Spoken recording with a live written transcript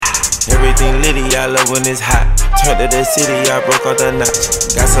Everything litty, I love when it's hot. Turned to the city, I broke all the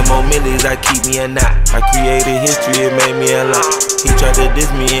knots. Got some more millies, I keep me a knot. I created history, it made me a lot. He tried to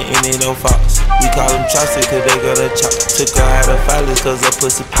diss me and it no fox. We call him Chaucer cause they gonna chop. Took her out of filers cause her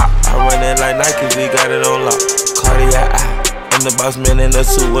pussy pop. I run it like Nike, we got it on lock. Cardiac eye, I'm the boss man in a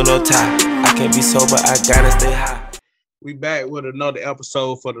suit with no tie. I can't be sober, I gotta stay high. We back with another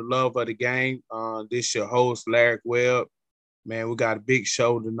episode for the love of the game. This your host, Larry Webb. Man, we got a big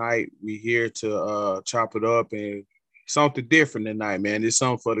show tonight. We here to chop it up and something different tonight, man. It's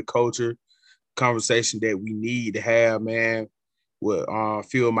something for the culture, conversation that we need to have, man. With a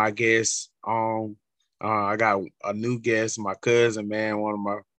few of my guests on. I got a new guest, my cousin, man, one of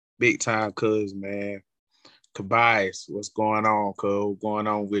my big time cousins, man. Tobias, what's going on, cuz? What's going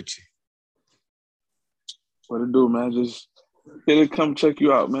on with you? What to do, man? Just here to come check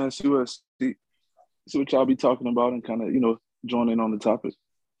you out, man. See what y'all be talking about and kind of, join in on the topic.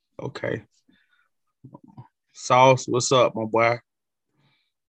 Okay. Sauce, what's up, my boy?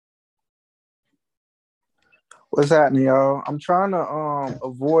 What's happening, y'all? I'm trying to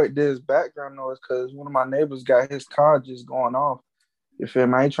avoid this background noise because one of my neighbors got his car just going off. You feel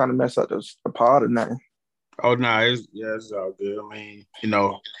me? I ain't trying to mess up the pod or nothing. Oh no, it's all good. I mean,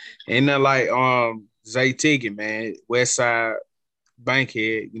 ain't nothing like Zay Tiggin, man, West Side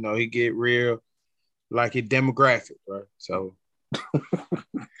Bankhead. He get real like his demographic, bro. So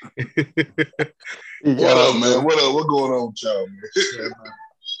What up, man? What up? What going on with y'all, man?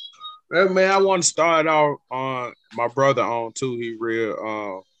 Well, man, I want to start off on my brother on too. He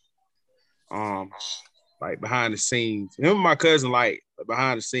real like behind the scenes. Him and my cousin like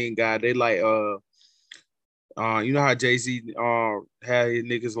behind the scene guy. They like you know how Jay-Z had his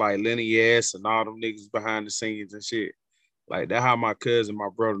niggas like Lenny Yes and all them niggas behind the scenes and shit. Like that how my cousin, my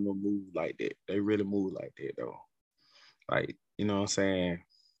brother move like that. They really move like that though. Like, you know what I'm saying?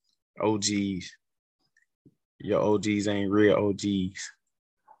 OGs. Your OGs ain't real OGs.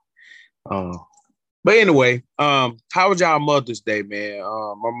 But anyway, how was y'all Mother's Day, man?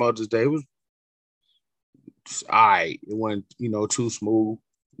 My Mother's Day was all right. It wasn't, too smooth,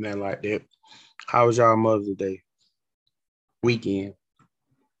 nothing like that. How was y'all Mother's Day weekend?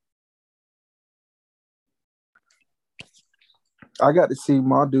 I got to see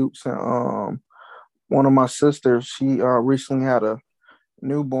my dupes and one of my sisters. She recently had a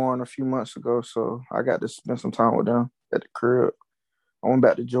newborn a few months ago, so I got to spend some time with them at the crib. I went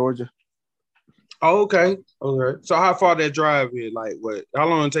back to Georgia. Oh, okay. So how far that drive is? Like what? How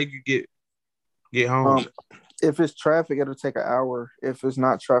long it take you get home? If it's traffic, it'll take an hour. If it's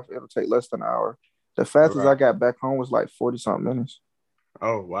not traffic, it'll take less than an hour. The fastest I got back home was like 40-something minutes.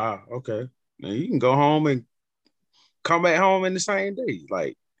 Oh, wow. Okay. Now you can go home and come back home in the same day.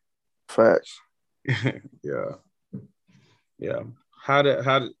 Like facts. Yeah.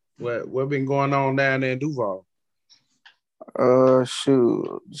 What been going on down there in Duval?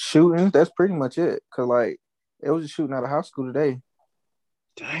 Shooting. That's pretty much it. Cause like it was a shooting out of high school today.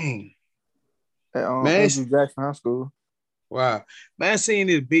 Dang. At Andrew Jackson High School. Wow. Man, seeing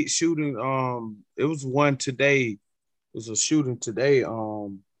this big shooting, it was one today. It was a shooting today.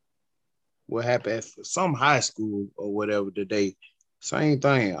 What happened at some high school or whatever today. Same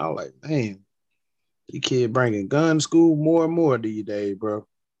thing. I was like, man, you kid bringing gun to school more and more these days, bro.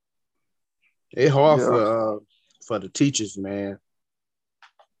 It's hard for the teachers, man.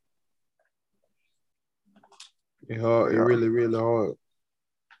 It's hard. It really, really hard.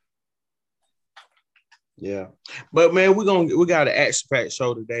 Yeah, but man, we got an action-packed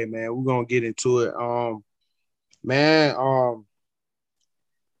show today, man. We're gonna get into it. Man, I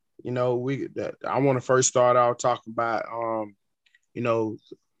want to first start out talking about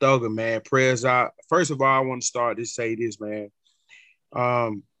Thugger, man. Prayers out. First of all, I want to say this, man.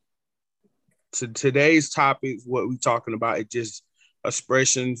 To today's topic, what we're talking about is just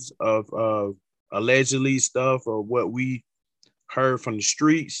expressions of allegedly stuff or what we heard from the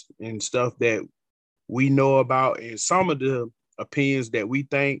streets and stuff that we know about, and some of the opinions that we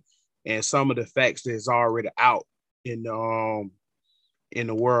think, and some of the facts that's already out in the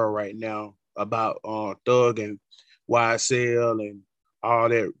world right now about Thug and YSL and all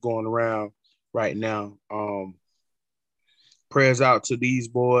that going around right now. Prayers out to these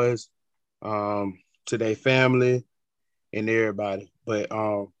boys, to their family and everybody. But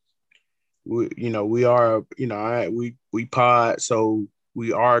we are, we pod, so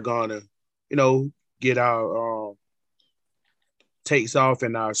we are gonna, get our takes off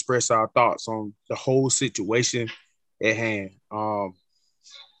and express our thoughts on the whole situation at hand. I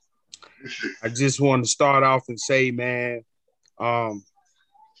just want to start off and say, man,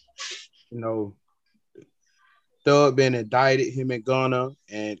 Thug been indicted, him and Gunna,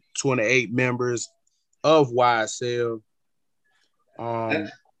 and 28 members of YSL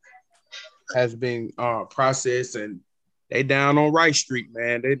has been processed, and they down on Rice Street,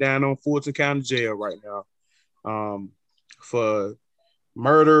 man. They down on Fulton County Jail right now for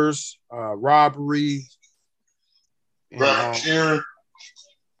murders, robbery, and,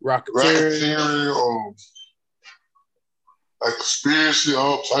 racketeering, like conspiracy,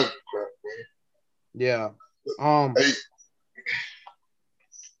 all type of crap, man. Yeah. Hey.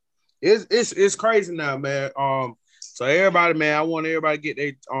 It's crazy now, man. So everybody, man, I want everybody to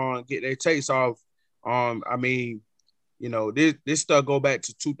get their takes off. I mean, you know, this stuff go back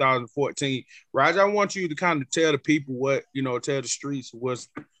to 2014. Raj, I want you to kind of tell the people what, you know, tell the streets what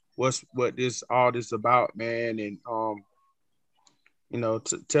this all this about, man, and you know,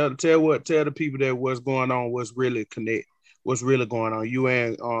 tell the people that what's going on, what's really going on, you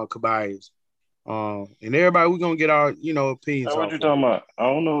and Caballes. And everybody, we're gonna get our, you know, opinions. What you talking about? I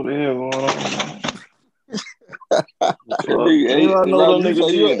don't know what the hell going on.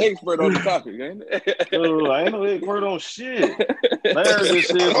 You're an expert on the topic, ain't it? I ain't no expert on shit. Larry just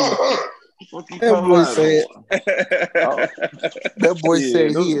said, what you That boy said, that boy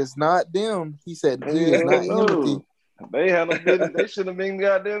said he is not them. He said he is not Timothy. They had no business. They shouldn't have been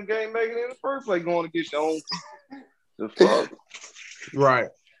goddamn game making in the first place, going against your own people. The fuck? Right.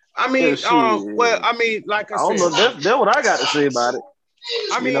 I mean, well, I mean, like I said, don't know. That's what I got to say about it.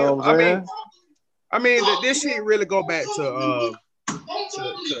 I mean, you know what I'm saying? I mean, this shit really go back to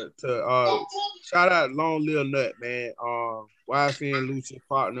shout out Long Lil Nut, man. YFN and Lucha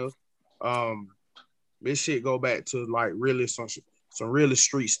partner. This shit go back to like really some really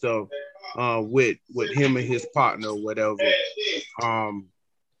street stuff with him and his partner or whatever.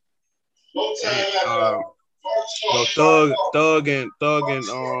 Thug and really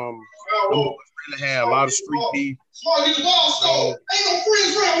had a lot of street beef.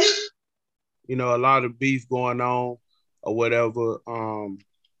 You know, a lot of beef going on or whatever.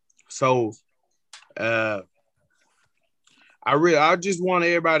 So I just want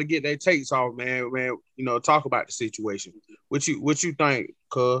everybody to get their takes off, man. You know, talk about the situation. What you think,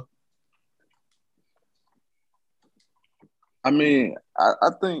 cuz? I mean,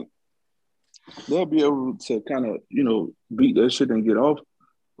 I think they'll be able to kind of, you know, beat that shit and get off.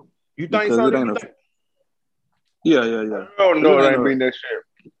 You think so? Yeah. Oh no, it ain't beating that shit.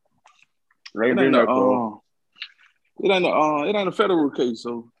 It ain't a federal case,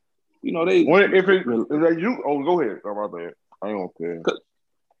 so you know they. If that you, go ahead. Oh, my bad. I don't care.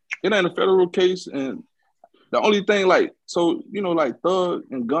 It ain't a federal case, and the only thing, like, so you know, like Thug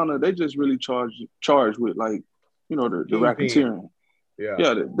and Gunna, they just really charged with, like, you know, the racketeering. Yeah,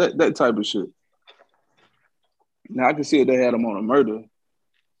 that type of shit. Now I can see if they had them on a murder,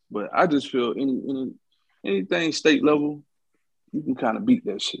 but I just feel anything state level, you can kind of beat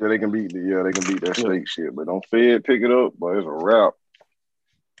that shit. Yeah, they can beat that state shit, but don't Fed pick it up, but it's a wrap.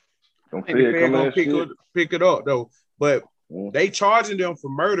 Don't Fed come in pick it up though, but they charging them for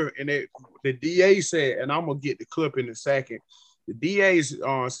murder, and the DA said, and I'm gonna get the clip in a second. The DA's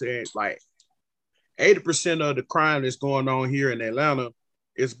said like 80% of the crime that's going on here in Atlanta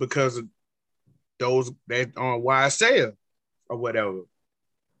is because of those that on YSL or whatever.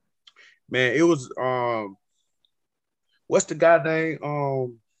 Man, it was what's the guy name?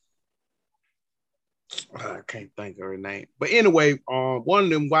 I can't think of her name. But anyway, one of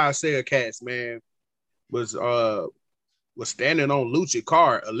them YSL cats, man, was standing on Lucci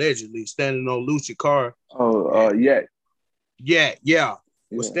car, allegedly standing on Lucci car. Yeah.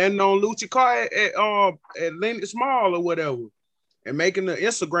 Was standing on Lucci car at Lenox Mall or whatever, and making the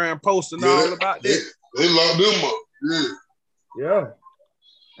Instagram post and all about that. They locked them up. Yeah.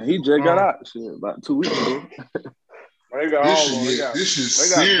 And he just got out shit about 2 weeks ago. They got all of them. This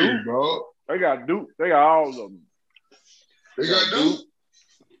is serious, bro. They got Duke. They got all of them. They got Duke?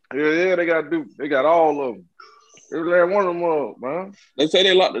 Yeah, they got Duke. They got all of them. Every last one of them up, man. They say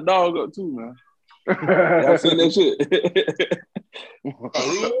they locked the dog up too, man. Y'all seen that shit?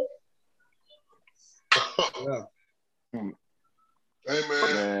 Yeah. Hey,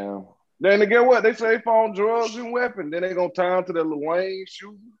 man. Then again, what? They say they found drugs and weapons. Then they gonna tie them to the Lil Wayne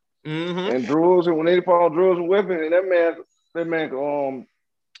shooting and drugs. And when they found drugs and weapons, and that man,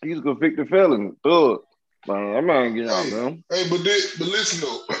 he's a convicted felon. Thug. That man get out, man. Hey, but listen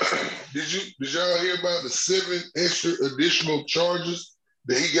though, did y'all hear about the 7 extra additional charges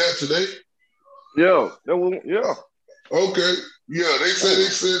that he got today? Yeah. Okay. Yeah, they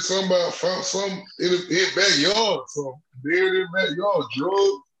said something about found some in his backyard, so buried in his backyard,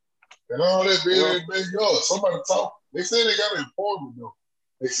 drugs and all that buried in his backyard. Somebody talk. They said they got an informant though.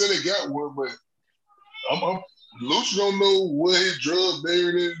 They said they got one, but Lucha don't know what his drugs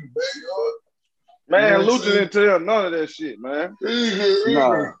buried in the backyard. Man, Lucha didn't tell none of that shit, man. Nah. You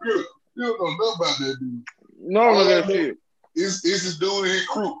don't know nothing about that dude. None of that shit. It's a dude in his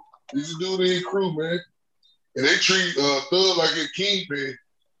crew. It's a dude in his crew, man. And they treat Thug like a kingpin.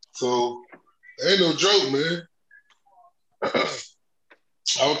 So, ain't no joke, man.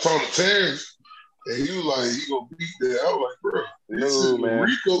 I was talking to Terrence, and he was like, he gonna beat that. I was like, bro, this is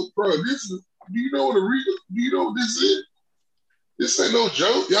Rico, bro. This is, do you know what this is? This ain't no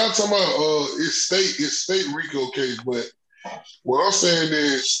joke. Y'all talking about it's state Rico case, but what I'm saying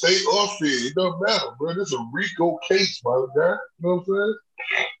is state or fed, it don't matter, bro. This is a Rico case, my guy. You know what I'm saying?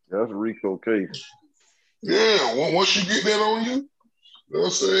 That's a Rico case. Yeah, once you get that on you, you know what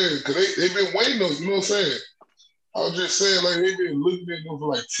I'm saying? Because they've been waiting on you, know what I'm saying? I was just saying, like, they've been looking at them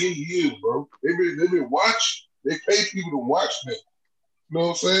for like 10 years, bro. They've been watching. They pay people to watch them. You know what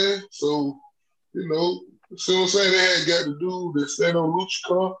I'm saying? So, you know, see what I'm saying? They had got the dude that stand on Lucha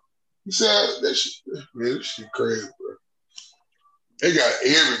car. You see how that shit, man, this shit crazy, bro. They got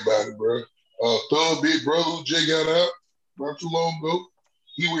everybody, bro. Thug Big Brother who Jay got out not too long ago.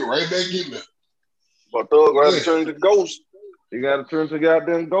 He went right back in there. But Thug got to turn to Ghost. He got to turn to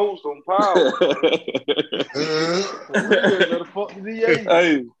goddamn Ghost on Power. Fuck the DA.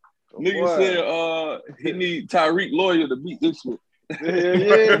 Hey, nigga said he need Tyreek Lawyer to beat this shit.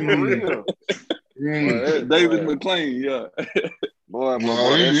 Yeah, for real. David McClain, yeah. Boy,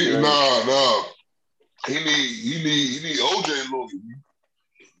 He need OJ Lawyer.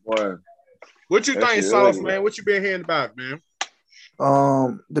 Boy. What you think, Sauce, man? What you been hearing about, man?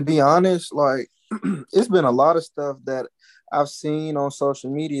 To be honest, like it's been a lot of stuff that I've seen on social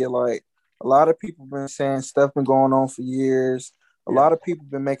media. Like a lot of people been saying stuff been going on for years. A lot of people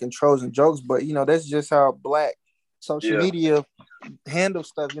been making trolls and jokes, but you know, that's just how Black social media handle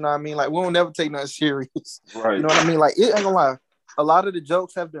stuff. You know what I mean? Like we don't never take nothing serious. Right. You know what I mean? Like it ain't gonna lie. A lot of the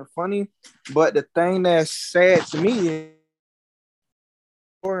jokes have been funny, but the thing that's sad to me is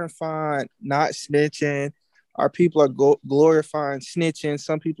glorifying not snitching. Our people are glorifying snitching.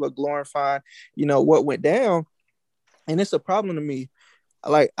 Some people are glorifying, you know, what went down. And it's a problem to me.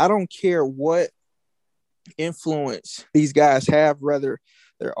 Like, I don't care what influence these guys have, whether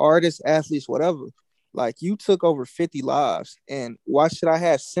they're artists, athletes, whatever. Like, you took over 50 lives. And why should I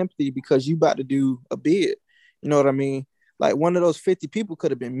have sympathy because you about to do a bid? You know what I mean? Like, one of those 50 people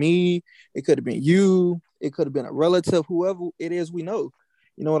could have been me. It could have been you. It could have been a relative, whoever it is we know.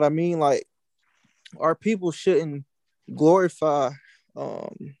 You know what I mean? Like, our people shouldn't glorify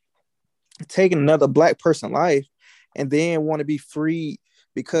taking another Black person's life and then want to be freed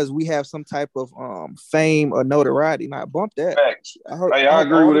because we have some type of fame or notoriety. Not bump that. Facts. I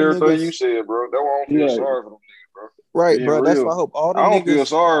agree with everything you said, bro. That's why I don't feel sorry for them niggas, bro. Right, bro. Real. That's why I hope all the niggas. I don't feel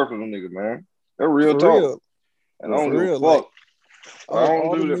sorry for them niggas, man. They're real talk. Real. And I don't give a fuck. I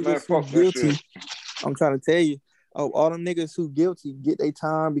don't do that, man. Fuck that shit. I'm trying to tell you. Oh, all them niggas who guilty get their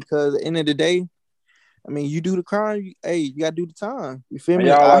time because at the end of the day, I mean, you do the crime, you gotta do the time. You feel me?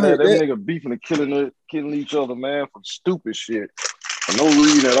 Y'all out there, them niggas beefing and killing each other, man, for stupid shit. For no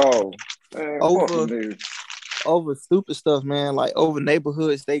reason at all. Man, over stupid stuff, man. Like over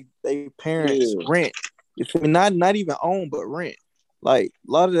neighborhoods, they parents rent. You feel me? Not even own, but rent. Like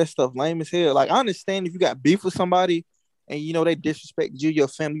a lot of that stuff lame as hell. Like I understand if you got beef with somebody and you know they disrespect you, your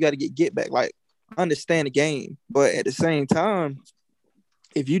family, you got to get back. Like I understand the game, but at the same time,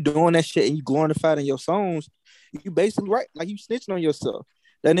 if you doing that shit and you glorified in your songs, you basically right, like you snitching on yourself.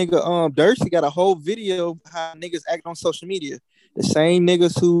 That nigga Durst got a whole video how niggas act on social media. The same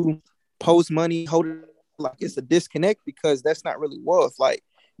niggas who post money, hold it like it's a disconnect because that's not really wealth. Like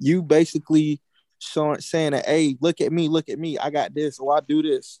you basically saying that, hey, look at me, I got this, or I do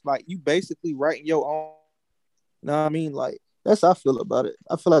this. Like you basically writing your own. You know what I mean? Like that's how I feel about it.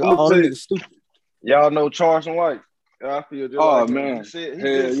 I feel like all the niggas stupid. Y'all know Charleston White. I feel just like man. He said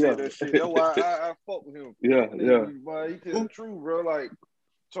that shit. That's why I fuck with him. Yeah. He tell the truth, bro. Like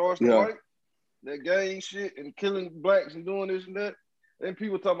Charleston White, that gang shit and killing blacks and doing this and that. Then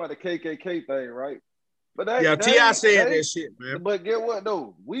people talking about the KKK thing, right? But T.I. said that shit, man. But get what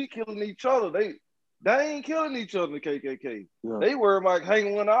though? We killing each other. They ain't killing each other in the KKK. Yeah. They worry about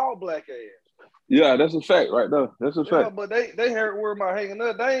hanging one of our black ass. Yeah, that's a fact right there. That's a fact. But they worry about hanging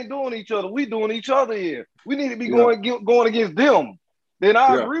up. They ain't doing each other. We doing each other here. We need to be going against them. Then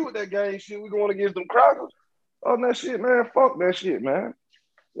I agree with that gang shit. We going against them crackers. Oh, that shit, man. Fuck that shit, man.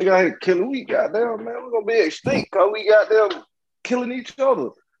 They got here killing. We goddamn, man. We're gonna be extinct because we got them killing each other.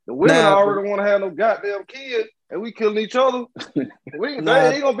 The women already don't want to have no goddamn kids, and we killing each other. There ain't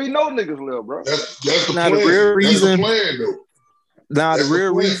gonna be no niggas left, bro. That's the plan. The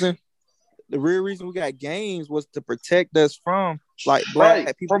real reason. The real reason we got gangs was to protect us from like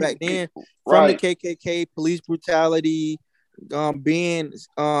black people back then, from the KKK, police brutality, being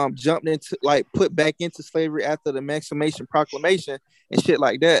jumped into, like, put back into slavery after the Emancipation Proclamation and shit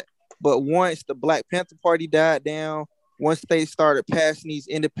like that. But once the Black Panther Party died down, once they started passing these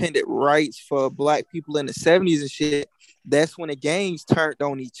independent rights for black people in the 70s and shit, that's when the gangs turned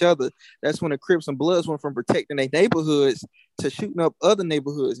on each other. That's when the Crips and Bloods went from protecting their neighborhoods to shooting up other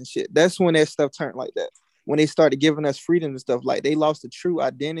neighborhoods and shit. That's when that stuff turned like that. When they started giving us freedom and stuff, like they lost the true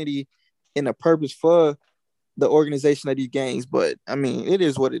identity and the purpose for the organization of these gangs. But I mean, it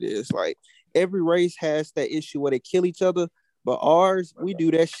is what it is. Like every race has that issue where they kill each other, but ours, we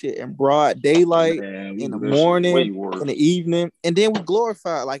do that shit in broad daylight, in the morning, in the evening, and then we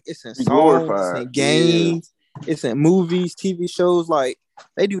glorify it. Like it's in songs, it's in games, it's in movies, TV shows. Like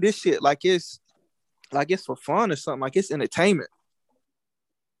they do this shit like it's for fun or something. Like it's entertainment.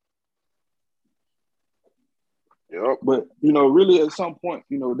 Yeah, but really at some point,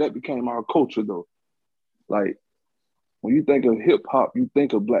 that became our culture though. Like when you think of hip hop, you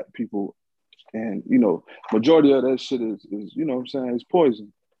think of black people, and majority of that shit is what I'm saying, is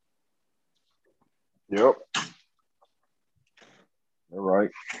poison. Yep. All right.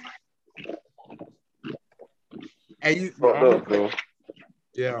 Hey, I'm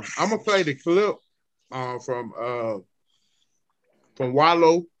gonna play the clip from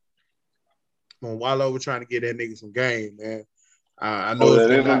Wallow. When Wallow was trying to get that nigga some game, man. I know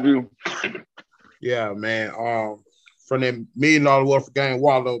that interview. Yeah, man. From that $1 million War for Game,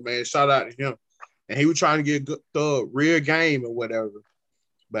 Wallow, man. Shout out to him. And he was trying to get good Thug real game or whatever.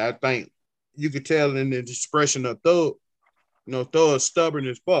 But I think you could tell in the expression of Thug, Thug's stubborn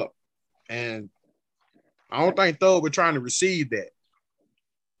as fuck. And I don't think Thug was trying to receive that.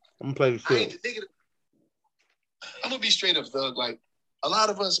 I'm gonna play the clip. I'm gonna be straight up, Thug. Like a lot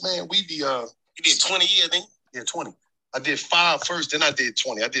of us, man, we did 20 years, then? Yeah, 20. I did 5 first, then I did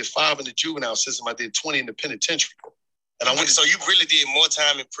 20. I did 5 in the juvenile system. I did 20 in the penitentiary. And I went. So you really did more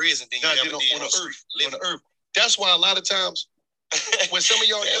time in prison than you ever did on the earth. That's why a lot of times when some of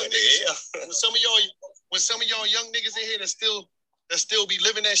y'all young niggas, when some of y'all young niggas in here that still be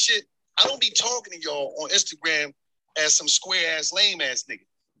living that shit, I don't be talking to y'all on Instagram as some square ass lame ass nigga.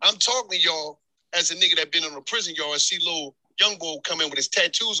 I'm talking to y'all as a nigga that been in a prison yard and see little young boy come in with his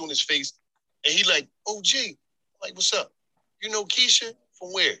tattoos on his face, and he like, oh gee, like what's up? You know Keisha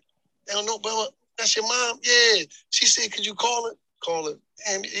from where? They don't know, but that's your mom. Yeah, she said, could you call her? Call her.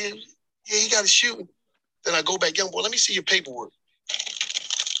 Damn, yeah, he got a shooting. Then I go back, young boy, let me see your paperwork.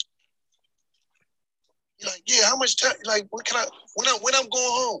 You're like, yeah, how much time? Like, when I'm going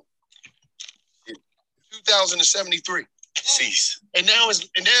home? 2073. Cease. And now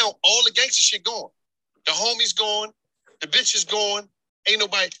all the gangster shit gone. The homies gone. The bitch is gone. Ain't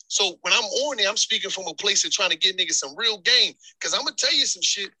nobody. So when I'm on there, I'm speaking from a place of trying to get niggas some real game. Because I'm going to tell you some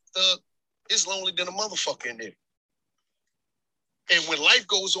shit. It's lonely than a motherfucker in there. And when life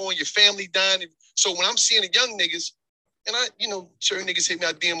goes on, your family dying. So when I'm seeing the young niggas, and certain niggas hit me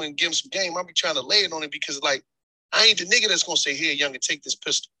out DM and give them some game, I'll be trying to lay it on it because, like, I ain't the nigga that's going to say, here, youngin, take this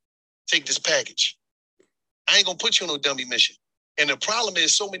pistol. Take this package. I ain't going to put you on no dummy mission. And the problem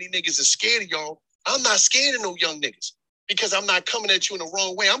is so many niggas are scared of y'all. I'm not scared of no young niggas because I'm not coming at you in the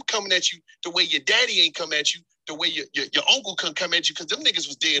wrong way. I'm coming at you the way your daddy ain't come at you, the way your uncle couldn't come at you because them niggas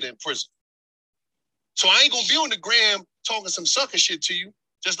was dead in prison. So I ain't going to be on the gram talking some sucker shit to you,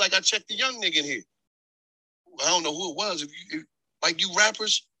 just like I checked the young nigga in here. I don't know who it was. If like you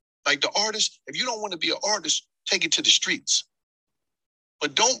rappers, like the artists, if you don't want to be an artist, take it to the streets.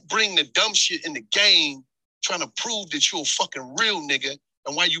 But don't bring the dumb shit in the game trying to prove that you're a fucking real nigga.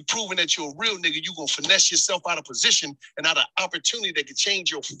 And while you proving that you're a real nigga, you going to finesse yourself out of position and out of opportunity that could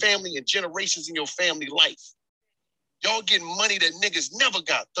change your family and generations in your family life. Y'all getting money that niggas never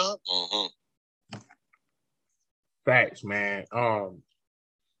got, Thug. Mm-hmm. Facts, man.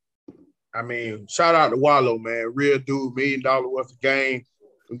 I mean, shout out to Wallow, man. Real dude, $1 million worth of game.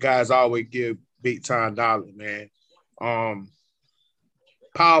 Them guys always give big time dollar, man.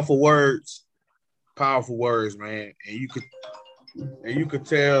 Powerful words, man. And you could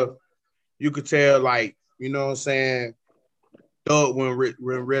tell, like, you know what I'm saying, Thug when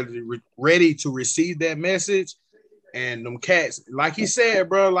ready to receive that message. And them cats, like he said,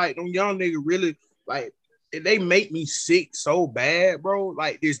 bro, like them young niggas really, like, they make me sick so bad, bro.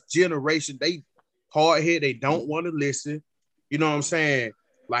 Like this generation, they hard head, they don't want to listen. You know what I'm saying?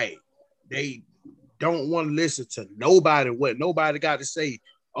 Like they don't want to listen to nobody, what nobody got to say.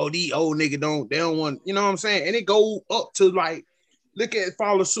 Oh, these old niggas they don't want, you know what I'm saying? And it go up to like, look at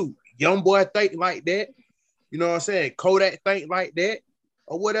Follow Suit. Young boy think like that. You know what I'm saying? Kodak think like that.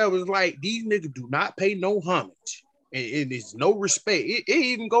 or whatever. It's like these niggas do not pay no homage, and there's no respect. It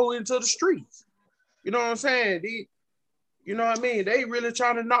even go into the streets. You know what I'm saying? You know what I mean? They really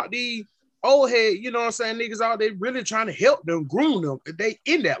trying to knock these old head, you know what I'm saying, niggas out. They really trying to help them, groom them. They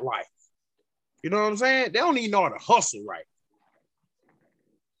in that life. You know what I'm saying? They don't even know how to hustle right.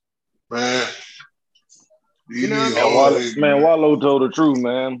 Man. You know what I mean? Wallow told the truth,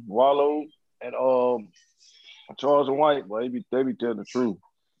 man. Wallow and Charles and White, boy, they be telling the truth.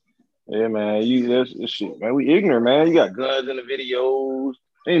 Yeah, man. That's shit, man. We ignorant, man. You got guns in the videos.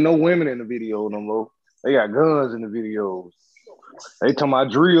 Ain't no women in the video no more. They got guns in the videos. They talking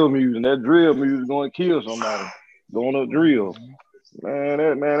about drill music. That drill music going to kill somebody. Going up drill. Man,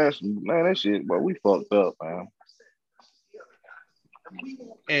 that shit, but we fucked up, man.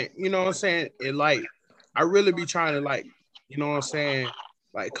 And you know what I'm saying? And like, I really be trying to, like, you know what I'm saying,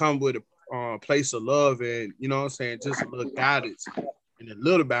 like come with a place of love and, you know what I'm saying, just a little guidance and a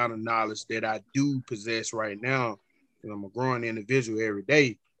little amount of knowledge that I do possess right now. And I'm a growing individual every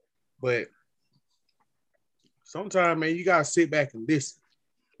day. But sometimes, man, you gotta sit back and listen.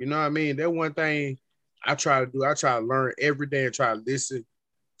 You know what I mean? That one thing I try to do. I try to learn every day and try to listen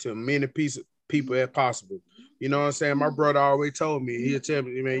to many people as possible. You know what I'm saying? My brother always told me, he'll tell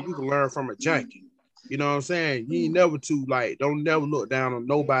me, man, you can learn from a junkie. You know what I'm saying? You ain't never don't never look down on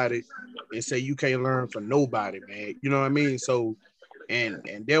nobody and say you can't learn from nobody, man. You know what I mean? So, and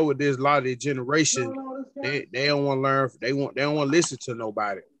there with this, a lot of the generation, they don't want to learn. They don't want to listen to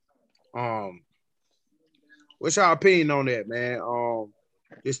nobody. What's your opinion on that, man?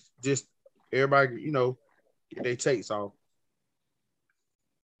 Just everybody, you know, get their takes off.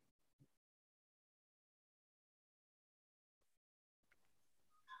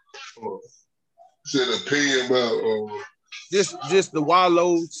 Said opinion about just the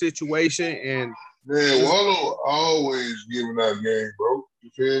Wallow situation. And man, Wallow always giving out game, bro. You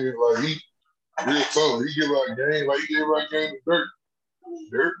feel me? Like he give out game like he gave out game to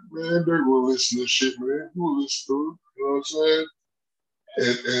Dirk. Dirk will listen to shit, man. He will listen to it. You know what I'm saying?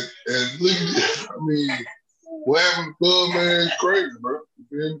 And look at I mean, what happened to Thug, man, is crazy, bro. You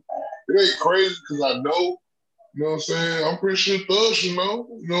feel me? It ain't crazy because I know, you know what I'm saying? I'm pretty sure Thug should know,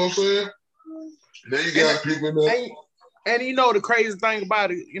 you know what I'm saying? Then you got people in there. And you know the crazy thing about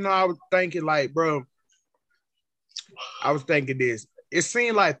it, you know, I was thinking like, bro, I was thinking this. It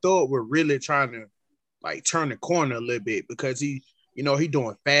seemed like Thug was really trying to like turn the corner a little bit because he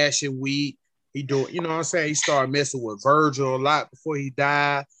doing Fashion Week. He doing, you know what I'm saying? He started messing with Virgil a lot before he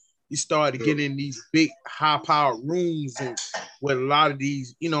died. He started getting in these big high-powered rooms and with a lot of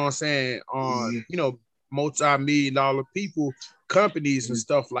these, you know what I'm saying, you know, multi-million-dollar people, companies and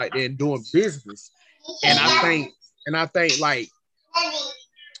stuff like that, and doing business. And I think like,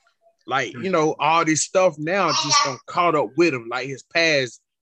 you know, all this stuff now just don't caught up with him. Like his past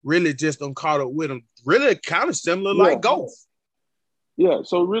really just don't caught up with him. Really kind of similar like Ghost. Yeah,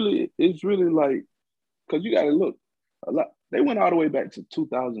 so really, it's really like, because you got to look, a lot. They went all the way back to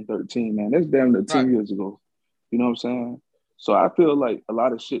 2013, man. That's damn near 10 years ago. You know what I'm saying? So I feel like a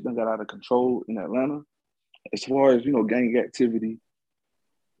lot of shit done got out of control in Atlanta as far as, you know, gang activity.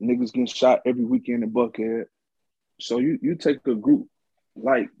 Niggas getting shot every weekend in Buckhead. So you take a group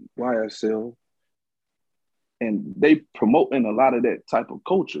like YSL and they promoting a lot of that type of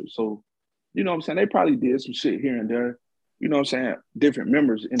culture. So, you know what I'm saying? They probably did some shit here and there. You know what I'm saying, different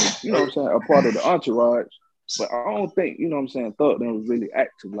members in the, you know what I'm saying, a part of the entourage. But I don't think, you know what I'm saying, Thug was really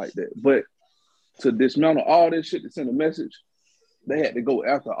active like that. But to dismantle all this shit to send a message, they had to go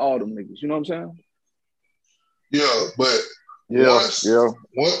after all them niggas. You know what I'm saying? Yeah, but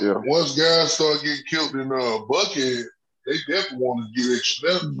once guys start getting killed in Buckhead, they definitely want to get extra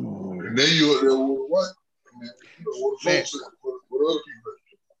stuff. And then you up there with what? I mean, you know, what folks with other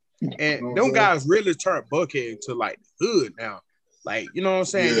people. And them guys really turned Buckhead into like the hood now. Like, you know what I'm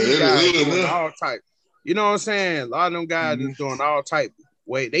saying? Yeah, these guys doing all type. You know what I'm saying? A lot of them guys is doing all type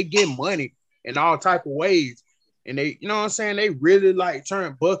way. They get money in all type of ways. And they, you know what I'm saying? They really like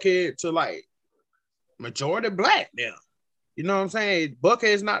turn Buckhead to like majority black now. You know what I'm saying?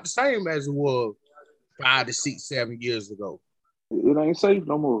 Buckhead is not the same as it was 5 to 6, 7 years ago. It ain't safe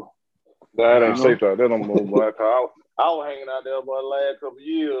no more. That ain't safe out there no more, boy. I was hanging out there for the last couple of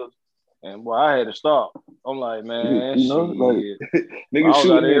years, and boy, I had to stop. I'm like, man, you know, like niggas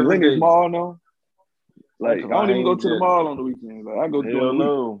shooting in Lincoln Mall now. Like I don't even go to the mall on the weekend. Like I go during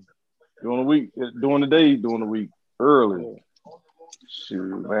the week. During the week, early.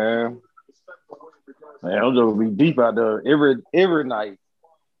 Shoot, man. Man, I'm just gonna be deep out there every night,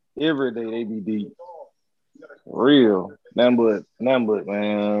 every day. They be deep, real. Nothing but,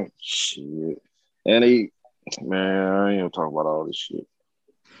 man. Shit, and man, I ain't gonna talk about all this shit.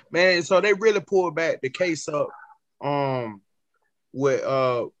 Man, so they really pulled back the case up. With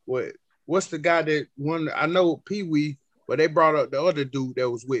what's the guy that won? I know Pee Wee, but they brought up the other dude that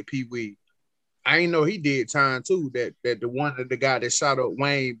was with Pee Wee. I ain't know he did time too. That the guy that shot up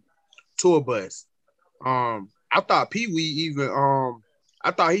Wayne tour bus. I thought Pee Wee even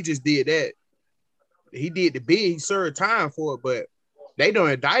I thought he just did that. He did the bid. He served time for it, but they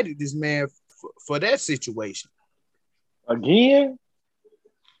done indicted this man for that situation again.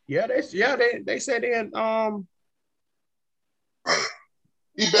 Yeah, they said they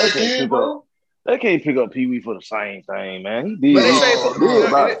he back in, bro. They can't pick up Pee Wee for the same thing, man. He But did, they say did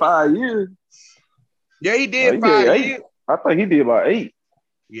about 5 years. Yeah, he did 5 years. I think he did about 8.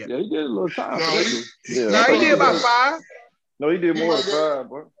 Yeah, he did a little time. No, he did about 5. No, he did more than 5,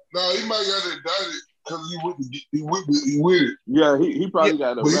 bro. No, he might got indicted because he with it. Yeah, he probably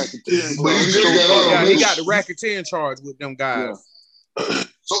got a racketeering. But he just got out. Yeah, he got the racketeering charge with them guys. Yeah.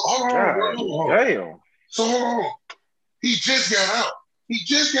 So hold on, bro. Damn. So hold on. He just got out. Yeah.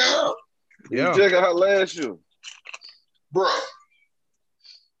 He just got out last year. Bro.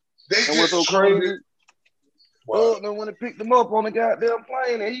 And what's so crazy? Well, then when they picked him up on the goddamn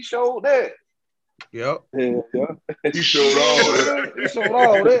plane and he showed that. Yep. Yeah. He showed all that. He showed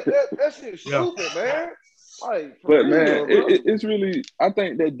all that. That shit's stupid, man. Like, but man, it's really. I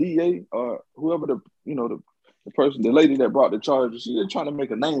think that DA or whoever the person, the lady that brought the charges, she's trying to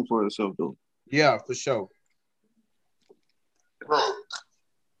make a name for herself, though. Yeah, for sure. Bro,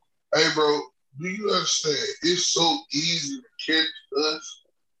 hey, bro, do you understand? It's so easy to catch us.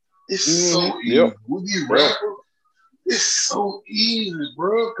 It's so easy. With you rapper, it's so easy,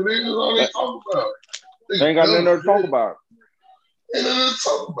 bro. Because that's all they talk about. They ain't got nothing to talk about. Ain't nothing to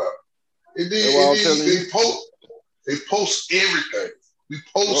talk about. And then they post everything. We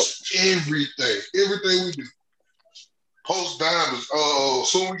post everything. Everything we do. Post diamonds.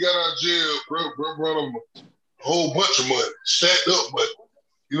 Soon we got out of jail, bro, brought them a whole bunch of money. Stacked up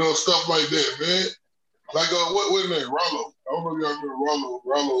money. Stuff like that, man. Like, what his name? Rollo. I don't know if y'all remember Rollo.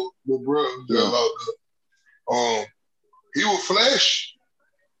 Rollo, little brother, he was flashy.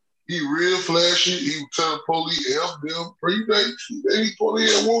 He real flashy. He would tell the police, help them. Bro, you think they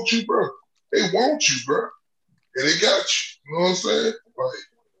police want you, bro? They want you, bro. And they got you. You know what I'm saying? Like,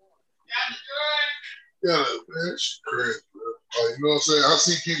 yeah, man, it's crazy, bro. Like, you know what I'm saying? I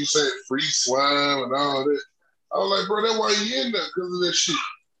see people saying free slime and all that. I was like, bro, that's why you in there, because of that shit.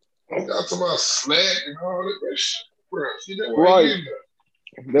 You got talking about slack and all that shit. Bro, see, that's why you in there.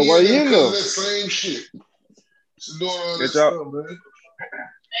 That's why you in there. That same shit. She's doing all that stuff, man.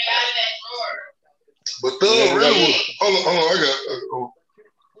 But Thug really was. Hold on, I got.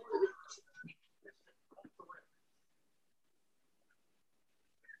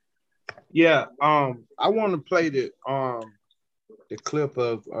 Yeah, I want to play the clip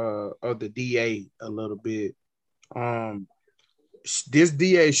of the DA a little bit. This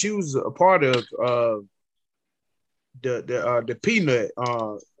DA, she was a part of the Peanut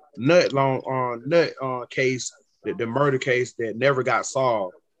nut case, the murder case that never got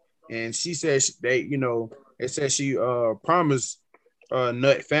solved. And she said it said she promised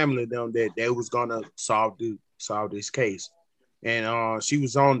Nut family them that they was gonna solve this case. And she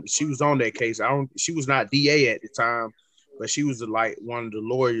was on that case. She was not DA at the time, but she was like one of the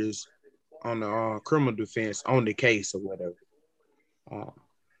lawyers on the criminal defense on the case or whatever.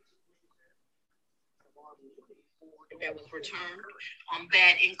 That was returned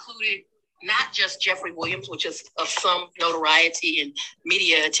that included not just Jeffrey Williams, which is of some notoriety and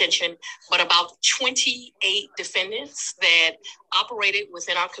media attention, but about 28 defendants that operated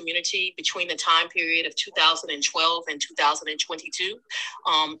within our community between the time period of 2012 and 2022.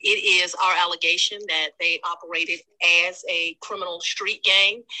 It is our allegation that they operated as a criminal street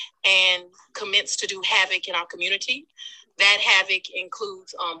gang and commenced to do havoc in our community. That havoc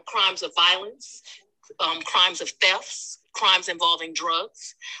includes crimes of violence, crimes of thefts, crimes involving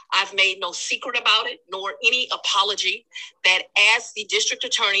drugs. I've made no secret about it, nor any apology that as the district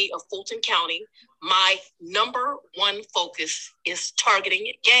attorney of Fulton County, my number one focus is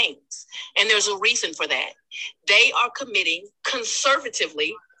targeting gangs. And there's a reason for that. They are committing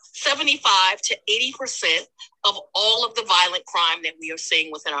conservatively 75 to 80% of all of the violent crime that we are seeing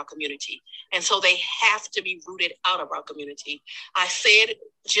within our community. And so they have to be rooted out of our community. I said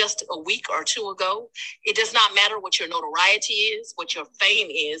just a week or two ago, it does not matter what your notoriety is, what your fame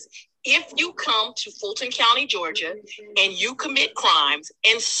is. If you come to Fulton County, Georgia, and you commit crimes,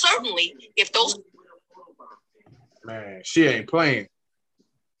 and certainly if those... Man, she ain't playing.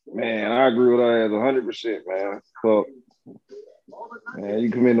 Man, I agree with her as 100%, man. Fuck. Man,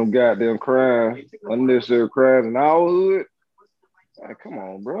 you commit them goddamn crimes, unnecessary crimes in our hood. Man, come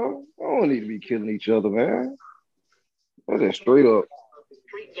on, bro. I don't need to be killing each other, man. That's that straight up.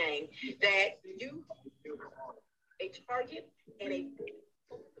 Street game that you a target and a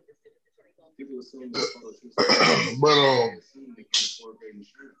but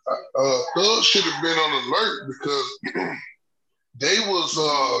Thug should have been on alert because they was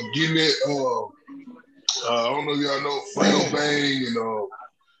getting it. I don't know if y'all know Fredo Bang and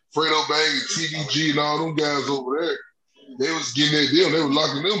Fredo Bang and TDG and all them guys over there. They was getting that deal. They were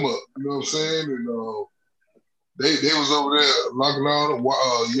locking them up. You know what I'm saying? And they was over there locking all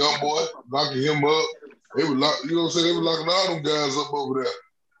the young boy, locking him up. They were lock, you know what I'm saying? They were locking all them guys up over there.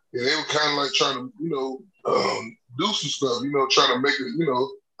 Yeah, they were kind of like trying to, you know, do some stuff, you know, trying to make it, you know,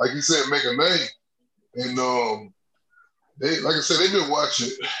 like you said, make a name. And they, like I said, they've been watching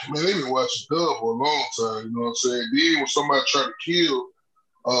Thug for a long time, you know what I'm saying? Then when somebody tried to kill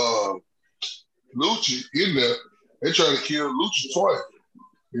Lucci in there, they tried to kill Lucci twice.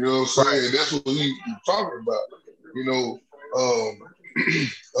 You know what I'm saying? That's what he talking about. You know,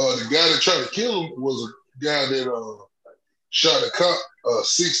 the guy that tried to kill him was a guy that shot a cop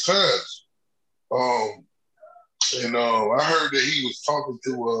 6 times. And I heard that he was talking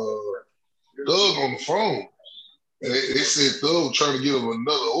to Thug on the phone. And they said Thug was trying to give him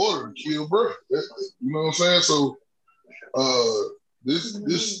another order to kill bro. You know what I'm saying? So this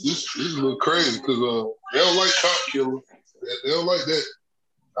is a little crazy because they don't like cop killers. They don't like that.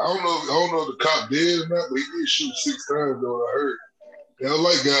 I don't know if the cop dead or not, but he did shoot 6 times though, I heard. They don't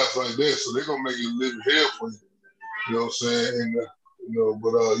like guys like that, so they're gonna make it live in hell for you. You know what I'm saying? And you know,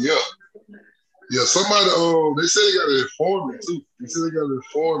 but yeah. Somebody they said they got an informant too. They said they got an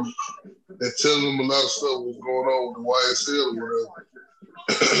informant that telling them a lot of stuff was going on with the YSL or whatever.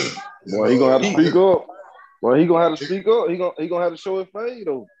 Well, he gonna have to speak up. Well, he gonna have to speak up. He gonna have to show it fade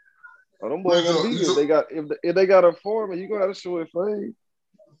though. Oh, them boys gonna be if they got a informant, you gonna have to show it fade.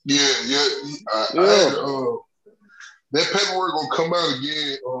 Yeah. That paperwork gonna come out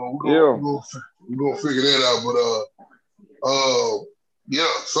again. We're gonna figure that out. But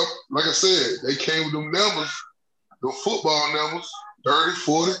like I said, they came with them numbers, the football numbers, 30,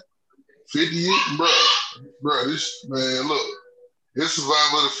 40, 50, bro. This man, look, it's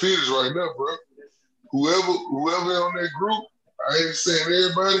survival of the fittest right now, bro. Whoever on that group, I ain't saying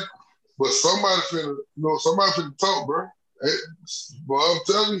everybody, but somebody finna talk, bro. Hey, boy, I'm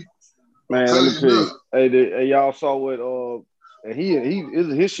telling you. Man, let me tell you. Hey, y'all saw what and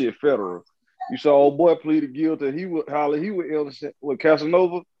his shit federal. You saw old boy pleaded guilty. He was innocent with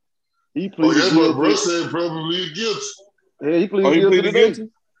Casanova. He pleaded guilty. Bro said probably guilty. Yeah, he pleaded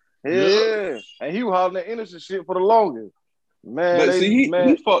guilty. Yeah. And he was hollering that innocent shit for the longest. Man, but he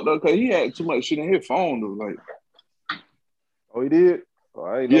fucked up because he had too much shit in his phone though. Like, oh, he did.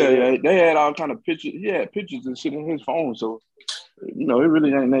 Oh, yeah. They had all kind of pictures. He had pictures and shit in his phone. So, you know, it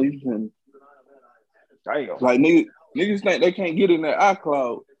really ain't that you can. Like niggas think they can't get in that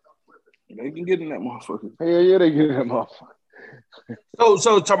iCloud. They can get in that motherfucker. Hell yeah, they get in that motherfucker.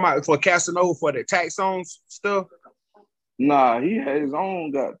 So talking about for Casanova for the tax on stuff. Nah, he had his own.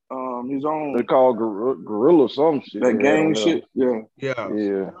 Got his own. They call Gorilla some shit. That gang shit. Yeah.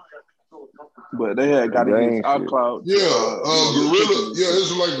 But they had got in his iCloud. Gorilla. Yeah,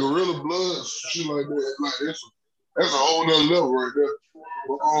 it's like Gorilla Blood, shit like that. Like that's a whole nother level right there.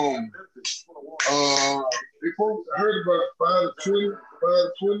 But they heard about 5 to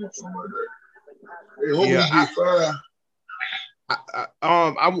 20, something like that. They hope he get 5.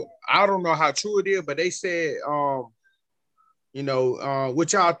 I don't know how true it is, but they said, what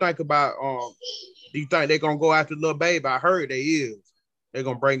y'all think about? Do you think they're gonna go after Lil Baby? I heard they is. They're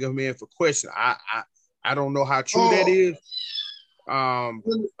gonna bring him in for question. I don't know how true that is. I heard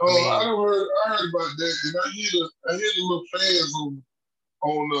about that, and I hear the little fans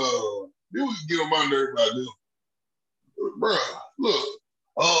on they would get on my nerve about them. Bro, look.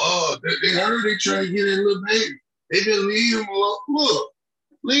 They heard they trying to get in Lil Baby. They didn't leave him alone. Look,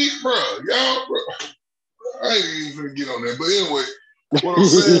 leave, bro. Y'all, bro. I ain't even gonna get on that. But anyway, what I'm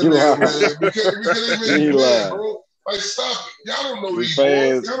saying, man, because they make it bad, bro. Like, stop it. Y'all don't know these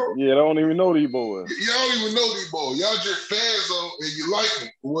boys. They don't even know these boys. Y'all don't even know these boys. Y'all just fans of them and you like them,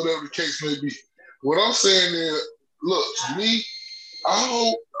 or whatever the case may be. What I'm saying is, look, to me,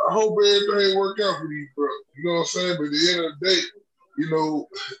 I hope everything work out for these, bro. You know what I'm saying? But at the end of the day, you know,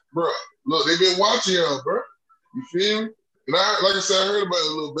 bro, look, they've been watching y'all, bro. You feel me? And like I said, I heard about the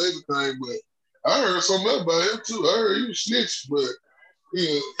Lil Baby thing, but I heard something else about him too. I heard he was snitched, but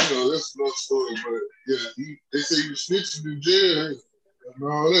that's another story. But yeah, they say he was snitching in jail and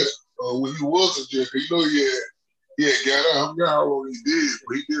all that. When he was in jail, cause you know he had got out. I forgot how long he did,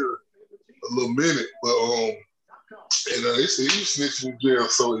 but he did a little minute. But And they say he snitching in jail.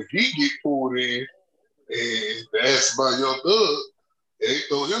 So if he get pulled in and asked about Young Thug, and they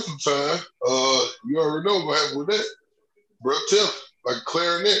throw him some time, you already know what happened with that. Bro, tell him, like a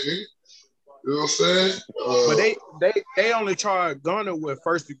clarinet, nigga. You know what I'm saying? But they only charged Gunna with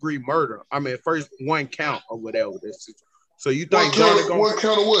first degree murder. I mean, first one count or whatever. So you think one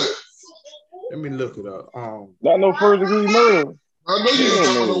count of what? Let me look it up. Not no first degree murder. I know you ain't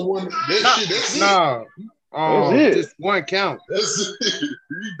talking about one. That's it. Just one count. That's it.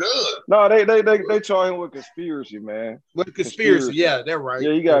 He done. No, they charge him with conspiracy, man. With conspiracy, yeah, that's right.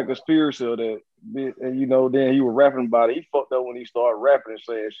 Yeah, he got a conspiracy of that. And then he was rapping about it. He fucked up when he started rapping and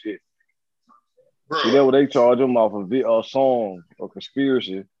saying shit. See, that's what they charge him off of a song or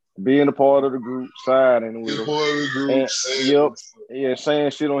conspiracy. Being a part of the group, signing with him.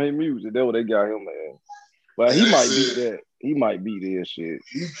 Saying shit on his music. That's what they got him, man. But he might beat that. He might beat this shit.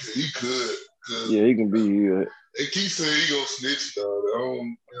 He could. Yeah, he can be here. They keep saying he gonna snitch, though.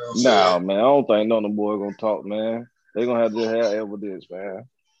 Nah, man. I don't think none of the boys gonna talk, man. They gonna have to have evidence, man.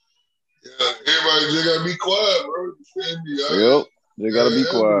 Yeah, everybody just gotta be quiet, bro. You feel me? Yep, they gotta be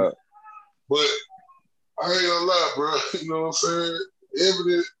quiet. But I ain't gonna lie, bro. You know what I'm saying?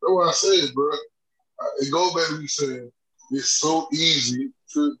 Evidence. That's what I said, bro. It goes back to me saying it's so easy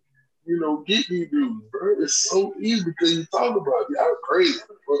to, get these dudes, bro. It's so easy because you talk about it. Y'all crazy,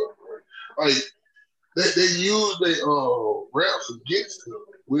 bro. Like they use their raps against them,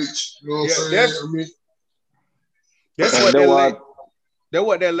 which what I'm saying. That's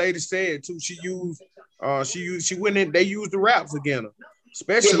what that lady said too. She went in. They used the raps against her,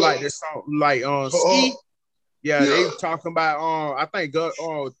 especially like this song, like Ski. They talking about I think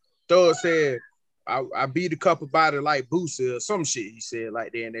Thug said I beat a couple about it like Boosie or some shit. He said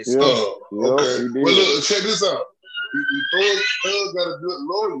like that in that song. Okay. Well, look, check this out. If Thug got a good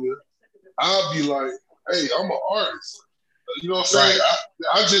lawyer, I'll be like, hey, I'm an artist. You know what I'm saying?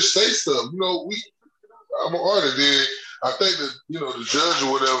 I just say stuff. I'm an artist. Then I think that, the judge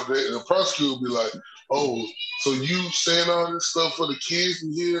or whatever, the prosecutor will be like, oh, so you saying all this stuff for the kids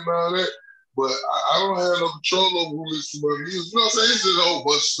to hear and all that, but I don't have no control over who listens to my music. You know what I'm saying? It's just a whole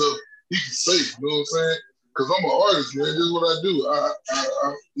bunch of stuff he can say. You know what I'm saying? Because I'm an artist, man. This is what I do.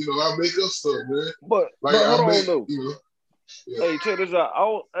 I make up stuff, man. But hold on, though. Yeah. Hey, check this out.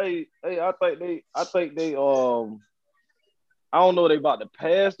 I think they I don't know if they about to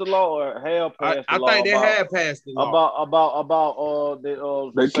pass the law or have passed the law. I think they have passed the law. About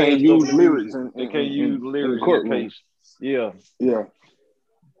they can't use lyrics. They can't use lyrics in the case. Yeah.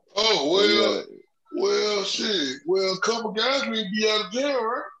 Oh, well, shit. Well, a couple guys need to be out of jail,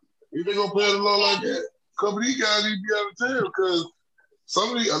 right? If they gonna pass the law like that, a couple of these guys need to be out of jail because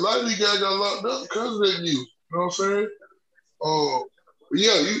a lot of these guys got locked up because of that news. You know what I'm saying?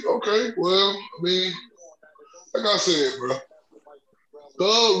 Okay. Well, I mean, like I said, bro,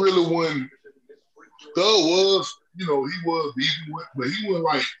 Thug really wasn't. Thug was, he was beefing with, but he wasn't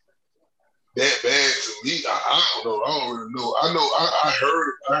like that bad to me. I don't know. I don't really know. I know. I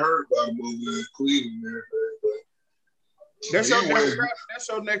heard about him over in Cleveland and everything, but that's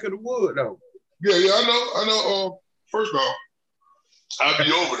your neck of the wood, though. Yeah, I know. First off, I'll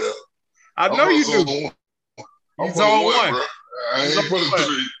be over there. I know you do. I'm on one, bro. I ain't for the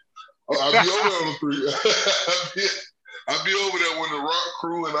three. I'll be over there on the three. I'll be over there when the Rock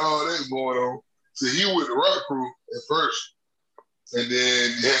Crew and all that's going on. So he with the Rock Crew at first. And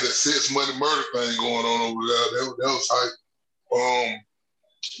then you had the 6 Money Murder thing going on over there. That was hype.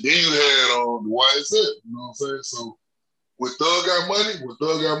 Then you had the YSL, you know what I'm saying? So when Thug got money,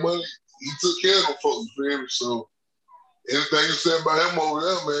 he took care of them folks, you feel me? So anything you said about him over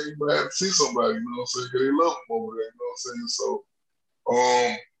there, man, you might have to see somebody, you know what I'm saying? Because they love him over there, you know what I'm saying? So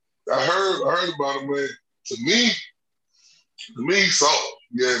I heard about him, man. To me, he soft.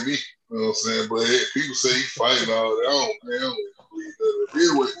 Yeah, me. You know what I'm saying? But people say he fighting all that. I don't believe that.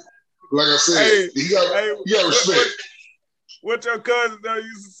 Anyway, like I said, he got respect. What your cousin though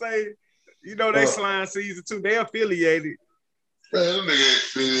used to say, they slime season 2. They affiliated. Man, them niggas ain't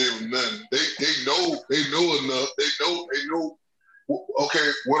affiliated with nothing. They know enough. They know. Okay,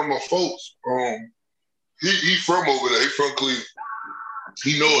 one of my folks, he from over there. He from Cleveland.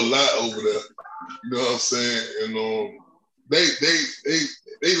 He know a lot over there. You know what I'm saying? And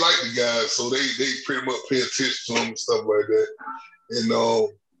they like the guys, so they pretty much pay attention to him and stuff like that. And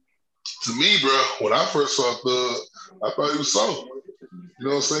to me, bro, when I first saw Thug, I thought he was soft. You know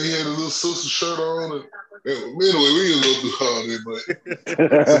what I'm saying? He had a little sister shirt on, and anyway, we ain't gonna do all that. But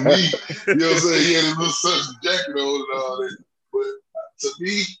to me, you know what I'm saying? He had a little sister jacket on and all that. But to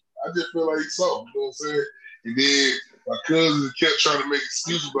me, I just feel like he's soft. You know what I'm saying? And then my cousin kept trying to make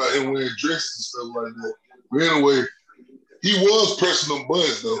excuses about him wearing dresses and stuff like that. But anyway, he was pressing them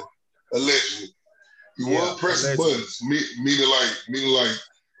buttons though, allegedly. He was pressing buttons, meaning like he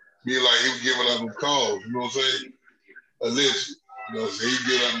was giving out them calls. You know what I'm saying? Allegedly. You know what I'm saying? He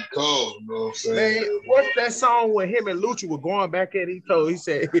giving out them calls. You know what I'm saying? Man, what's that song when him and Lucci were going back at? He told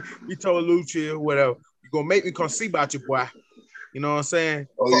Lucci or whatever, you gonna make me come see about you, boy. You know what I'm saying?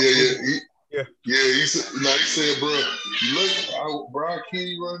 Oh yeah. He said, bro, you look, bro, I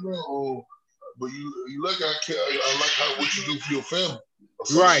can't right now. But you look, I like how what you do for your family.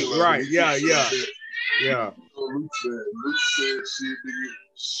 Right. Luke said, shit, nigga,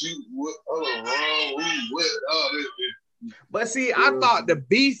 shoot, what, wrong, what, this. But see, I thought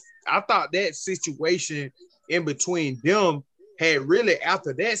that situation in between them had really,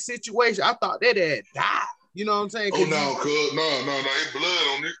 after that situation, I thought that had died. You know what I'm saying? Oh, no, it's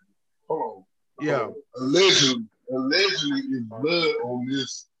blood on it. Hold on. Yeah. Allegedly, it's blood on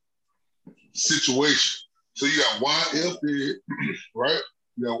this situation. So you got YF there, right?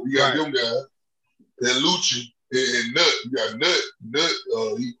 You got them guys, and Lucci and Nut. You got Nut,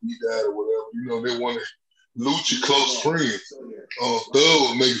 he died or whatever. You know, they wanted Lucci close friends. Thug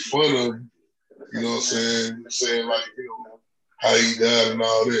was making fun of him, you know what I'm saying? Saying like, you know, how he died and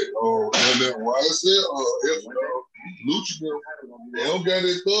all that. And then why I said, Lucci, they don't got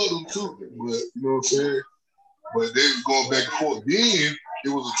that thug too, but you know what I'm saying? But they was going back and forth. Then it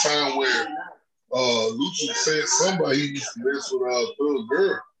was a time where Lucci said somebody he used to mess with Thug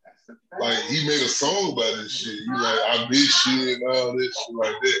girl. Like he made a song about this shit. He like, I miss shit and all this shit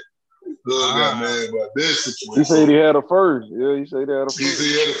like that. Thug got mad about that situation. He said he had a first. Yeah, he said he had a first. He said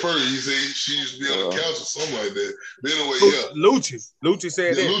he had a first. He said she used to be on the couch or something like that. But anyway, Lucci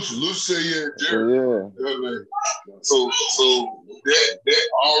said that. Lucci said Jerry. Yeah. So that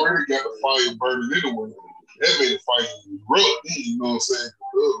already got the fire burning anyway. That made the fight rough, you know what I'm saying?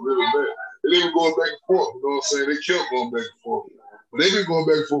 Really bad. They were going back and forth, you know what I'm saying? They kept going back and forth. But they've been going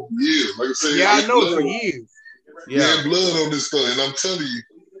back and forth for years. Like I said, I know for years. Yeah, blood on this stuff. And I'm telling you,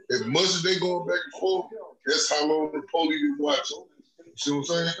 as much as they going back and forth, that's how long the police been watching. You see what I'm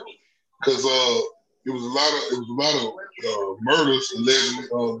saying? Because it was a lot of murders allegedly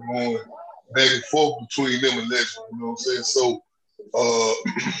going back and forth between them allegedly. You know what I'm saying? So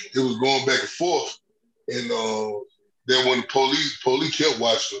it was going back and forth. And then when the police kept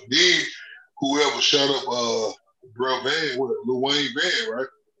watching them. Then whoever shot up Bro Van, Lil Wayne Van, right?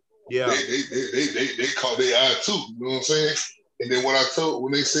 Yeah. They caught their eye too. You know what I'm saying? And then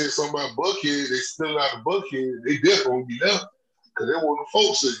when they said something about Buckhead, they still out of Buckhead. They definitely won't be there because they were the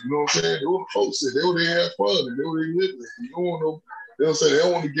folks that, you know what I'm saying? They were the folks that they were there have fun and they were there living. You don't want them. They don't say they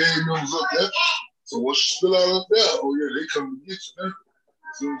don't want the gang members up there. So once you spill out up there, oh yeah, they come to get you now.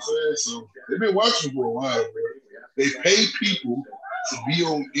 See what I'm saying? So they've been watching for a while, bro. They pay people to be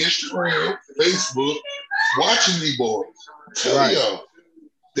on Instagram, Facebook, watching these boys. Tell y'all,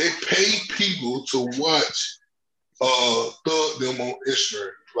 they pay people to watch Thug them on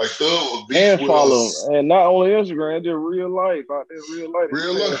Instagram. Like Thug was big and follow them. And not only Instagram, just real life out there, real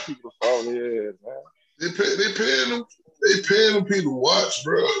life. People follow their ass, man. They paying them people to watch,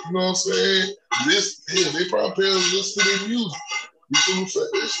 bro. You know what I'm saying? They probably paying them to listen to their music. You see what I'm saying?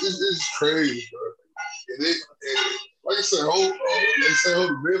 It's crazy, bro. And like I said, they say hold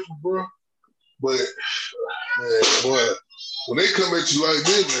the Bedford, bro. But man, boy, when they come at you like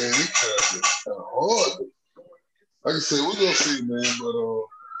this, man, it kind of hard. Like I said, we're gonna see, man. But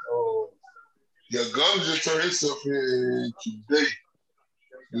Gunna just turned himself in today,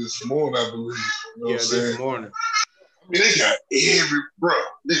 this morning, I believe. You know what I'm saying? This morning. I mean, they got bro.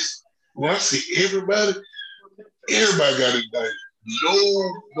 Listen, when I see everybody got indicted.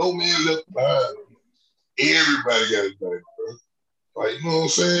 No man left behind. Everybody got indicted, bro. Like, you know what I'm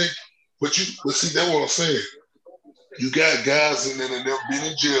saying? But see, that's what I'm saying. You got guys in there that never been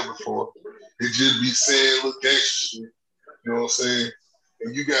in jail before. They just be saying little gangster shit. You know what I'm saying?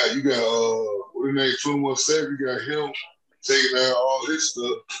 And you got what his name, 21 Savage, you got him taking out all his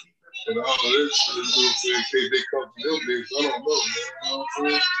stuff and all of this shit. You know what I'm saying? In case they come to them niggas. I don't know, man. You know what I'm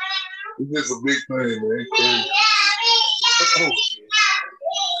saying? It's just a big thing, man. Crazy.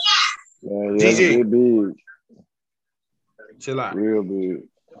 Yeah, it's big. Chill out. Real big.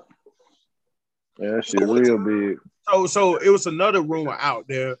 Yeah, that shit real big. So it was another rumor out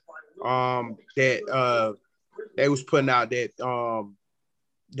there that they was putting out that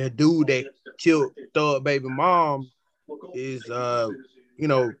the dude that killed Thug baby mom is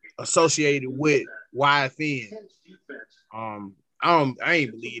associated with YFN. I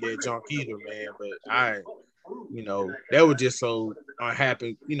ain't believe that junk either, man, but that was just so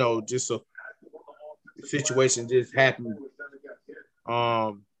unhappy, just a situation just happened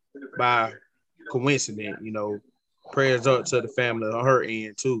by coincidence, prayers up to the family on her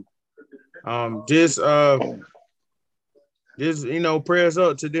end too. Just prayers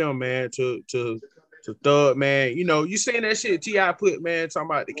up to them, man. To Thug, man. You saying that shit T.I. put, man, talking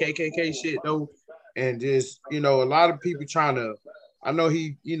about the KKK shit though, and just a lot of people trying to. I know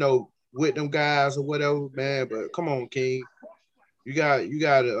he with them guys or whatever, man. But come on, King, you got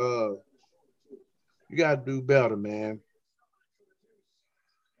to do better, man.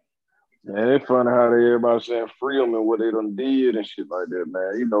 Man, it's funny how everybody saying free them and what they done did and shit like that,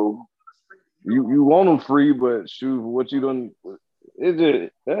 man. You want them free, but shoot, what you done,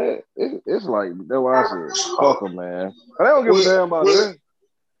 it's like, that's why I said, fuck them, man. They don't give a damn about that.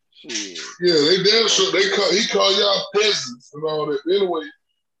 Shit. Yeah, they damn sure, he call y'all peasants and all that. Anyway,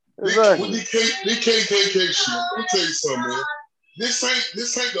 exactly. With the KKK shit, let me tell you something, man. This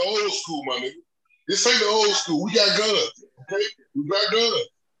ain't the old school, my nigga. This ain't the old school. We got guns, okay? We got guns.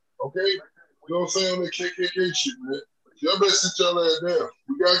 Okay, you know what I'm saying, on that KKK shit, man. Y'all better sit y'all ass down.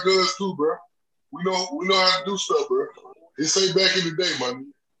 We got guns too, bro. We know how to do stuff, bro. This ain't back in the day,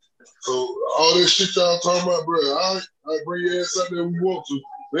 man. So all this shit y'all talking about, bro, I bring your ass out there when we want to.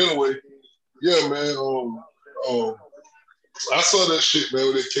 But anyway, yeah, man. I saw that shit, man,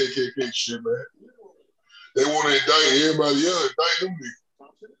 with that KKK shit, man. They want to indict everybody else, indict them niggas.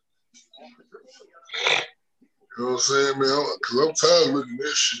 You know what I'm saying, man? Because I'm tired of looking at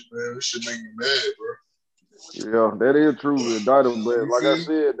that shit, man. This shit make me mad, bro. Yeah, that is true. Indicted, but like I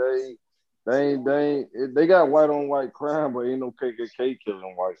said, they got white on white crime, but ain't no KKK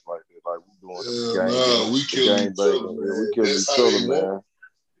killing whites like that. Like we doing the gang. Nah, we killing each other, man. We killing each other, man.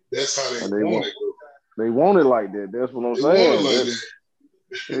 That's how they want it, bro. They want it like that. That's what I'm saying. Want it like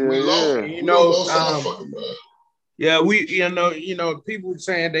that. Yeah, we people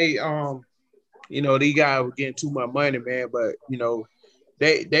saying they these guys were getting too much money, man. But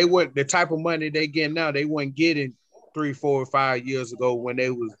they weren't the type of money they get now. They weren't getting 3, 4, or 5 years ago when they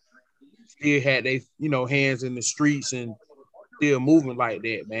was still had they hands in the streets and still moving like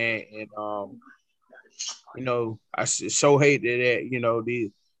that, man. And I so hate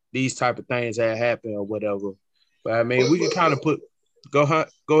that these type of things that happen or whatever. But I mean, we can kind of go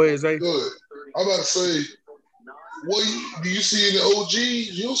ahead, Zay. Good. I'm about to say. Do you see any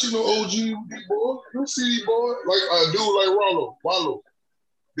OGs? You don't see no OG boy. You don't see these boys like a dude like Wallow.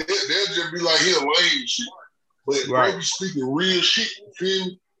 They'll just be like he a lame shit, but they be speaking real shit. You feel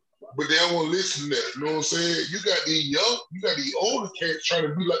me? But they don't want to listen to that. You know what I'm saying? You got these older cats trying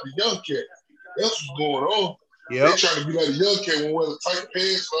to be like the young cat. That's what's going on. Yep. They trying to be like the young cat when wear the tight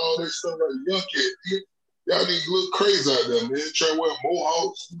pants and all that stuff like the young cat. Y'all need to look crazy out there, man. Trying to wear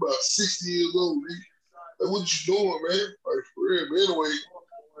mohawks. You about 60 years old, nigga. Like, what you doing, man? Like, for real. But anyway,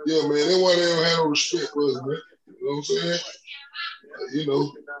 yeah, man, that's why they don't have no respect for us, man. You know what I'm saying? You know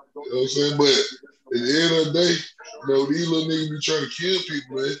what I'm saying? But at the end of the day, these little niggas be trying to kill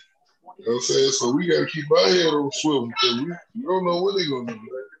people, man. You know what I'm saying? So we got to keep our head on swivel because we don't know what they going to do,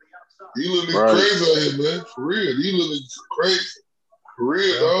 man. These little niggas crazy out here, man. For real. These little niggas crazy. For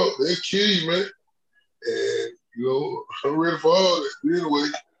real, dog. They kill you, man. And, I'm ready for all that. But anyway,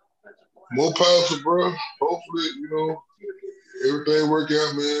 more power to bro. Hopefully, everything work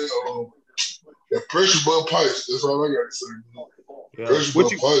out, man. That pressure bump pipes. That's all I got to say. Yeah. Pressure bump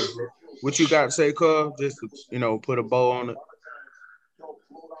pipes, bro. What you got to say, Cub? Just to, put a bow on it.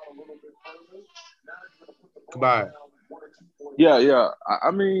 Goodbye. Yeah.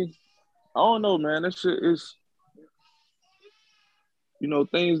 I mean, I don't know, man. That shit is,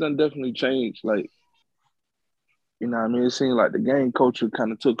 things done definitely changed. Like, what I mean? It seemed like the gang culture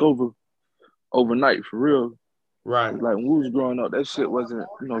kind of took over overnight, for real. Right. Like when we was growing up, that shit wasn't,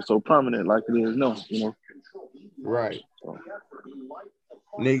 so prominent like it is now, Right. So.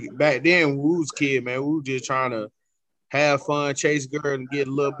 Nigga, back then when we was kids, man, we was just trying to have fun, chase girls, and get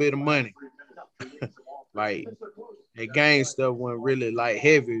a little bit of money. Like that gang stuff wasn't really like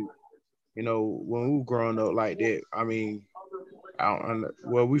heavy, when we were growing up like that. I mean, I don't know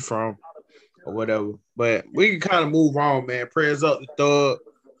where we from or whatever. But we can kind of move on, man. Prayers up to Thug.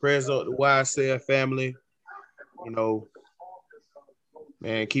 Prayers up to YSL family.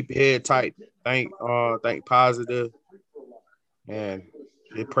 Man, keep your head tight. Think positive. And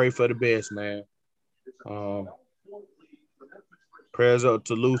pray for the best, man. Prayers up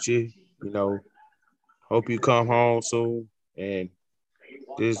to Lucci. Hope you come home soon. And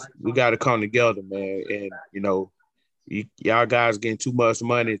we got to come together, man. And, y'all guys getting too much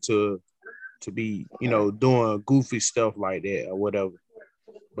money to be, doing goofy stuff like that or whatever.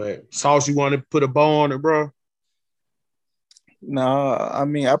 But Sauce, you want to put a bow on it, bro? No, I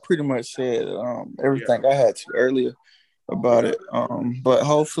mean, I pretty much said everything I had to earlier about it. But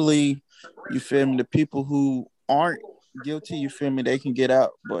hopefully, you feel me, the people who aren't guilty, you feel me, they can get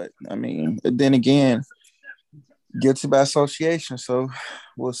out. But I mean, then again, guilty by association. So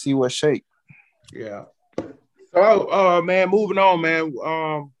we'll see what shake. Yeah. So, man, moving on, man.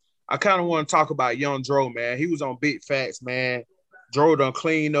 I kind of want to talk about Young Dro, man. He was on Big Facts, man. Dro done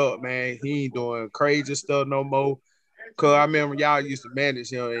clean up, man. He ain't doing crazy stuff no more. Cause I remember y'all used to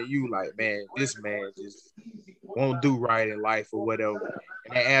manage him, and you like, man, this man just won't do right in life or whatever.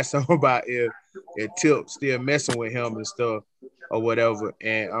 And I asked him about if Tip still messing with him and stuff or whatever.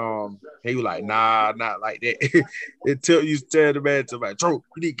 And he was like, nah, not like that. And Tip used to tell the man, like, Dro,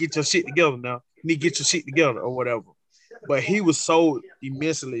 you need to get your shit together now. You need to get your shit together or whatever. But he was so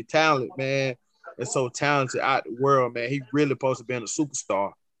immensely talented, man, and so talented out the world, man. He really supposed to be a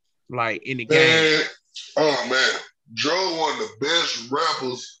superstar, like, in the game. Oh, man. Dro, one of the best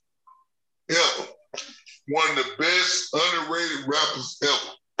rappers ever. One of the best underrated rappers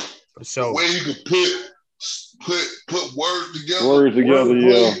ever. For sure. The way he could put words together. Words together,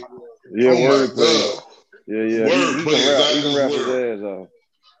 yeah. Yeah, oh word play. Yeah. He can rap his ass off.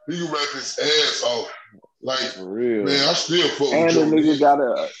 He can rap his ass off. Like, for real. Man, I still fuck with and Dro.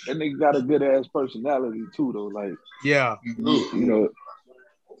 that nigga got a good ass personality too, though. Like, yeah. You know.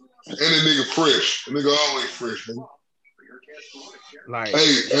 And that nigga fresh. The nigga always fresh, man. Like,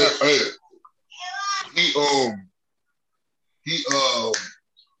 hey.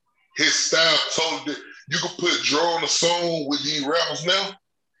 His style totally. You can put Dro on a song with these rappers now,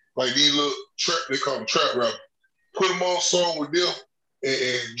 like these little trap. They call them trap rappers. Put them on a song with them,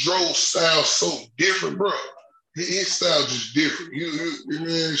 and Dro's style so different, bro. His style just different. Man,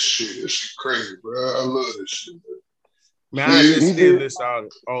 this shit crazy, bro. I love this shit, bro. Man, I just still listen to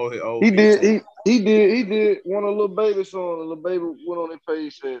all his old. He did one of Lil Baby song. Lil Baby went on his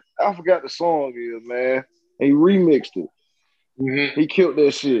page, said, I forgot the song is, man. And he remixed it. Mm-hmm. He killed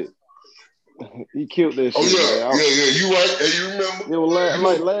that shit. He killed that shit. Oh, yeah. You right. Hey, you remember? It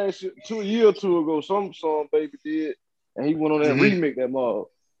was last year, 2 years or two ago, some song Baby did, and he went on that remix that mother.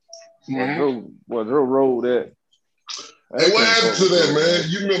 Dro rolled that. Hey, what happened to that, man?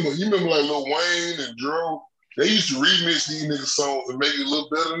 You remember like Lil Wayne and Dro? They used to remix these niggas songs and make it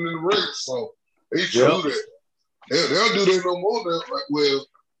look better than the regular song. They used to do that. They don't do that no more now. Like, well,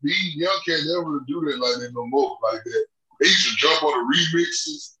 these young cats never do that like that no more, like that. They used to jump on the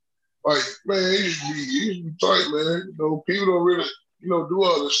remixes. Like, man, it used to be tight, man. You know, people don't really, do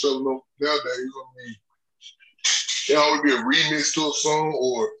all this stuff nowadays. I mean, there always be a remix to a song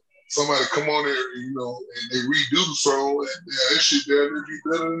or somebody come on there, and they redo the song. And that shit down there be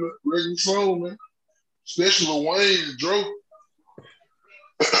better than the regular song, man. Especially Lil Wayne and Dro.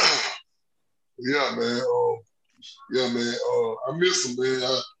 Yeah, man. I miss him, man.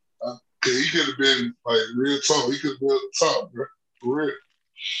 He could have been like real top. He could have been at the top, bro. For real.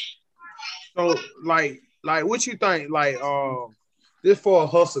 So, like, what you think? Like, this for a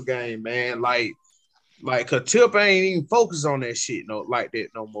hustle game, man. Like, cause Tip ain't even focused on that shit like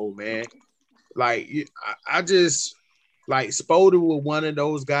that no more, man. Like, I just like Spody was one of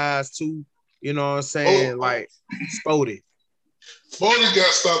those guys too. You know what I'm saying? Like, Spody. Spody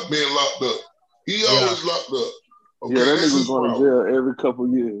got stopped being locked up. He always locked up. Okay, that nigga was going to jail every couple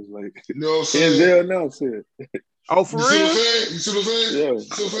years. Like, you know what I'm saying? In jail now, shit. Oh, for real? You see what I'm saying? Yeah. You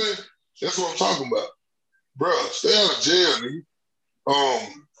see what I'm saying? That's what I'm talking about. Bro, stay out of jail, nigga.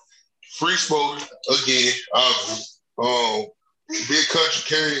 Free Spody again, obviously. Big Country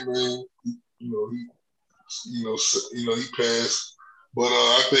came, man. He passed. But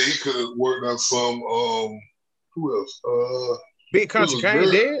I think he could have worked out some. Who else? Big Country Kane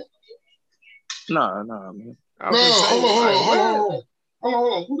dead? Nah, man. Hold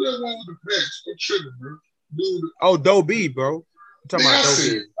on. Who that one with the patch? What trigger, bro? Dude. Oh, Doe B, bro. I'm talking about Doe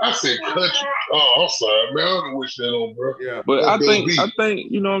B. I said Country. Oh, I'm sorry, man. I don't wish that on, bro. Yeah. But I think,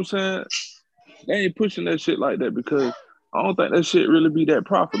 you know what I'm saying? They ain't pushing that shit like that because I don't think that shit really be that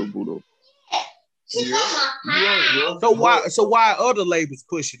profitable though. Yeah. So why other labels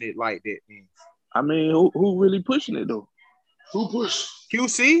pushing it like that? Man? I mean, who really pushing it though? Who push?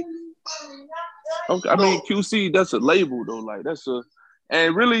 QC? Okay, I mean QC. That's a label though. Like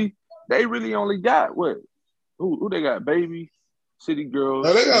and really, they really only got what? Who they got? Baby, City Girls.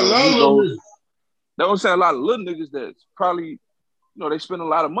 Now they got a lot of little. They don't say a lot of little niggas that's probably, they spend a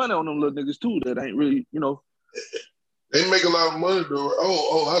lot of money on them little niggas too. That ain't really, They make a lot of money though.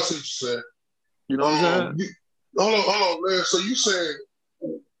 Oh, I see what you're saying. You know what I'm saying? Hold on, man. So you saying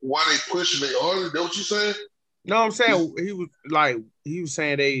why they pushing their artists? That what you saying? No, I'm saying he was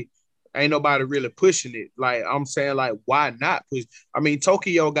saying they ain't nobody really pushing it. Like I'm saying, like why not push? I mean,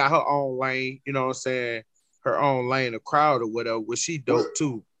 Tokyo got her own lane. You know what I'm saying? Her own lane, a crowd or whatever. Was she dope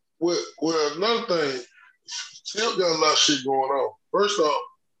too? Well, another thing, Tip got a lot of shit going on. First off,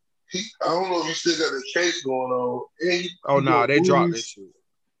 I don't know if he still got the case going on. And they dropped this shit.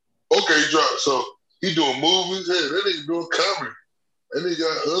 Okay, he dropped. So he doing movies. Hey, that nigga doing comedy. And they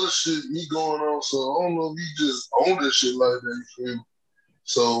got other shit he going on. So I don't know if he just own this shit like that. You feel me?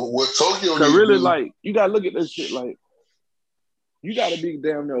 So what Tokyo really like, you gotta look at this shit like, you gotta be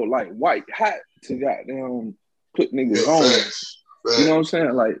damn near like white hot to goddamn put niggas on. Facts. You know what I'm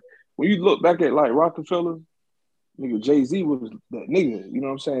saying? Like when you look back at like Rockefeller, nigga Jay-Z was that nigga. You know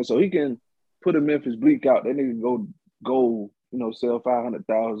what I'm saying? So he can put a Memphis Bleak out. That nigga go, you know, sell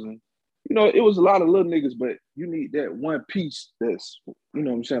 500,000. You know, it was a lot of little niggas, but you need that one piece that's, you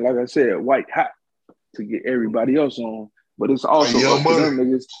know what I'm saying? Like I said, white hot to get everybody else on. But it's also up to them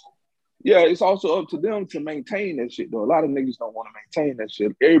niggas. Yeah, it's also up to them to maintain that shit, though. A lot of niggas don't want to maintain that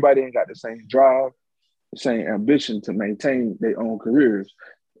shit. Everybody ain't got the same drive, the same ambition to maintain their own careers.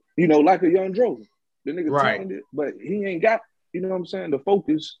 You know, like a Young Dro. The nigga talented, but he ain't got, you know what I'm saying, the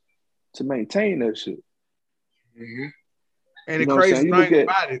focus to maintain that shit. Mm-hmm. And the crazy thing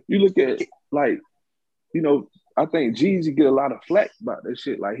about it. You look at, like, you know, I think Jeezy get a lot of flack about that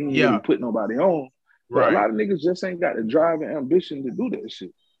shit. Like, he ain't really put nobody on. But a lot of niggas just ain't got the drive and ambition to do that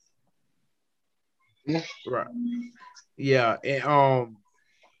shit. Right. Yeah. And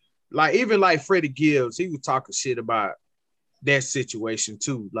like even like Freddie Gibbs, he was talking shit about that situation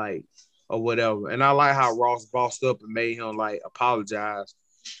too, like, or whatever. And I like how Ross bossed up and made him like apologize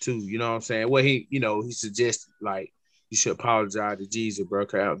too. You know what I'm saying? Well, he, you know, he suggested like you should apologize to Jesus, bro.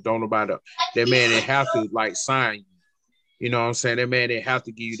 Don't nobody, that man didn't have to like sign you. You know what I'm saying? That man didn't have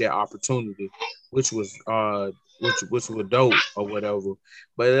to give you that opportunity, which was dope or whatever.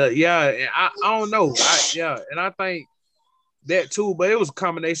 But yeah, I don't know. And I think that too. But it was a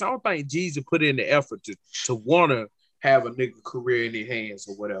combination. I don't think Jesus put in the effort to want to have a nigga career in his hands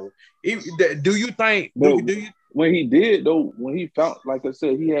or whatever. Do you think? When he did though, when he found, like I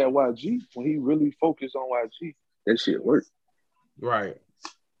said, he had YG. When he really focused on YG, that shit worked. Right.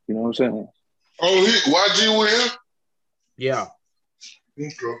 You know what I'm saying? Oh, YG with him? Yeah.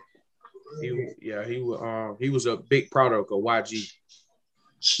 Okay. He was a big product of YG.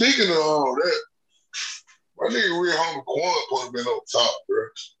 Speaking of all that, my nigga Real Homie Quan supposed to been on top, bro.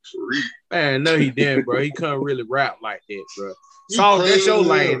 Man, no, he didn't, bro. He couldn't really rap like that, bro. So that's your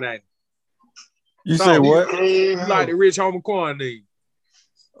lane, ain't it? You say what? You like the Rich Homie Quan, nigga?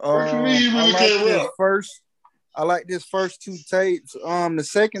 What you mean you really can't rap? I like this first two tapes. The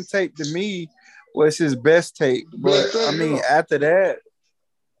second tape to me was his best tape. But I mean, after that,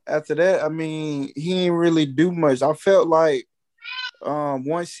 I mean, he didn't really do much. I felt like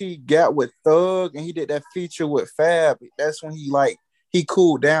once he got with Thug and he did that feature with Fab, that's when he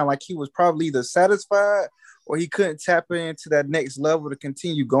cooled down. Like he was probably either satisfied or he couldn't tap into that next level to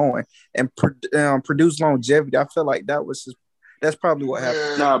continue going and produce longevity. I feel like that's probably what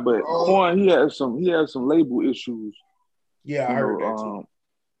happened. Nah, but Quan, he had some label issues. Yeah, I heard that too.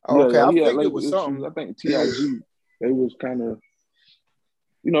 Okay, yeah, I he had think label it was issues. something. I think TIG, they was kind of,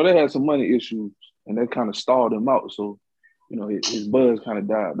 you know, they had some money issues and that kind of stalled him out. So, you know, his buzz kind of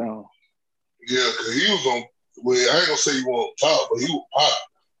died down. Yeah, because he was on, well, I ain't gonna say he was on top, but he was pop.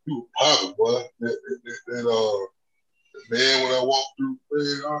 He was popping, boy. That man, when I walked through,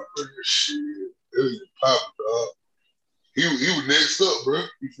 man, I heard shit. It was popping, dog. He was next up, bro.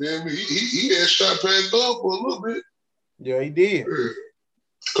 You feel me? He had shot past Thug for a little bit. Yeah, he did. Yeah.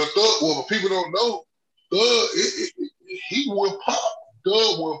 Cause Thug, well, people don't know, Thug, he went pop.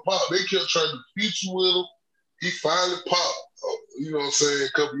 Thug went pop. They kept trying to feature with him. He finally popped. You know what I'm saying?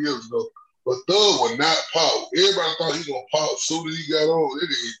 A couple years ago. But Thug was not pop. Everybody thought he was gonna pop as soon as he got on. It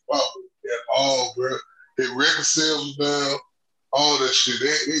didn't pop at all, bro. His record sales was down. All that shit.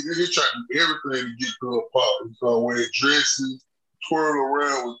 They tried to do everything to get Thug pop. He started wearing dresses, twirling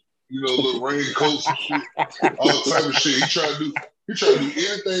around with, you know, little raincoats and shit. All type of shit. He tried to do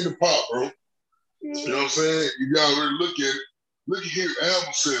anything to pop, bro. You know what I'm saying? You gotta really look at it. Look at his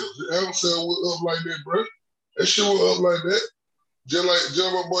album sales. The album sales was up like that, bro. That shit was up like that. Just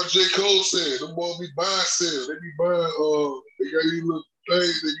like my boy J. Cole said, them boys be buying sales. They be buying, they got these little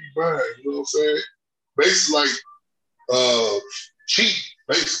things they be buying, you know what I'm saying? Basically like cheap,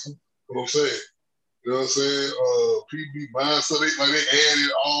 basically. You know what I'm saying? You know what I'm saying? People be buying, so they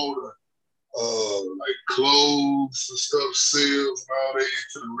added all the like clothes and stuff, sales and all that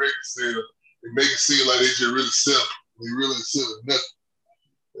into the record sale. They make it seem like they just really sell. They really selling nothing.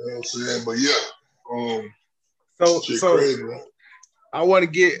 You know what I'm saying? But yeah. So crazy, I want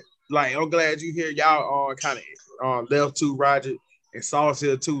to get, like, I'm glad you here. Y'all kind of left too, Roger, and Sauce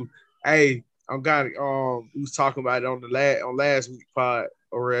here too. Hey, I'm kind of we was talking about it on last week pod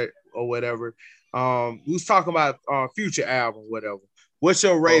already. or whatever. We was talking about future album, whatever. What's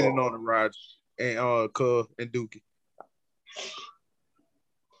your rating on it, Roger and Cub and Dookie?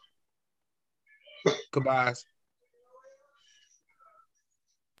 Kabaz.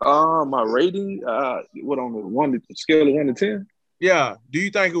 My rating, what on the scale of 1 to 10? Yeah. Do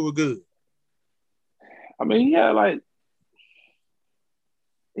you think it was good? I mean, yeah, like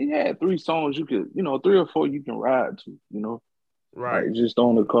he had 3 songs you could, 3 or 4 you can ride to, Right. Like just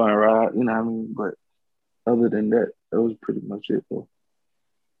on the car and ride, you know what I mean? But other than that, that was pretty much it, though.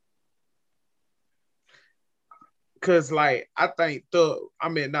 Cause like I think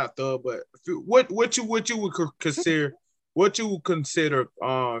not Thug, but what you would consider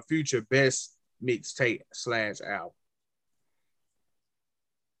Future best mixtape / album?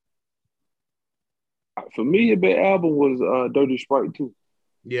 For me, a big album was Dirty Sprite 2.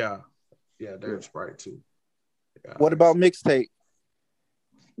 Yeah, Dirty Sprite 2. Yeah. What about mixtape?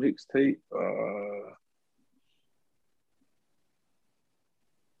 Mixtape,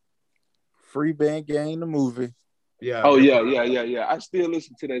 Free Band Gang, the movie. Yeah. Oh yeah. I still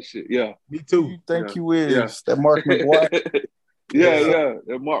listen to that shit. Yeah. Me too. You think you is that Mark McGuire? yeah.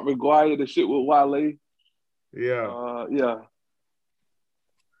 That Mark McGuire, the shit with Wale. Yeah. Yeah.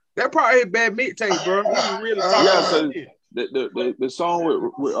 That probably a bad mixtape, bro. We really so the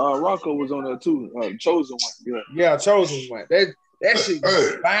song with Rocco was on there too. Chosen One. Yeah, Chosen One. That shit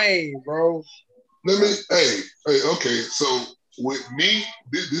bang, bro. Okay. So with me,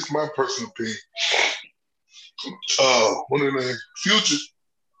 this is my personal opinion. One of the Future,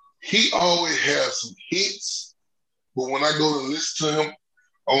 he always has some hits, but when I go to listen to him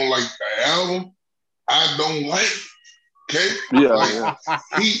on like an album, I don't like it. Okay?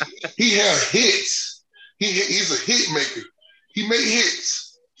 He has hits. He's a hit maker. He make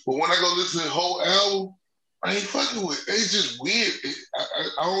hits. But when I go listen to the whole album, I ain't fucking with it. It's just weird.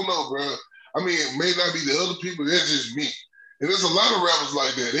 I don't know, bro. I mean, it may not be the other people. That's just me. And there's a lot of rappers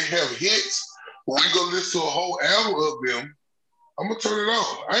like that. They have hits. But when you go listen to a whole album of them, I'm going to turn it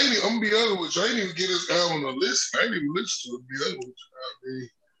off. I'm going to be honest with you. I ain't even get this album on the list. I ain't even listen to it, to be honest with you.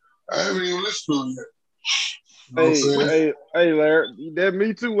 I haven't even listened to it yet. Hey, Larry, that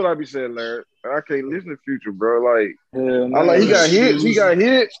me too. What I be saying, Larry, I can't listen to Future, bro. Like, he got hits,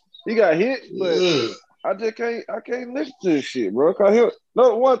 but I just can't listen to this shit, bro. Cause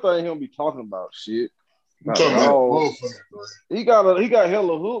one thing he'll be talking about shit. He got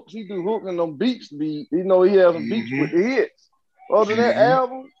hella hooks. He do hooks and them beats. He has some beats with the hits. Other than that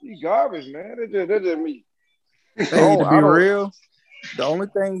album, he garbage, man. That's just me. Hey, to be real, the only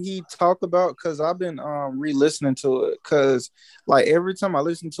thing he talked about, because I've been re-listening to it, because like every time I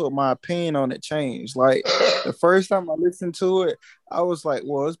listen to it, my opinion on it changed. Like the first time I listened to it, I was like,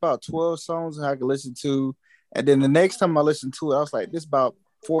 well, it's about 12 songs I could listen to. And then the next time I listened to it, I was like, this about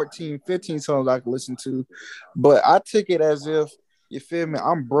 14, 15 songs I could listen to. But I took it as if, you feel me,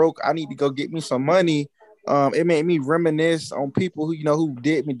 I'm broke, I need to go get me some money. It made me reminisce on people who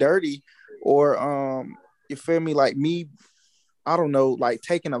did me dirty, or you feel me, like me, I don't know, like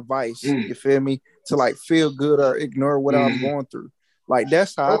taking advice, you feel me, to like feel good or ignore what I'm going through. Like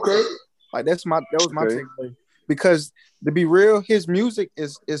that's how that was my takeaway. Because to be real, his music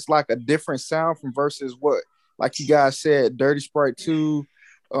is like a different sound from versus what, like you guys said, Dirty Sprite 2,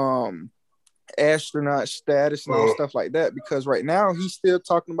 Astronaut Status and all stuff like that. Because right now he's still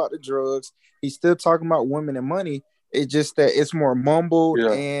talking about the drugs, he's still talking about women and money. It's just that it's more mumbled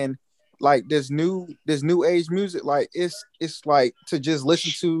and like this new age music, like it's like to just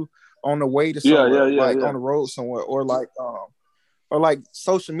listen to on the way to somewhere, on the road somewhere, or like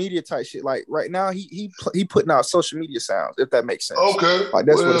social media type shit. Like right now he putting out social media sounds, if that makes sense. Okay, like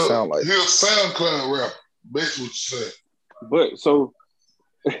that's what it sounds like. He's a SoundCloud rapper, basically what you said. But so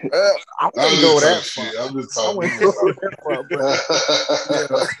I wouldn't go that far. I'm just talking.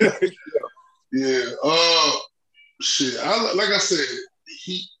 Shit. Like I said,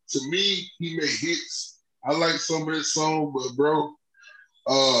 to me, he made hits. I like some of his songs, but bro,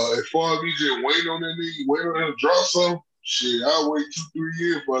 as far as me just waiting on that nigga, waiting on him to drop something, shit, I'll wait 2-3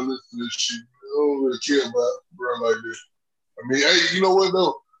 years before I listen to this shit. I don't really care about bro like this. I mean, hey, you know what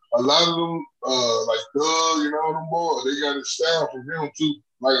though? A lot of them, like Doug, them boys, they got his style from him too.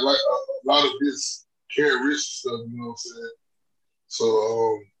 Like a lot of his characteristic stuff, you know what I'm saying? So,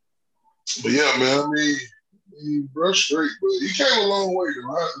 but yeah, man, I mean, he brushed straight, but he came a long way,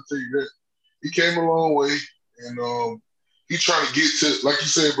 though. I have to tell you that. He came a long way, and he trying to get to, like you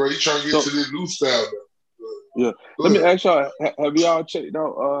said, bro, he trying to get to this new style now. Yeah. Let me ask y'all, have y'all checked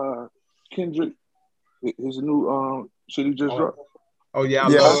out Kendrick, his new shit he just dropped? Oh, yeah.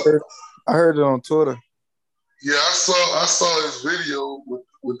 I heard it on Twitter. Yeah, I saw his video with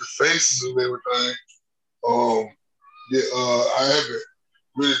with the faces and everything. I haven't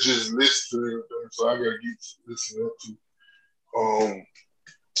really just listened to everything, so I gotta get to listen to that too.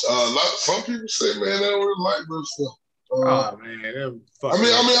 Some people say, man, they don't really like this stuff. Man,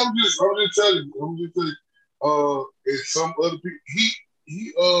 I'm just telling you. And some other people,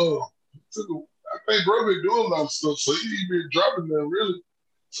 he took I think bro been doing a lot of stuff, so he been dropping them really.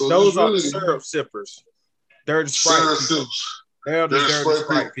 So those are the syrup sippers. They're the Sprite people. They're the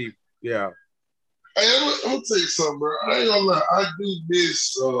Sprite people. Yeah. Hey, I'm gonna tell you something, bro. I ain't gonna lie. I do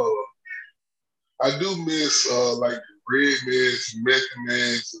miss like Red Man's, Method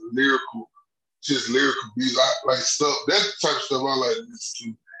Man's, lyrical beats. I like stuff. That type of stuff I like to listen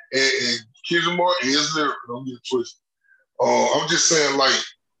to. And Kendrick Lamar is lyrical. Don't get it twisted. I'm just saying, like,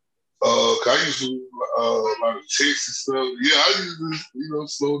 cause I used to like Texas stuff. Yeah, I used to,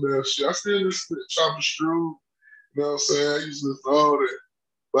 slow down shit. I still listen to Chopper Screw. You know what I'm saying? I used to listen to all that.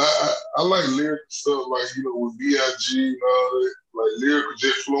 But I like lyrical stuff, like, with B.I.G. and all that. Like, lyrical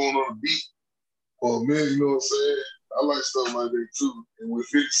just flowing on the beat for a minute, you know what I'm saying? I like stuff like that, too. And when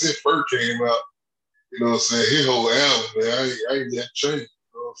 50 Cent first came out, you know what I'm saying, his whole album, man, I ain't had to change, you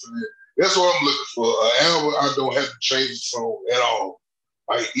know what I'm saying? That's what I'm looking for. An album, I don't have to change the song at all.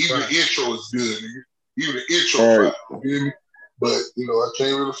 Like, even the intro is good, nigga. Even the intro, right. You feel me? But, I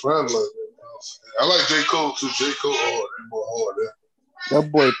can't really find it like that. You know what I'm saying? I like J. Cole, too. J. Cole hard. That boy hard,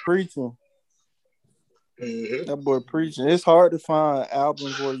 That boy preaching. Mm-hmm. That boy preaching. It's hard to find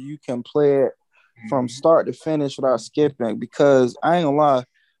albums where you can play it from start to finish without skipping, because I ain't gonna lie,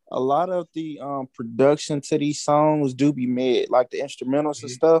 a lot of the production to these songs do be mid, like the instrumentals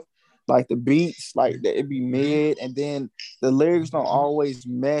and stuff, like the beats, like it be mid, and then the lyrics don't always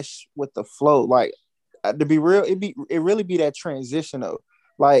mesh with the flow. Like, to be real, it really be that transition though.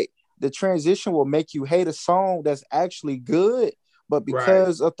 Like, the transition will make you hate a song that's actually good, but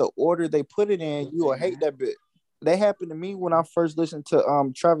because of the order they put it in, you will hate that bit. That happened to me when I first listened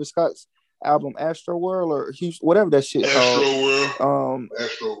to Travis Scott's album Astroworld, or whatever that shit called.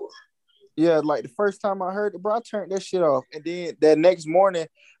 Astroworld. Yeah, like the first time I heard it, bro, I turned that shit off. And then that next morning,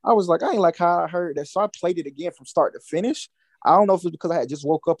 I was like, I ain't like how I heard that. So I played it again from start to finish. I don't know if it's because I had just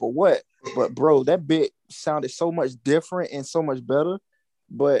woke up or what, but bro, that bit sounded so much different and so much better.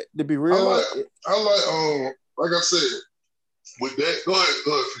 But to be real, I like I said, with that, go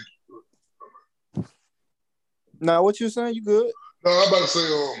ahead. Now, what you saying? You good? No, I'm about to say,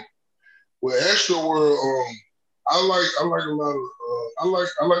 with Astroworld, I like a lot of, I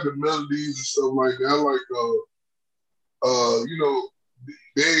like the melodies and stuff like that. I like,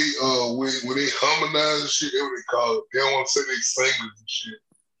 they when they harmonize and shit, that's what they call it. They don't want to say they singers and shit.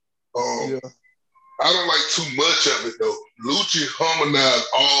 I don't like too much of it though. Lucci harmonized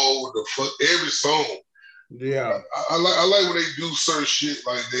every song. Yeah, I like when they do certain shit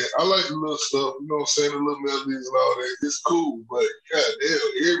like that. I like the little stuff, you know what I'm saying, the little melodies and all that. It's cool, but goddamn,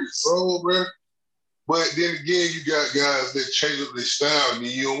 every song, bro. But then again, you got guys that change up their style, and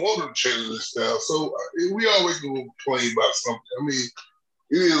you don't want them to change their style. So we always gonna complain about something. I mean,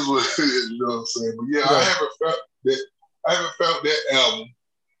 it is what it is, you know what I'm saying. But yeah, I haven't found that album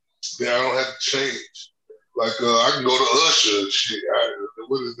that I don't have to change. Like I can go to Usher and shit.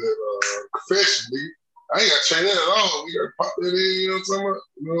 What is that? Confession, nigga. I ain't got to change that at all. We got to pop that in, you know what I'm talking about?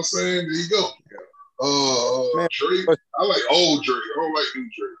 You know what I'm saying? There you go. Drake. I like old Drake. I don't like new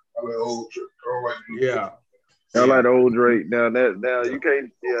Drake. I like old Drake. I don't like new Drake. I like the old Drake. Now you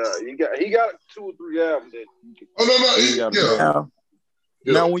can't. Yeah, he got 2 or 3 albums.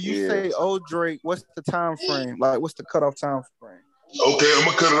 Now, when you say old Drake, what's the time frame? Like, what's the cutoff time frame? Okay, I'm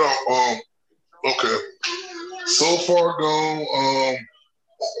gonna cut it off. Okay, So Far Gone.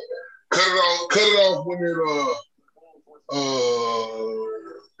 Cut it off when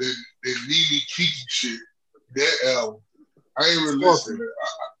they Nene Kiki shit. That album, I ain't really listening to that.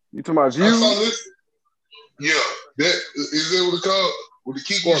 You talking about View? I started listening. Yeah, that is that what it's called? With the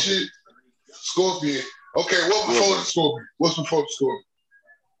Kiki shit? Scorpion. Okay, what before the Scorpion? What's before the Scorpion?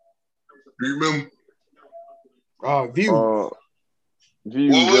 Do you remember? View.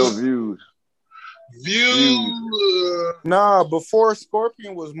 Views. Nah, before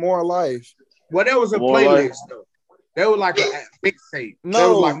Scorpion was More Life. Well, that was a playlist though. That was like a mixtape.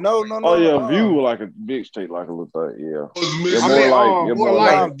 No. Oh yeah, View was like a mixtape, like a little thing. Yeah. More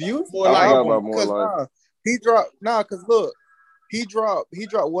Life. View. More Life. He dropped. Because look, he dropped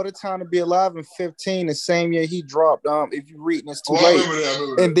What a Time to Be Alive in 2015. The same year he dropped. If you reading this too late.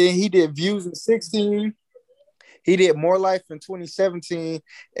 And then he did Views in 2016. He did More Life in 2017,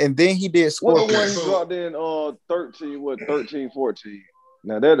 and then he did Scorpion. What the one he dropped in 13, 14?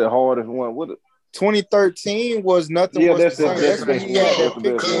 Now that's the hardest one. 2013 was nothing. Yeah, was that's the same. That's when he had that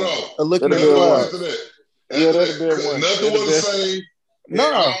picture of looking at the clouds. Yeah, that's the best one. Nothing was the same. No,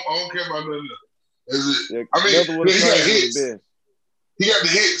 I don't care about nothing. Yeah, I mean, he got hits. He got the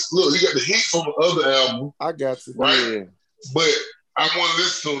hits. Look, he got the hits from the other album. I got you. Right? Yeah. But I won't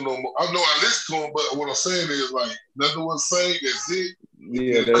listen to him no more. I know I listen to him, but what I'm saying is like nothing was the same. That's it.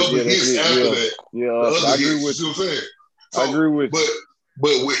 Yeah, a couple hits after that. Yeah, I agree with you. What I'm saying? So, I agree with you.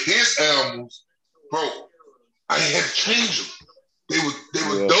 But with his albums, bro, I ain't had to change them. They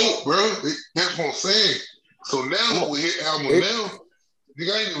were dope, bro. That's what I'm saying. So now with his album now,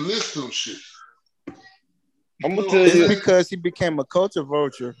 nigga, I ain't even listen to them shit. I'm gonna tell you, it's because he became a culture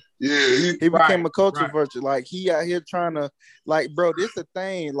vulture. Yeah, he became a culture vulture. Like he out here trying to, like, bro, this a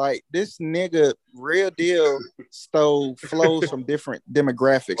thing. Like this nigga, real deal, stole flows from different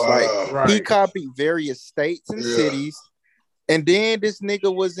demographics. Like he copied various states and cities, and then this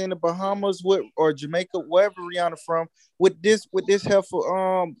nigga was in the Bahamas or Jamaica, wherever Rihanna from, with this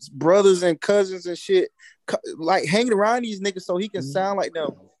helpful brothers and cousins and shit, like hanging around these niggas so he can sound like them.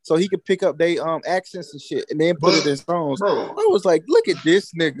 So he could pick up their accents and shit and then put it in songs. Bro. I was like, look at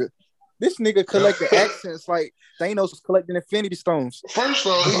this nigga. This nigga collecting accents like Thanos was collecting Infinity Stones. First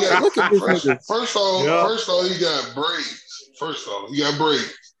off, he got look at this nigga. First off, he got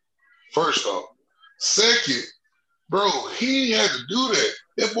braids. First off. Second, bro, he had to do that.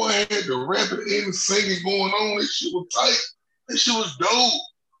 That boy had the rapping and singing going on. That shit was tight. That shit was dope.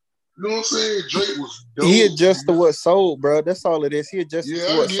 You know what I'm saying? Drake was dope. He adjusts to what sold, bro. That's all it is. He adjusts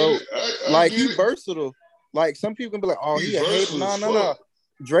to what sold. Like he versatile. Like some people can be like, "Oh, he a hater." No.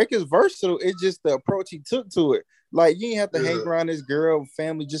 Drake is versatile. It's just the approach he took to it. Like you ain't have to hang around this girl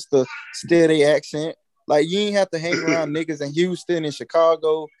family just to steal their accent. Like you ain't have to hang around niggas in Houston and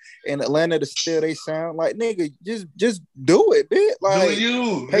Chicago and Atlanta to steal their sound. Like nigga, just do it, bitch. Like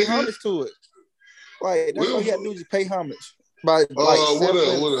pay homage to it. Like that's all you gotta do is just pay homage. By what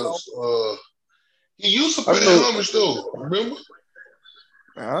else? He used to pay homage though. Remember?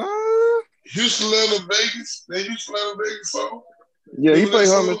 Houston, Atlanta, Vegas. They used to Atlanta, Vegas song. Yeah, he pay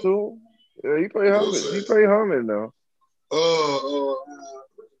homage too. Yeah, he pay homage. He pay homage now.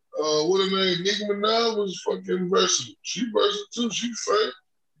 What her name? Nicki Minaj was fucking versatile. She versatile too. She sang.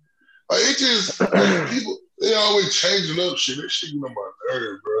 Like it just people. They always changing up shit. That shit get on my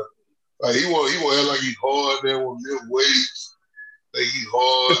nerve, bro. Like he want act like he hard. They want lift weights. They he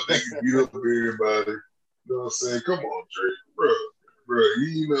hard. They can beat up everybody. You know what I'm saying? Come on, Drake, bro. You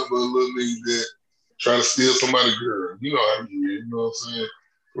ain't nothing but a little nigga that try to steal somebody's girl. You know how he is. You know what I'm saying?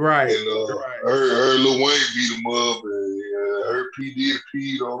 Right. And her Lil Wayne beat him up, and her P Diddy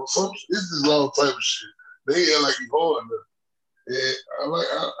peed on him. So it's just all type of shit. They act like he hard enough. And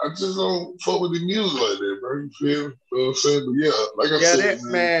I just don't fuck with the music like that, bro. You feel me? You know what I'm saying? But yeah, like I said, that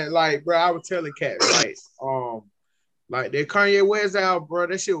man, like, bro, I was telling Cat, like that Kanye West album, bro,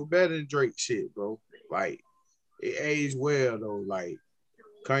 that shit was better than Drake shit, bro. Like, it aged well though. Like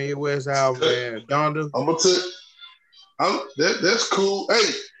Kanye West album, man, Donda. I'm gonna tell you, that's cool.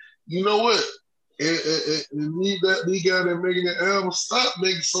 Hey, you know what? And me guy that making the album, stop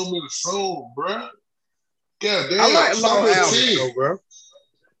making so many songs, bro. God damn, I like long albums, though, bro.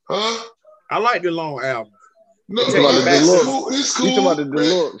 Huh? I like the long album. No, it's cool. It's cool. He's talking about the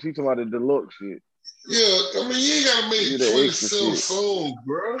deluxe. He's talking about the deluxe shit. Yeah, I mean, you ain't gotta make 27 songs,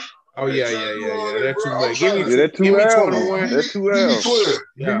 bro. Oh yeah. That's too much. Give me 21. That's 2 albums.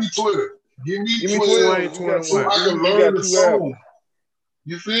 Give me 20. Give me 20. So I can learn the song.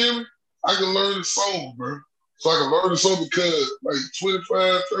 You feel me? I can learn the song, bro. So I can learn the song because like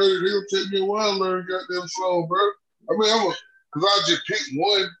 25, 30, it'll take me a while to learn goddamn song, bro. I mean, because I just pick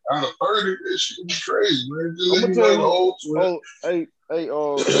one out of 30, that shit would be crazy, man. Just let me learn the whole 20.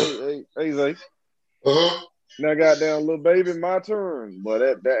 Hey, Zay. Uh-huh. Now, goddamn, Lil Baby, my turn.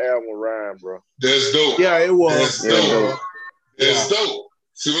 But that album rhyme, bro. That's dope. Yeah, it was. That's dope.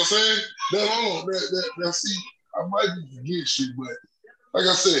 See what I'm saying? Now, see, I might be forgetting shit, but like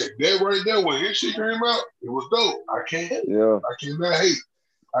I said, that right there, when his shit came out, it was dope. I can't hate. Yeah. I cannot hate.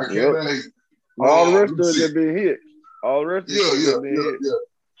 Hate. All the rest of it that been hit. All the rest of it been hit.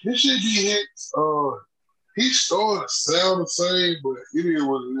 His shit be hits. He started to sound the same, but it is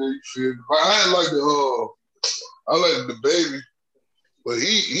what it is. I like the Baby, but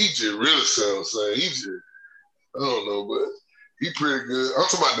he just really sounds the same. I don't know, but he pretty good. I'm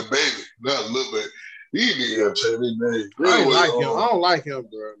talking about the Baby, not Lil Baby. These niggas gotta change their name. I don't like him,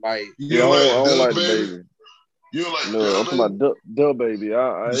 bro. Like I don't like the Baby. You don't like no, I'm talking about Dub Baby.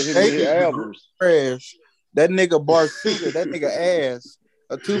 His albums. Trash. That nigga Barsuga, that nigga ass.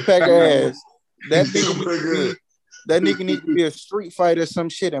 A 2-pack ass. That nigga That nigga need to be a street fighter or some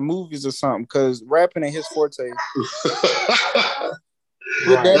shit in movies or something, because rapping ain't his forte.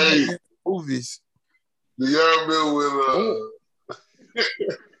 Put that nigga in movies. Do y'all remember when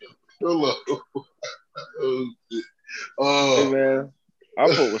hello? Hey man, I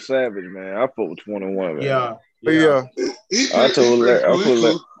fuck with Savage, man. I fuck with 21, man. Yeah. I told that.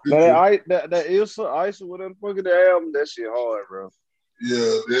 That Issa, whatever the fuck the album, that shit hard, bro.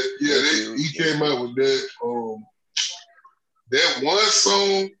 He came out with that. That one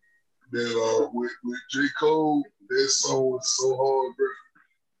song that with J. Cole, that song was so hard, bro.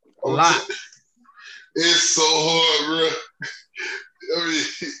 A lot. It's so hard, bro. I mean,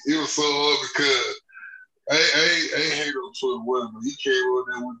 it was so hard because I ain't hate on 21, but he came on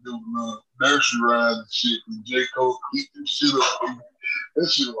there with them nursery rhymes and shit, and J. Cole beat them shit up. That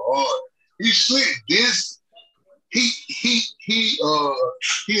shit was hard. He slick this. He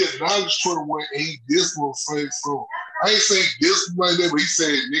acknowledged 21 and he dissed on the same song. I ain't saying diss him like that, but he said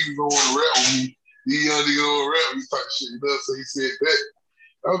niggas don't want to rap with me. These young niggas don't want to rap with me type shit. You know, so he said that.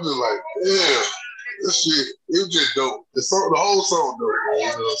 I was just like, damn, this shit, it was just dope. The whole song dope, man, you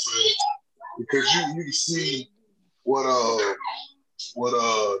know what I'm saying? Because you can see what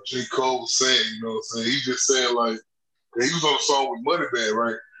J. Cole was saying, you know what I'm saying? He just saying like, he was on a song with Moneybagg,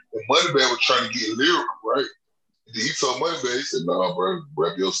 right? And Moneybagg was trying to get lyrical, right? And then he told Moneybagg, he said, "No, bro,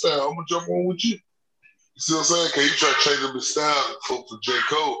 rap your style. I'm gonna jump on with you." You see what I'm saying? Cause he tried to change up his style for J.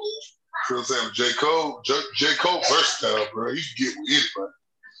 Cole. You know what I'm saying? J. Cole versatile, bro. He can get with anybody.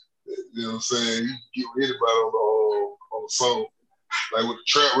 You know what I'm saying? He can get with anybody on the song. Like with the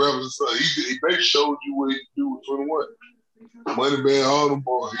trap rappers and stuff. He basically showed you what he could do with 21. Moneybagg, all them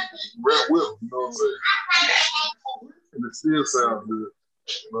boys, he rap with them, you know what I'm saying? And it still sounds good.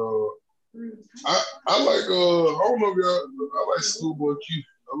 I like I don't know if y'all, I like Schoolboy Q.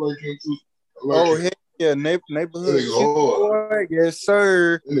 I like him too. Heck yeah, neighborhood boy, yes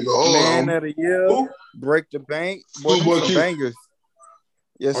sir. Man of the year, Break the Bank, boy, them some bangers.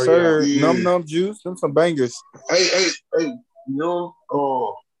 Yes sir. Yeah. Num Juice, them some bangers. Hey, you know,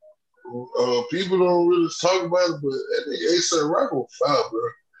 people don't really talk about it, but that nigga A$AP Rocky on fire, bro.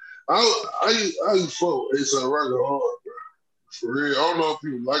 I used to fuck with A$AP Rocky hard, bro. For real, I don't know if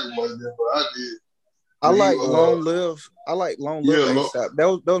people like him like that, but I did. I like Long Live. I like Long Live A$AP. That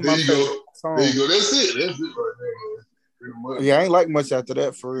was my favorite song. There you go. That's it right there, man. Yeah, I ain't like much after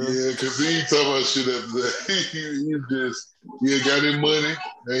that, for real. Yeah, because he ain't talking about shit after that. he got his money,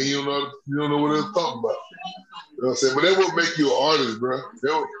 and you don't know what they're talking about. You know what I'm saying? But that will make you an artist, bro.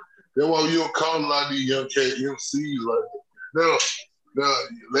 That's why you don't call a lot of these young MCs like that. Now,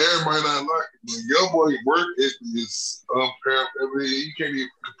 Larry might not like it, but young boy work ethic is unparalleled. I mean, you can't even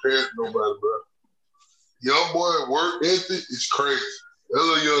compare it to nobody, bro. Young boy work ethic is crazy. That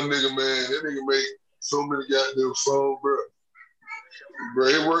little young nigga, man, that nigga make so many goddamn songs, bro. Bro,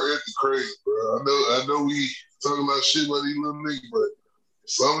 his work ethic crazy, bro. I know we talking about shit about these little niggas, but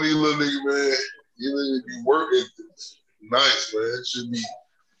some of these little niggas, man, you niggas be work ethic. Nice, man. It should be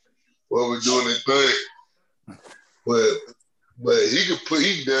what we're doing that thing. But he can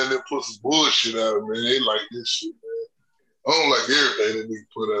down there put some bullshit out, man. They like this shit, man. I don't like everything that nigga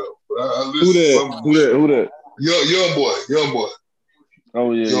put out, but I listen to some of this shit. Who that? Young boy.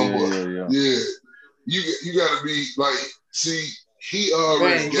 Oh yeah, young boy. Yeah. You gotta be like, see, he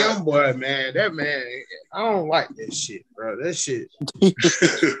already man, young boy, man. That man, I don't like that shit, bro. That shit. He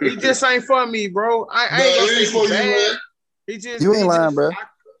just ain't for me, bro. I ain't gonna say he's bad. He just you ain't lying, bro.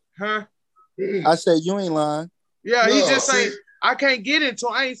 Huh? I said you ain't lying. Yeah, he just ain't. I can't get into.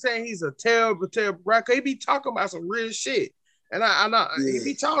 I ain't saying he's a terrible rapper. He be talking about some real shit, and he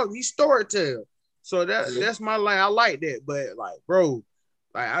be talking. He storytell. So that's my line. I like that, but like, bro,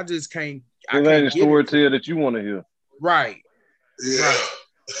 like I just can't. It ain't a storytell that you want to hear, right? Yeah. Right.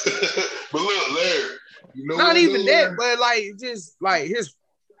 But look, Larry, you know not even that, but like just like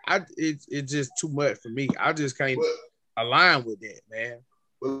it's just too much for me. I just can't align with that, man.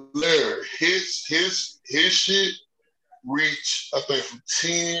 But Larry, his shit reach, I think, from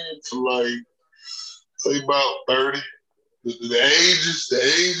 10 to like say about 30. The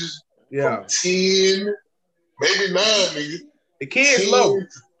ages, yeah, from 10, maybe 9, nigga. The kids love him.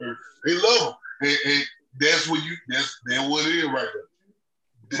 They love him, and that's what it is right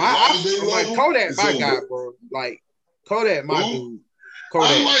there. Like Kodak, my guy, bro. Like Kodak, my dude.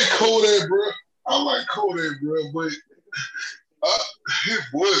 Kodak. I like Kodak, bro. But his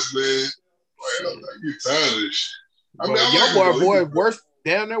voice, man, like, I get tired of this shit. I mean, your boy worse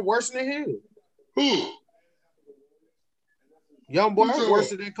down there worse than him. Who? Young boy worse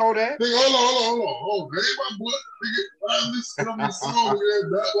than Kodak. Nigga, hold on. That ain't my boy. Nigga, I listen to my song,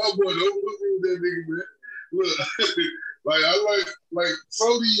 man. That's my boy. Don't put me with that nigga, man. Look, like I like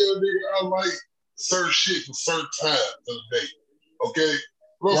some of these young niggas, I like certain shit for certain times of the day. Okay?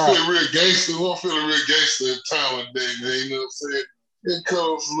 We don't feel real gangster. We don't feel a real gangster at time of the day, man. You know what I'm saying? It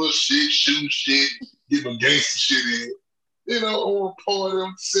comes some little shit, shooting shit, get them gangster shit in. You know, on a party,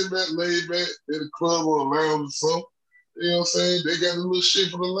 I'm sitting back, laid back in the club or a lounge or something. You know what I'm saying? They got the little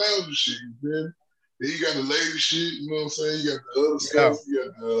shit for the lounge and shit, man. Then you got the lady shit, you know what I'm saying? You got the other stuff, you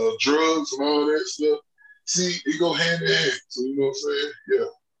got the drugs and all that stuff. See, it go hand in hand. So you know what I'm saying? Yeah.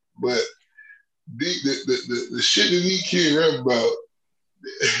 But the shit that these kids rap about,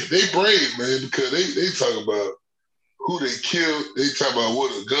 they brave, man, because they talk about who they killed. They talk about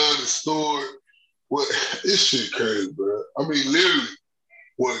what a gun is stored. What this shit crazy, bro. I mean, literally,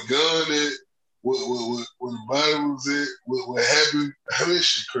 what a gun is, what the body was at, what happened. This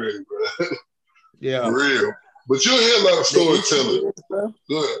shit crazy, bro. Yeah, for real. But you'll hear a lot of storytelling.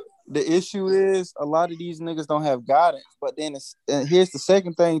 Good. The issue is a lot of these niggas don't have guidance. But then and here's the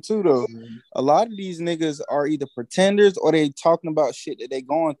second thing too, though. A lot of these niggas are either pretenders or they talking about shit that they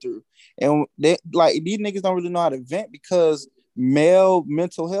going through. And they like these niggas don't really know how to vent because male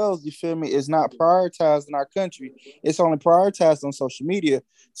mental health, you feel me, is not prioritized in our country. It's only prioritized on social media.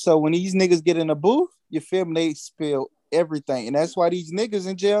 So when these niggas get in a booth, you feel me, they spill everything. And that's why these niggas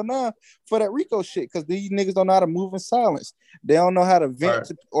in jail now for that RICO shit, because these niggas don't know how to move in silence. They don't know how to vent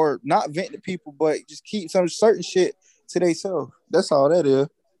to, or not vent to people, but just keep some certain shit to themselves. That's all that is.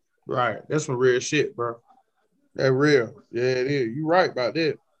 Right. That's some real shit, bro. That real. Yeah, it is. You right about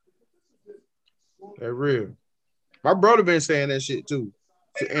that. That real. My brother been saying that shit too,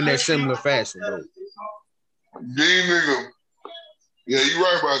 in that similar fashion, bro. These niggas, yeah, you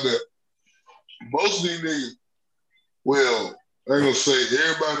right about that. Most of these niggas, well, I ain't gonna say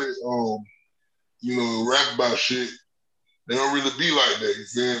everybody, you know, rap about shit. They don't really be like that. You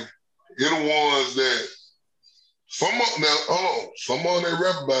feel me? They're the ones that some on they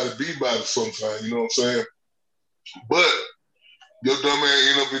rap about it, be about it sometimes. You know what I'm saying? But your dumb ass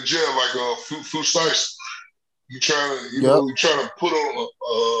end up in jail like Foo Sykes. You trying to, you know, you trying to put on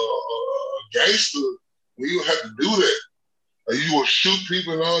a gangster when you don't have to do that. Like you will shoot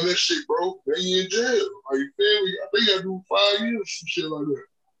people and all that shit, bro. Then you in jail. Like you feel me? I think you gotta do 5 years, some shit like that.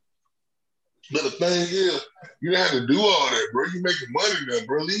 But the thing is, you don't have to do all that, bro. You making money now,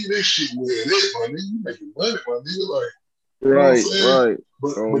 bro. Leave this shit where it is, my nigga. You making money, my nigga. Like, you know what I'm saying? Right.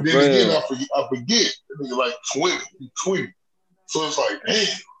 But then again, I forget. That nigga like 20. So it's like, damn,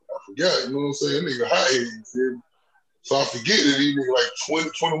 I forgot. You know what I'm saying? That nigga high age, you feel me? So I forget that these niggas like 20,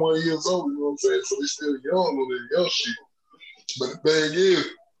 21 years old, you know what I'm saying? So they still young on that young shit. But the thing is,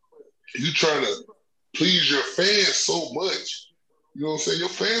 you trying to please your fans so much. You know what I'm saying? Your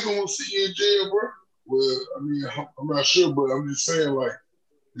fans don't want to see you in jail, bro. Well, I mean, I'm not sure, but I'm just saying, like,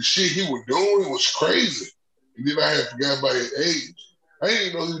 the shit he was doing was crazy. And then I had forgot about his age. I didn't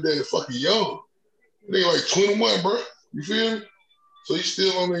even know he was that fucking young. They like 21, bro. You feel me? So he's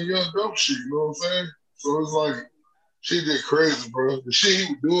still on that young dumb shit, you know what I'm saying? So it's like, shit get crazy, bro. The shit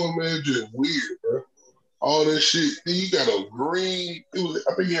he was doing, man, just weird, bro. All that shit. Then you got a green, I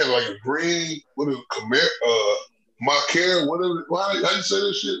think he had like a green, Montclair, whatever. How you say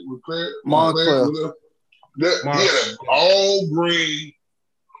that shit? Montclair. He had an all green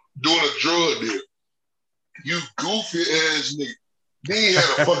doing a drug deal. You goofy ass nigga. Then he had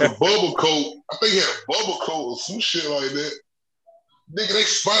a fucking bubble coat. I think he had a bubble coat or some shit like that. Nigga, they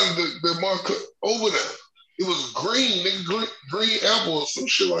spotted the Montclair over there. It was green, nigga, green apple or some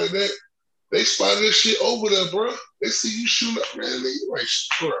shit like that. They spotted that shit over there, bro. They see you shooting up, man. Nigga, like,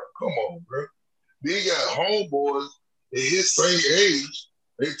 bro, come on, bro. Then you got homeboys at his same age.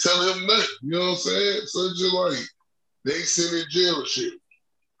 They tell him nothing. You know what I'm saying? So it's just like, they sitting in jail and shit.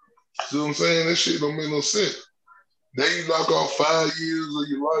 See what I'm saying? That shit don't make no sense. Then you knock off 5 years of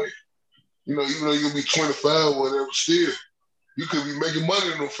your life. You know, even though you'll be 25 or whatever, still, you could be making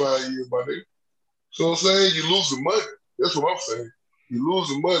money in those 5 years, my nigga. So I'm saying you losing money. That's what I'm saying. You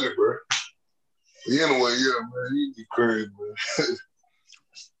losing money, bro. But anyway, yeah, man, you be crazy,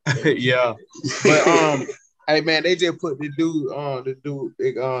 man. Yeah. But hey man, they just put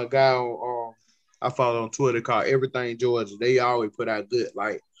the guy on I follow on Twitter called Everything Georgia. They always put out good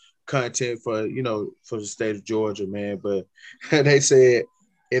like content for, you know, for the state of Georgia, man. But they said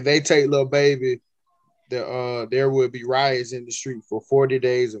if they take Lil Baby, there will be riots in the street for 40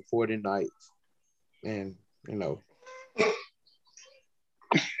 days and 40 nights. And, you know.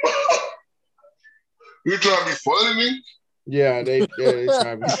 You trying to be funny, me? Yeah, they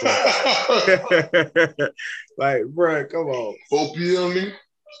trying to be funny. Like, bro, come on. 4 p.m. me?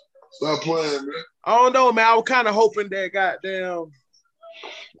 Stop playing, man. I don't know, man. I was kind of hoping that goddamn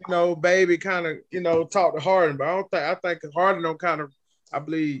Baby kind of, talk to Harden, but I think Harden don't kind of, I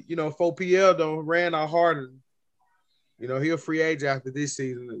believe, 4PL don't ran out Harden. He'll free agent after this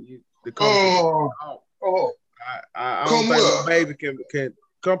season. I don't think Baby can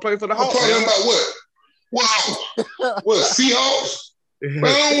come play for the Hawks. I'm talking about what? Wow. What, Seahawks? Man,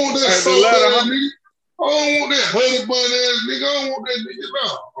 I don't want that soft ass nigga. I don't want that honey bun ass nigga. I don't want that nigga. No. I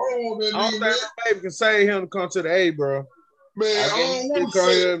don't want that nigga. I don't think Baby can save him to come to the A, bro. Man, I don't want to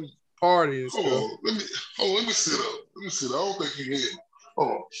say him party and stuff. Let me sit up. I don't think he hit. Hold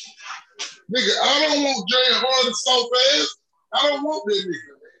on. Nigga, I don't want Jay Harden soft ass. I don't want that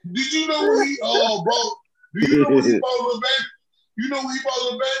nigga. Did you know what he bought? Do you know what he bought Lil Baby? You know what he bought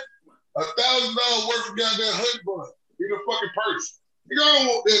Lil Baby? $1,000 worth of goddamn honey bun in a fucking purse. Nigga, I don't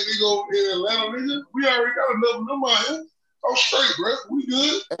want that nigga over in Atlanta, nigga. We already got enough of them out here. I'm straight, bro. We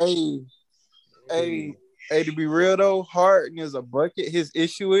good. Hey, to be real though, Harden is a bucket. His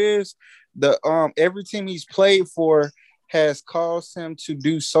issue is every team he's played for has caused him to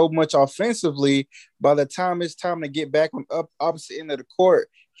do so much offensively. By the time it's time to get back on opposite end of the court,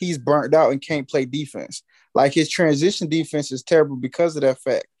 he's burnt out and can't play defense. Like his transition defense is terrible because of that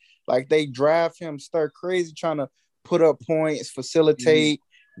fact. Like they drive him stir crazy trying to put up points, facilitate,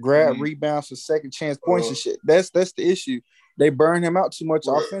 grab rebounds for second chance points and shit. That's the issue. They burn him out too much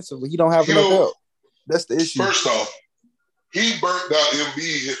offensively. He don't have enough help. That's the issue. First off, he burnt out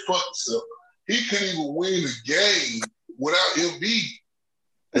Embiid his fucking self. He couldn't even win the game without Embiid.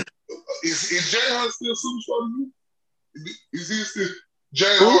 Is Jay Harden still a superstar to you? Is he still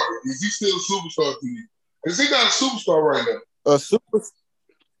Jay Harden? Is he still a superstar to you? Is he not a superstar right now?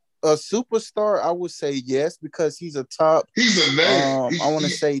 A superstar, I would say yes, because he's a top. He's a name. I want to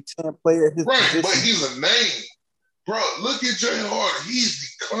say 10 player at his position. But he's a name. Bro, look at Jay Harden.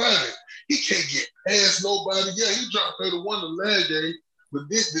 He's declining. He can't get past nobody. Yeah, he dropped 31 the last game, but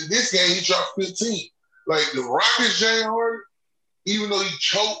this game he dropped 15. Like the Rockets, Jay Harden, even though he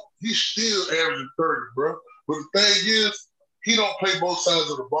choked, he's still averaging 30, bro. But the thing is, he don't play both sides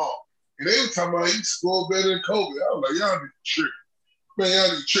of the ball. And they were talking about he scored better than Kobe. I was like, y'all need to trick. Man,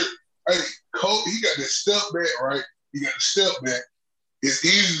 y'all need to trick. Hey, Kobe, he got that step back, right? He got the step back. It's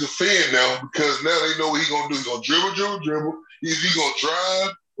easy to defend now because now they know what he's going to do. He's going to dribble. Either he's going to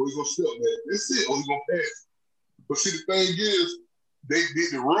drive or he's going to step back. That's it. Or he's going to pass. But see, the thing is, they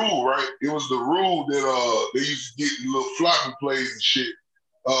did the rule, right? It was the rule that they used to get little flopping plays and shit.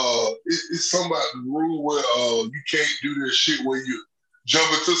 It's something about the rule where you can't do that shit where you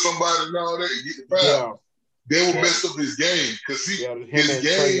jump into somebody and all that and get the foul. They will mess up his game because his game. Him and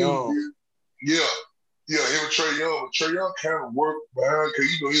Trae Young. But Trae Young kind of worked behind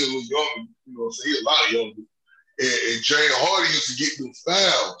because he's a little younger. So he's a lot younger. And Jay Harden used to get them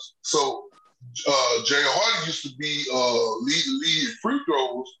fouls. So Jay Harden used to be lead free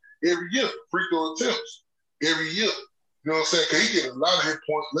throws every year, free throw attempts every year. You know what I'm saying? Because he get a lot of his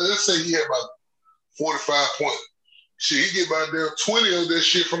points. Let's say he had about 45 points. Shit, he get about there 20 of that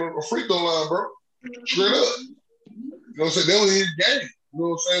shit from the free throw line, bro. Straight up. You know what I'm saying? That was his game. You know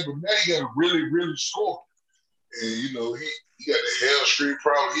what I'm saying? But now he got to really, really score. And, he got the hamstring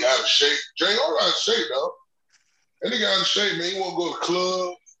problem. He out of shape. Jay Harden out of shape, dog. That nigga out of shape, man. He want to go to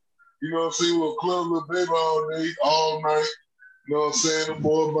clubs. You know what I'm saying? He want to club Lil Baby all day, all night. You know what I'm saying? The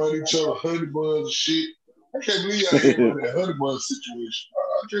boy buying each other honey buns and shit. I can't believe I ain't heard that honey bun situation. I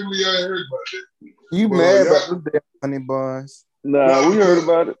can't believe I ain't heard about that. You mad about them damn honey buns? Nah, we heard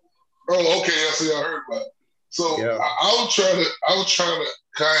about it. Oh, okay. I see. I heard about it. So I was trying to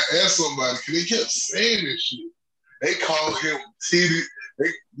kind of ask somebody because they kept saying this shit. They called him titties.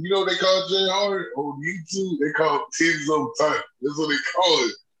 They call Jay Harden on YouTube. They call him titties over time. That's what they call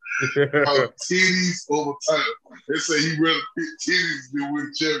it. Titties over time. They say he rather pick titties than win a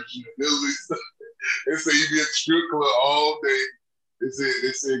championship. They say he be at the strip club all day. They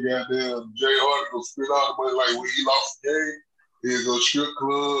said goddamn Jay Harden gonna spend all the money like when he lost the game. He'll go strip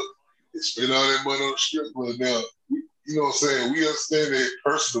club and spend all that money on the strip club. Now, you know what I'm saying? We understand that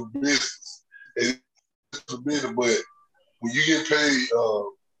personal business. And but when you get paid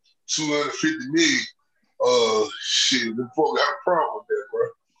 $250 million, shit, the folk got a problem with that, bro.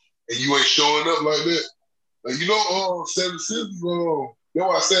 And you ain't showing up like that. Like, 7 Cents, that's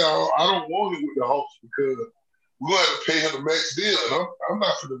why I say I don't want it with the Hawks because we're gonna have to pay him the max deal. And I'm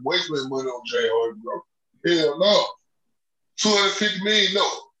not for the waste that money on Jay Harden, bro. Hell no. $250 million, no.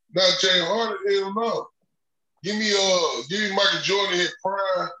 Not Jay Harden, hell no. Give me Michael Jordan here,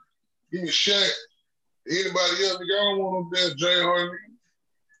 prime. Give me Shaq. Anybody else, nigga, I don't want no damn Jay Harden.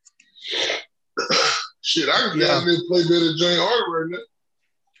 Shit, I can down there play better than Jay Harden right now.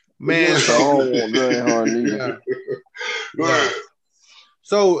 Man, I don't want Jay Harden either.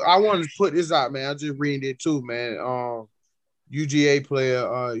 So I wanted to put this out, man. I just reading it too, man. UGA player,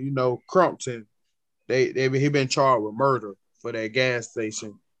 Crumpton. He been charged with murder for that gas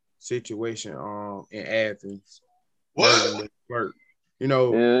station situation in Athens. What?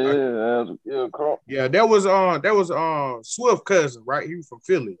 That was Swift cousin, right? He was from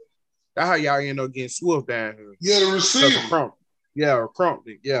Philly. That's how y'all end up getting Swift down here. Yeah, the receiver. Crumpton.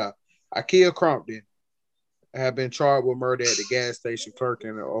 Yeah. Ikea Crumpton have been charged with murder at the gas station clerk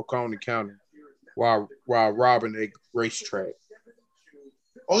in Oconee County while robbing a racetrack.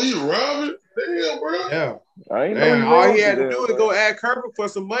 Oh, you robbing? Damn, bro. Yeah. I ain't know all he had to do is go ask Kirby for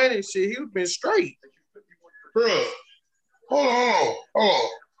some money and shit. He would have been straight. Bro, hold on.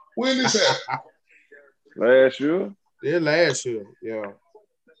 When this happened? Last year? Yeah, last year. Yeah.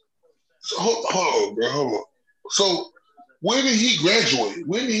 So, hold on, bro. Hold on. So, when did he graduate?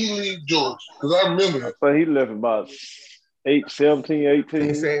 When did he leave Georgia? Because I remember. I thought he left about 17,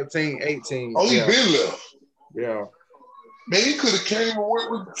 18. 17, 18. Oh, he been left. Yeah. Man, he could have came and worked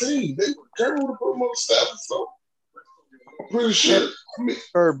with the team. Kirby would have put him on the staff or something. I'm pretty sure.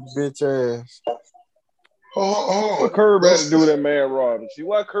 Kirby, bitch ass. Hold on. What Kirby had to do with that man robbing? See,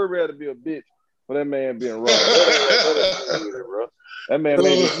 why Kirby had to be a bitch for that man being robbed? That man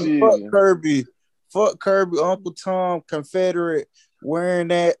made a decision. Fuck Kirby, Uncle Tom, Confederate, wearing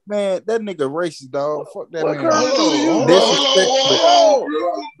that. Man, that nigga racist, dog. Fuck that man. Hold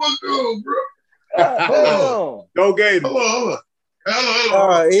on, bro. Go Gators. Hold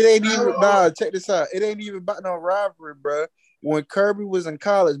on. It ain't even check this out. It ain't even about no rivalry, bro. When Kirby was in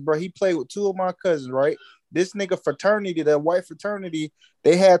college, bro, he played with two of my cousins, right? This nigga fraternity, that white fraternity,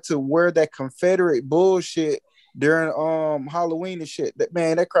 they had to wear that Confederate bullshit during Halloween and shit.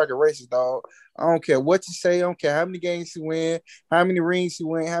 That cracker racist, dog. I don't care what you say. I don't care how many games he win, how many rings he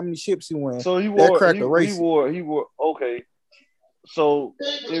win, how many ships he win. So he wore okay. So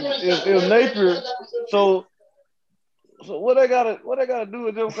if Napier, so what I gotta do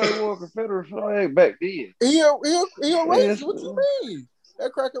with them because he wore a Confederate flag back then? He a racist. What you mean?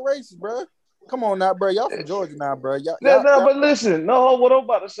 That cracker racist, bro. Come on now, bro. Y'all from Georgia now, bro. But listen, no, what I'm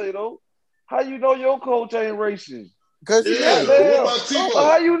about to say though. How you know your coach ain't racist? Because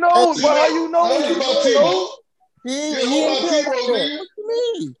how you know? He ain't built like that. What you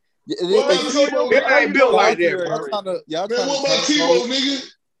mean? It ain't built like that, bro. Man, what about Tebow, nigga?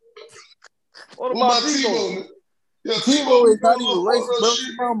 What about Tebow? Tebow is not even racist, bro. What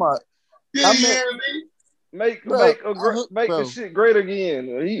you talking about? Make the shit great again.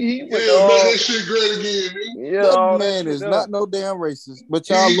 He make that shit great again, man. Yeah, that man is not no damn racist. But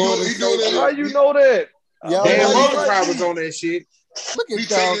y'all how you know that? Y'all Motherfry was on that shit. Look at he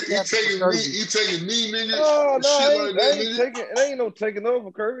taking knee, nigga. No, it ain't no taking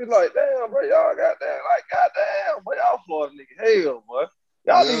over Kirby. It's like, damn, bro, y'all goddamn, boy, y'all Florida nigga, hell, boy.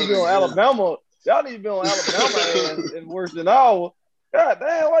 Y'all need to be on Alabama. Y'all need to be on Alabama and worse than ours. God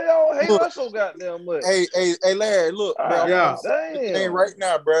damn, why y'all hate us so goddamn much? Hey, Larry, look, bro. Damn. Right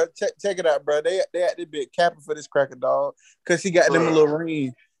now, bro. Check it out, bro. They had to be capping for this cracker dog because he got them a little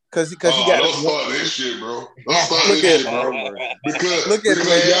ring. Because he got. Don't start this shit, bro. Don't start this shit, bro. Look at it,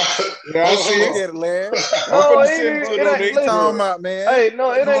 Larry. Look at it, Larry. No, it ain't talking about, man. Hey,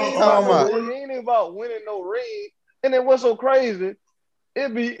 no, it ain't about. It ain't even winning no ring. And then what's so crazy?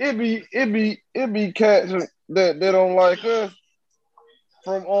 It be cats that don't like us.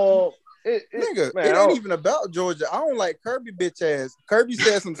 From it ain't even about Georgia. I don't like Kirby bitch ass. Kirby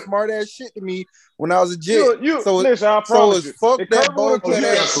said some smart ass shit to me when I was a jit. Listen, I promise you. Fuck that bullshit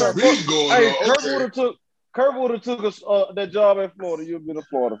ass. Kirby would have took us that job in Florida. You'd been a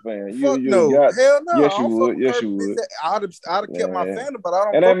Florida fan. Hell no. Yes, you would. Yes, you would. I'd have kept my fandom, but I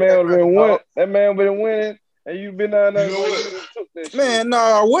don't. And that man would have been winning. That man would have been winning. And you've been down there. Man, no,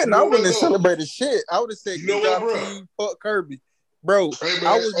 I wouldn't. I wouldn't have celebrated shit. I would have said, fuck Kirby. Bro,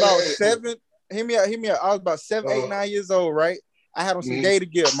 I was about 7. Hear me out. I was about 7, 8, 9 years old, right? I had on some Gator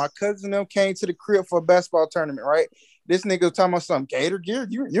gear. My cousin and them came to the crib for a basketball tournament, right? This nigga was talking about some Gator gear.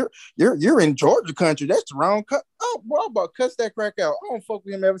 You're in Georgia country. That's the wrong cut. Oh, bro, I'm about to cuss that crack out. I don't fuck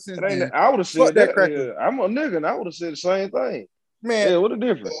with him ever since then. I would have said that crack. Yeah. I'm a nigga, and I would have said the same thing. Man, yeah, what the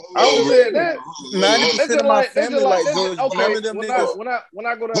difference? I would have said that. 90% of my family like Georgia. Okay, when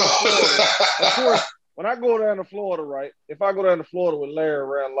I go down to Florida, of course. When I go down to Florida, right? If I go down to Florida with Larry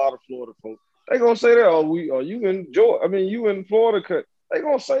around a lot of Florida folks, they gonna say that. You in Georgia? I mean, you in Florida? They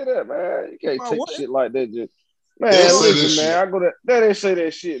gonna say that, man. You can't take shit like that. Just man, listen, man. I go there. They say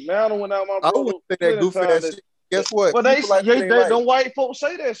that shit, man. I don't went out my. I wouldn't say that goofy ass shit. guess what? But People like that ain't right. them white folks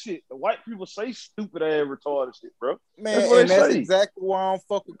say that shit. The white people say stupid ass retarded shit, bro. Man, that's what and they that's say. exactly why I don't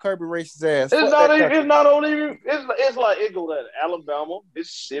fuck with Kirby racist ass. It's not even. It's like it go to Alabama,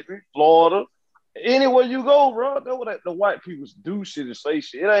 Mississippi, Florida, anywhere you go, bro. That's what the white people do shit and say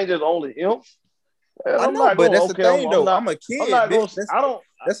shit. It ain't just only him. I know, but that's the thing, though. I'm a kid. That's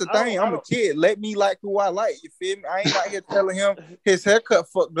the thing. I'm a kid. Let me like who I like. You feel me? I ain't out here telling him his haircut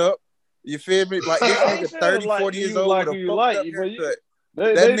fucked up. You feel me? Like this nigga 30, 40 years old with a fucked up haircut.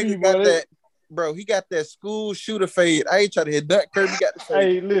 That nigga got that, bro. He got that school shooter fade. I ain't trying to hit that. Kirby got the fade.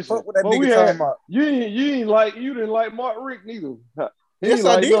 Hey, listen. Fuck what that nigga talking about. You didn't like Mark Rick neither. Yes,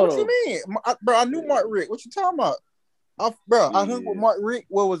 I did. What you mean? Bro, I knew Mark Rick. What you talking about? I hung with Mark Rick.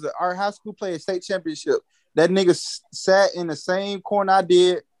 What was it? Our high school played state championship. That nigga sat in the same corner I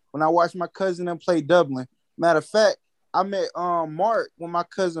did when I watched my cousin and play Dublin. Matter of fact, I met Mark when my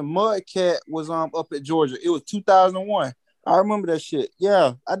cousin Mudcat was up at Georgia. It was 2001. I remember that shit.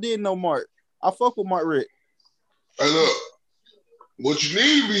 Yeah, I did know Mark. I fuck with Mark Rick. Hey, look. What you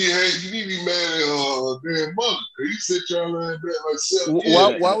need to be mad at Dan Mullen. He set y'all line back like 7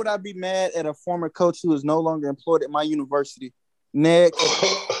 years. Why would I be mad at a former coach who is no longer employed at my university? Next.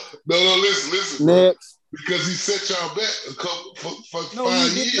 No, listen. Next. Bro. Because he set y'all back a couple for 5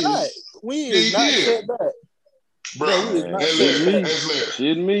 years. He did not. We is not set back. Bro, that's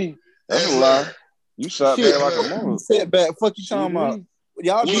me. That's a lie. You shot back like a mother. Set back. Fuck you talking about?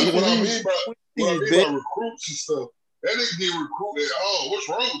 Y'all what I mean by recruits and stuff. That nigga didn't recruit at all. What's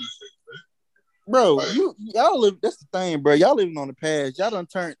wrong with this thing, man? Bro, y'all live. That's the thing, bro. Y'all living on the past. Y'all done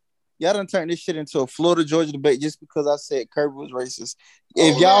turned this shit into a Florida Georgia debate just because I said Kirby was racist.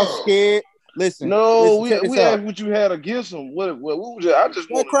 If y'all scared, listen. No, we asked what you had against him. What was it? I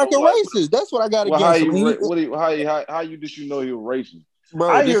just want cracking racist. That's what I got against him. How did you know he was racist? Bro,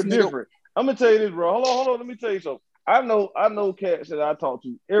 I hear different. I'm gonna tell you this, bro. Hold on. Let me tell you something. I know cats that I talk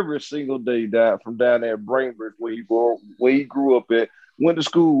to every single day from down there at Brainbridge where he grew up at, went to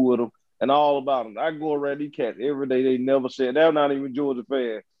school with him, and all about him. I go around these cats every day. They never said they're not even Georgia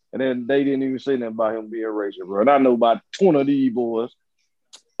fans, and then they didn't even say nothing about him being racist, bro. And I know about 20 of these boys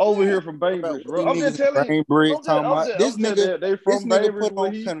over here from Bainbridge, bro. I'm just telling you, this nigga put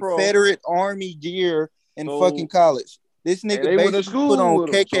on Confederate Army gear in fucking college. This nigga basically put on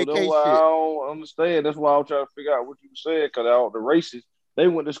KKK shit. That's why I don't understand. That's why I'm trying to figure out what you said, because all the racists, they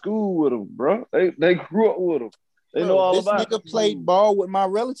went to school with him, bro. They grew up with him. They know all about it. This nigga played ball with my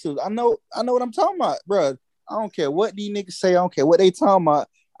relatives. I know what I'm talking about, bro. I don't care what these niggas say. I don't care what they talking about.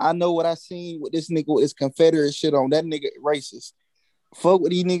 I know what I seen with this nigga with his Confederate shit on. That nigga racist. Fuck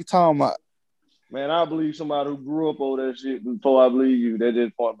what these niggas talking about. Man, I believe somebody who grew up over that shit before I believe you. That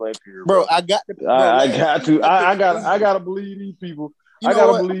just point blank period. Bro, I got to believe these people. I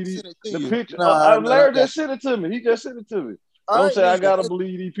gotta believe the picture. Larry just sent it to me. He just sent it to me. Don't say I gotta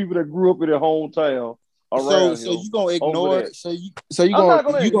believe these people that grew up in their hometown. So you gonna ignore it? So you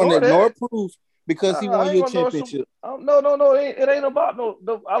gonna ignore proof because he won your championship? No. It ain't about no.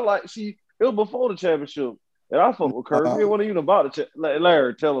 I like it was before the championship, and I fuck with Kirby. It wasn't even about the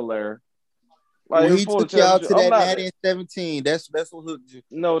Larry. Tell her, Larry. Like, he took y'all to that 1917. That's what hooked you.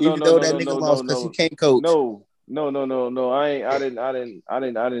 No, that nigga lost because he can't coach. No. I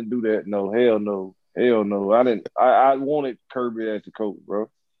didn't do that. No, hell no. I wanted Kirby as the coach, bro.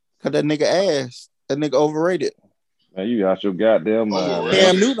 Cause that nigga ass. That nigga overrated. Man, you got your goddamn mind.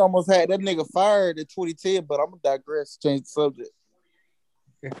 Cam Newton almost had that nigga fired in 2010, but I'm gonna digress. Change the subject.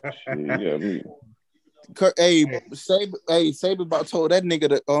 Me. Hey, Saban about told that nigga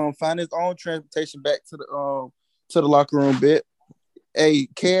to find his own transportation back to the locker room bit. Hey,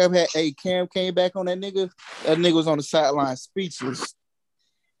 Cam came back on that nigga. That nigga was on the sideline speechless.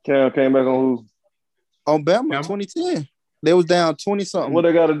 Cam came back on who? On Bama, 2010. They was down 20-something. What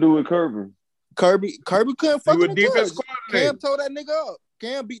they got to do with Kirby? Kirby couldn't fuck with defense. Cam told that nigga up.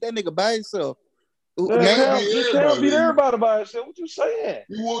 Cam beat that nigga by himself. Cam beat everybody by himself. What you saying?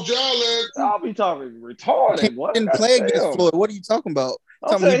 You want y'all I'll be talking retarded. What? Didn't play against Florida. What are you talking about?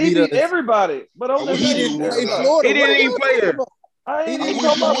 I'm saying he beat everybody. But he didn't play Florida. He didn't even play her. I ain't even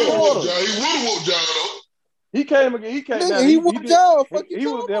talking about Florida. He would have whooped y'all though. He came again. He came. Nigga, he whooped y'all. He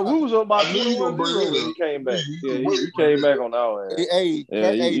was there. We was up by 21-0 when he came back. Yeah, he came back on our ass.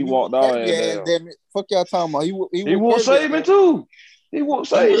 He walked our ass down. Damn it. Fuck y'all talking about. He won't save it too. He won't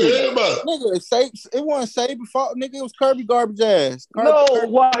save it. Nigga, it wasn't Saban fault. Nigga, it was Kirby garbage ass.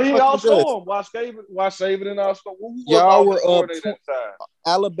 Why he outscored him? Why Saban and outscored? Y'all were up.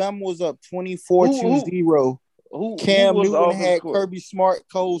 Alabama was up 24-0. Cam Newton had Kirby Smart,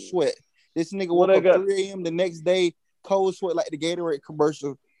 Cold Sweat. This nigga woke up 3 a.m. the next day, Cold Sweat like the Gatorade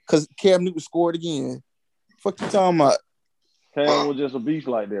commercial because Cam Newton scored again. Fuck you talking about? Cam was just a beast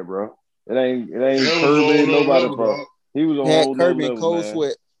like that, bro. It ain't Kirby, nobody, bro. He was on a whole Kirby level, and Cold man.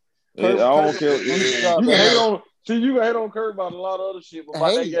 Sweat. Yeah, I don't care. You can hate on. See, you can hate on Kirby about a lot of other shit, but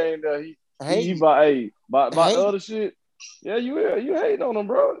about that game there, he about the other shit. Yeah, you hating on him,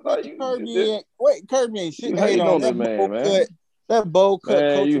 bro. Like Kirby ain't shit. You hating on that man. That bowl cut.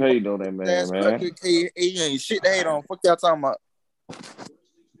 Man, you hating on that man. He ain't shit to hate on. Fuck y'all talking about.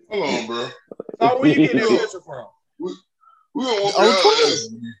 Hold on, bro. So where you get that picture from? We don't want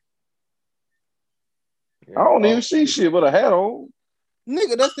I don't even see shit with a hat on.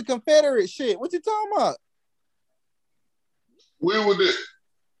 Nigga, that's the Confederate shit. What you talking about? Where was it?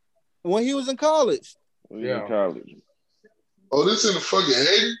 When he was in college. In college. Oh, this in the fucking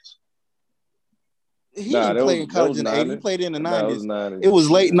 80s? He didn't play in college in the 80s. He played in the 90s. 90s. It was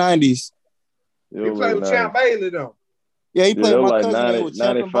late 90s. He played with Champ Bailey, though. Yeah, he played with my like cousin.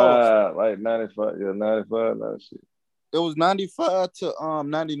 95, like 95, 95, that shit. It was 95 to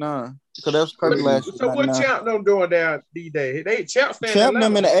 99. Because that was Kirby last year. So what Champ them doing down D-Day? Champ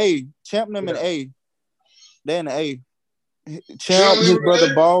them in the A. Champ them in the A. They in the A. Champ, his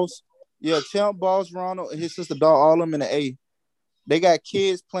brother Boss. Yeah, Champ, Boss, Ronald, and his sister Doll, all of them in the A. They got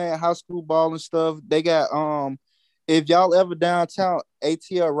kids playing high school ball and stuff. They got if y'all ever downtown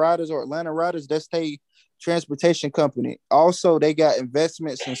ATL Riders or Atlanta Riders, that's their transportation company. Also, they got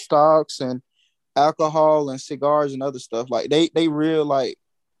investments in stocks and alcohol and cigars and other stuff. Like they real like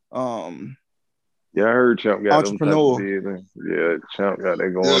yeah, I heard Champ got entrepreneur. Them type of yeah, Champ got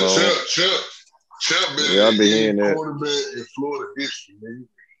that going on. Champ been I be hearing that. Quarterback in Florida history, man.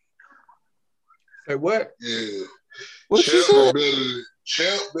 Say what? Yeah. What you said?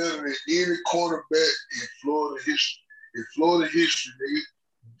 Champ better than any quarterback in Florida history. In Florida history, nigga.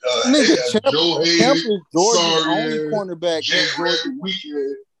 Champ is Georgia's only cornerback in Georgia.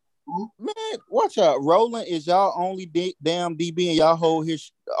 Weekend. Man, watch out. Roland is y'all only damn DB in y'all whole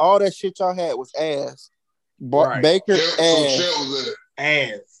history. All that shit y'all had was ass. Right. Baker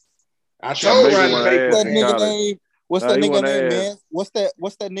ass. I told Ronnie Baker. That nigga name. What's that nigga name, man? What's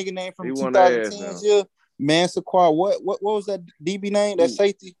that nigga name from 2010's year? Mansaquar. What was that DB name? That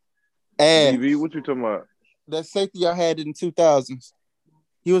safety? Ass. DB, what you talking about? That safety y'all had in the 2000s.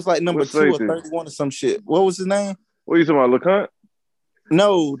 He was like number 2 or 31 or some shit. What was his name? What you talking about, LeCointe?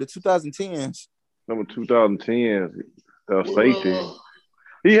 No, the 2010s. Number 2010s. Safety.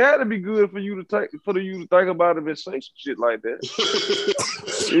 He had to be good for you to think about him and say some shit like that.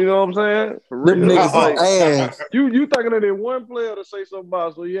 You know what I'm saying? For real. Like, you thinking of that one player to say something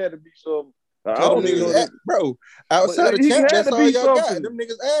about, so you had to be some. I don't even know, bro. Outside of Champ, that's all y'all got. Them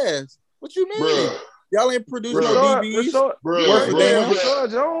niggas ass. What you mean? Bro. Y'all ain't producing no DBs.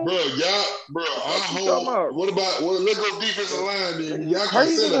 Rashad Jones. What about let's go defensive line then? Y'all can't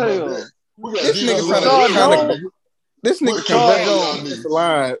say about that. This nigga This nigga trying to defensive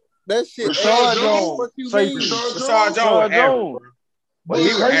line. That shit. Rashad Jones. What you mean? Rashad Jones. But he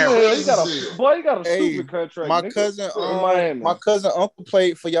got a stupid contract. My cousin uncle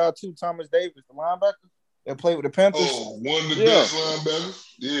played for y'all too. Thomas Davis, the linebacker that played with the Panthers. Oh, one of the best linebackers.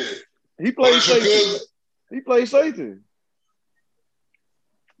 Yeah. He played safety. He played safety.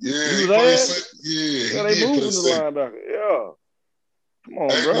 Yeah, he played safety. Yeah, they moving the linebacker. Yeah. Come on,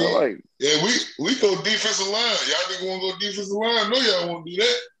 bro. We go defensive line. Y'all niggas want to go defensive line? No, y'all won't do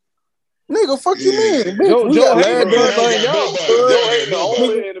that. Nigga, fuck you mean? What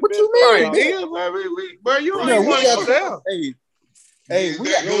you mean? Bro, you ain't want yourself. Hey, we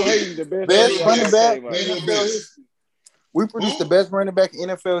got the best running back in NFL history. We produced the best running back in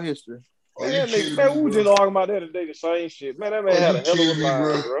NFL history. Man, we were just talking about that today, the same shit. Man, that man had a hell of a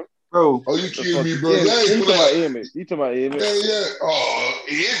line, bro. Oh, you kidding me, bro? You talking about Emmett. Yeah. Oh,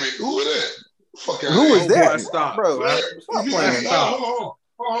 Emmett. Who is that? Fuck out. Who is that? Stop, bro. Stop playing. Hold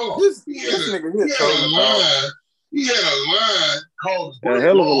on. This nigga hit he had a line called a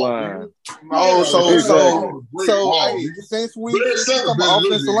hell of a line. Since we talking about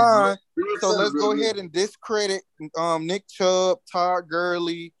offensive line, so let's go ahead and discredit Nick Chubb, Todd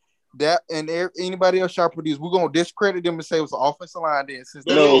Gurley, that and anybody else y'all produce. We're gonna discredit them and say it was an offensive line then.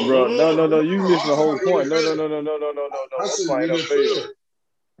 No, bro. No. You missing the whole point. No. I said NFL.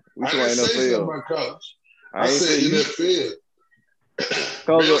 We talking NFL. I said NFL.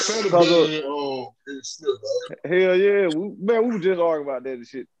 Hell yeah, we were just arguing about that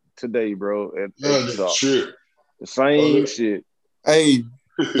shit today, bro. The same shit. Hey,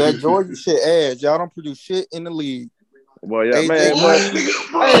 that Georgia shit ass. Y'all don't produce shit in the league. Well, yeah, man. Let's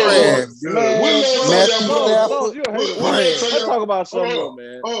talk about something else,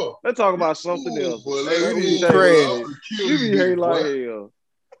 man. Let's talk about something else. You be hating like hell.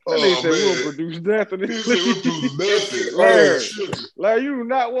 That nigga said we'll produce nothing. He said we'll produce nothing. Larry, you do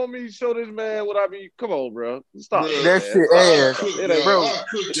not want me to show this man what I mean. Come on, bro. Stop. Bro, that shit ass. It ain't, bro. Bro,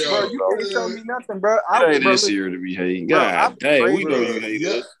 you can't tell me nothing, bro. It ain't this year to be hating. God dang, we know you hate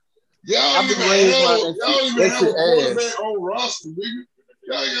us. Y'all even have a quarterback on roster, nigga.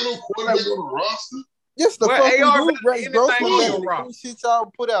 Y'all ain't got no quarterback on the roster. Yes, the fuck we do. Rex Grossman better on than any shit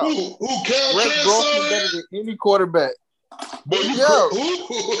y'all put out. Rex Grossman better than any quarterback. But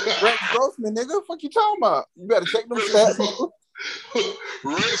Rex Grossman, nigga, fuck you talking about? You better check them stats.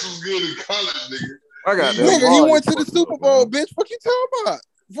 Rex was good in college, nigga. I got that. Nigga, he went to the Super Bowl, bitch. Fuck you talking about?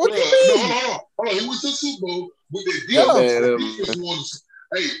 What you mean? Hold on. He went to the Super Bowl with that defense.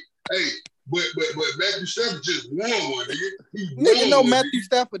 Hey, but Matthew Stafford just won one, nigga. Nigga, no, Matthew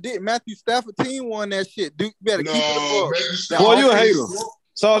Stafford did. Matthew Stafford team won that shit. Dude, you better keep it up. Boy, you a hater.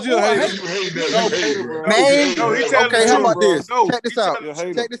 Sauce, you a hater. You hate that. Man, okay, how about this? Check this out.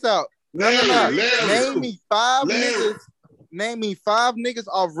 Check this out. No. Name me five niggas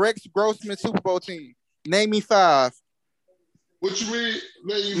off Rex Grossman Super Bowl team. Name me five. What you mean?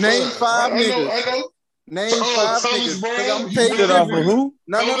 Name five niggas. I know. Name five niggas. Brown, I'm take it off of who?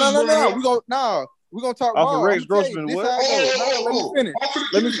 No. We gonna talk off of Rex Ball. Grossman. This What? how it goes.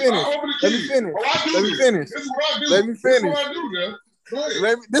 Let me finish.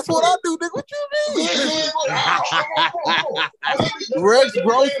 This is what I do, nigga. What you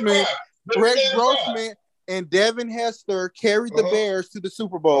mean? Rex Grossman and Devin Hester carried the Bears to the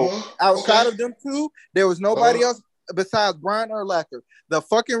Super Bowl. Outside of them two, there was nobody else besides Brian Urlacher. The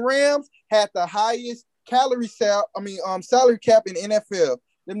fucking Rams had the highest salary cap in NFL.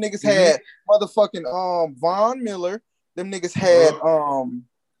 Them niggas had motherfucking Von Miller. Them niggas had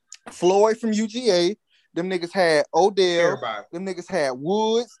Floyd from UGA. Them niggas had Odell. Them niggas had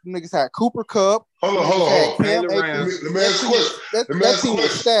Woods. Them niggas had Cooper Kupp. Hold on. That team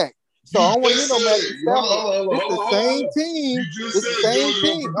was stacked. So I don't want to hear no Matthew Stafford. It's the same team. It's the same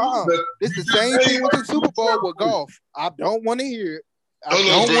team. It's the same team with the Super Bowl with golf. I don't want to hear it. I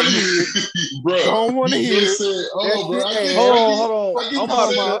don't want to hear it. Don't want to hear it. Hold on.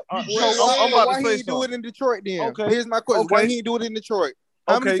 I'm about to say he do it in Detroit then? Okay. Here's my question. Why he do it in Detroit?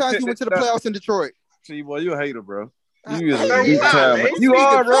 How many times he went to the playoffs in Detroit? See, boy, you a hater, bro. You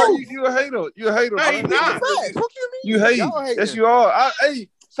are, bro. You a hater. You a hater. Hey, you hate. Yes, you are.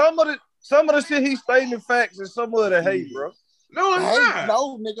 Some of the shit he's stating facts and some of the hate, bro. No, it's not.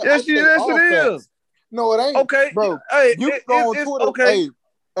 No, nigga. Yes, it is. No, it ain't. Okay, bro. Hey, you go on Twitter. Okay.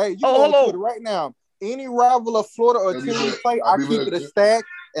 Hey, you go on Twitter right now. Any rival of Florida or team play, I keep it a stack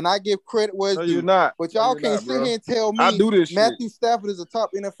and I give credit where it's due. You're not. But y'all can't sit here and tell me I do this Matthew Stafford is a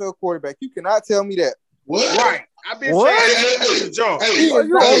top NFL quarterback. You cannot tell me that. What? Right. I've been saying John.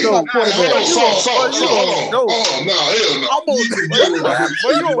 Hold on.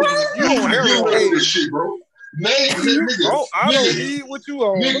 You don't hear this shit, bro. Bro, I don't need what you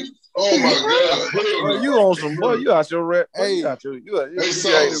on. Oh my God! Bro, you on some? Boy, you out your rep? Hey, you tripping,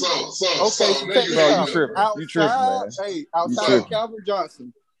 man. Hey, outside of Calvin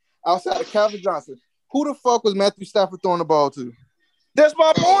Johnson, who the fuck was Matthew Stafford throwing the ball to? That's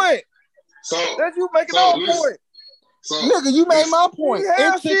my point. That's you making our point. Nigga, you made my point.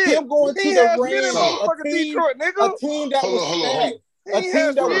 It took him going to the Rams, a team that was stacked. A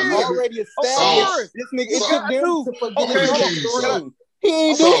team that was already established. This nigga, it took them to forget the ring. He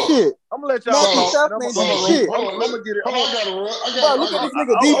ain't do shit. I'm gonna let y'all talk. I'm gonna get it. Bro, look at this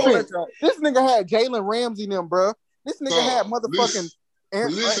nigga defense. This nigga had Jalen Ramsey them, bro. This nigga had motherfucking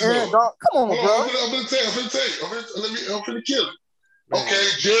Aaron Donald. Come on, bro. I'm gonna tell you. I'm finna kill it. Okay,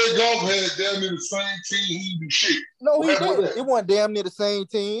 Jared Goff had damn near the same team. He do shit. No, he didn't. It wasn't damn near the same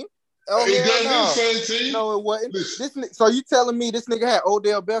team. Oh, he damn near the same team. No, it wasn't. So you telling me this nigga had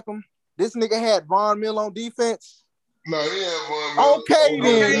Odell Beckham? This nigga had Von Miller on defense? No, he had Von Miller. Okay,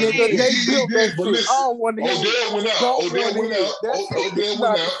 then, nigga. They built that shit. I don't want to hear Odell went out. Odell went out. Don't want to hear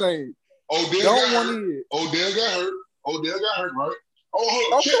it. Odell got hurt, right?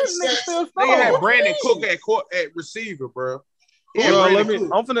 They had Brandon Cook at receiver, bro.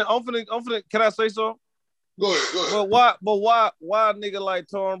 I'm finna. Can I say so? Go ahead. But why a nigga like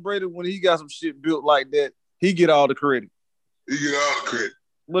Tom Brady, when he got some shit built like that, he get all the credit? He get all the credit.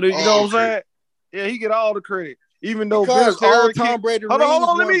 But you know what I'm saying? Yeah, he get all the credit. Even though Tom Brady hold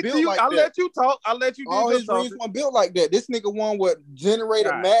on, let me do. I'll let you talk. I'll let you do all his rings weren't built like that. This nigga won what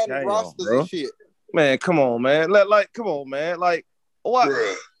generated Madden rosters and shit. Man, come on, man. Come on, man. Like what?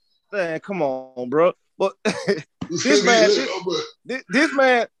 Bruh. Man, come on, bro. But this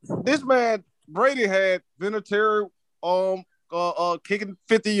man, Brady had Vinatieri kicking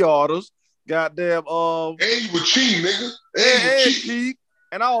 50 yarders. Goddamn. And you were cheating, nigga. And cheat.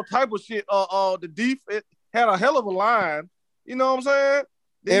 and all type of shit. The defense had a hell of a line. You know what I'm saying?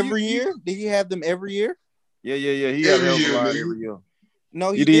 Every year? Did he have them every year? Yeah. He had a hell of a line every year.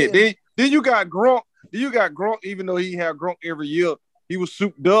 No, he did. Then you got Gronk. Even though he had Gronk every year, he was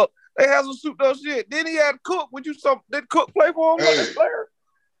souped up. They had some souped up shit. Then he had Cook. Did Cook play for him? Hey, player?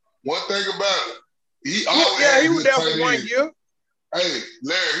 One thing about it, he was there for 1 year. Hey,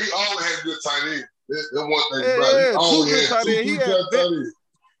 Larry, he always had good tight end. That's one thing about it. He always had two tight ends.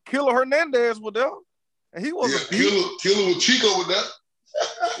 Killer Hernandez was there. And he was Killer with Chico with that.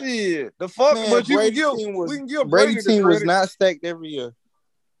 Yeah, the fuck. Man, but we can give Brady team was not stacked every year.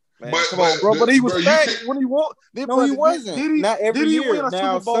 Man, come on, bro. But he was stacked when he won. No, he wasn't. Not every year.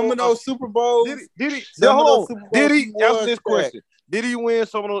 Now, some of those Super Bowls. Did he? Answer this question. Did he win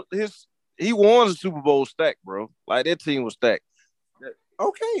some of his? He won the Super Bowl stacked, bro. Like that team was stacked.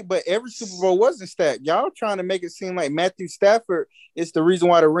 Okay, but every Super Bowl wasn't stacked. Y'all trying to make it seem like Matthew Stafford is the reason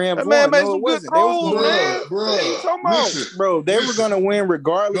why the Rams won. No, it wasn't. Bro, they were gonna win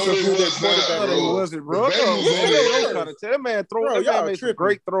regardless of who their quarterback was. That man made some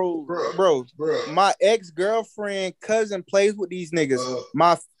great throws, bro. My ex-girlfriend cousin plays with these niggas.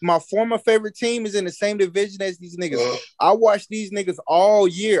 My former favorite team is in the same division as these niggas. I watched these niggas all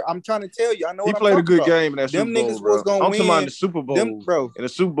year. I'm trying to tell you. I know he played a good game in that Super Bowl. Them niggas was gonna win. I'm talking about the Super Bowl, bro. In the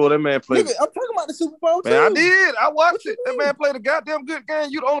Super Bowl, that man played. Nigga, I'm talking about the Super Bowl too. Man, I did. I watched it. That man played a goddamn good game.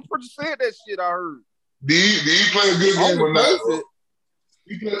 You the only person said that shit I heard. Did he play a good game or not?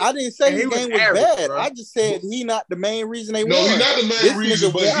 I didn't say his game was bad. Bro. I just said he not the main reason they won. No, he's not the main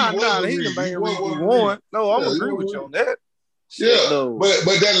reason, but he's the main reason he won. No, I'm agree with you on that. Yeah, but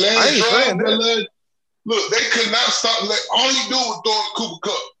that last drive, look, they could not stop. Like, all he do was throw the Cooper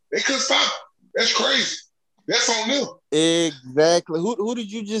Kupp. They couldn't stop it. That's crazy. That's on them. Exactly. Who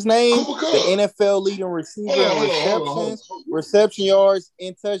did you just name? The NFL leading receiver in reception yards,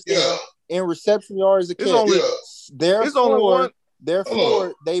 in touchdown, and reception yards a catch. Therefore,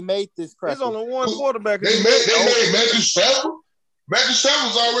 they made this crap. There's only one quarterback. They made Matthew Stafford. Matthew Stafford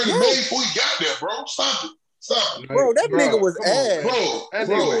was already made before he got there, bro. Stop it. Bro, that nigga was ass. That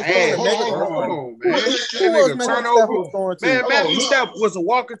nigga was ass. Hold on, man. Who was Matthew Stafford? Man, Matthew Stafford was a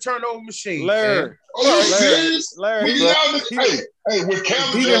walking turnover machine. Larry. Larry. Hey, with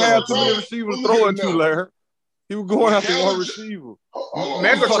Cam, he didn't have too many receivers throwing to Larry. He was going after one receiver.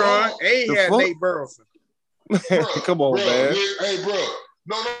 Megatron ain't had Nate Burleson. Come on, man. Hey, bro.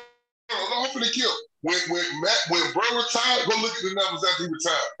 No, I'm finna kill. When Bro retired, go look at the numbers after he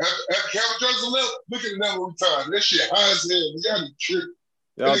retired. After Calvin Johnson left, look at the numbers retired. That shit high as hell. Y'all need to trip.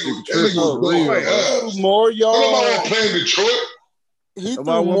 Y'all threw more yards. Playing Detroit. He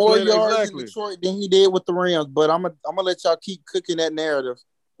threw more yards in Detroit than he did with the Rams. But I'm gonna let y'all keep cooking that narrative.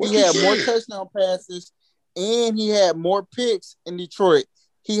 He had more touchdown passes and he had more picks in Detroit.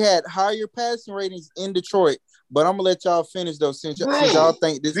 He had higher passing ratings in Detroit. But I'm gonna let y'all finish though, since y'all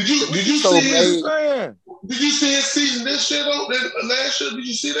think this. Did you see his season this year though? Last year, did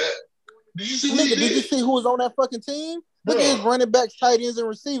you see that? Did you see? Nigga, did you see who was on that fucking team? Look at his running backs, tight ends, and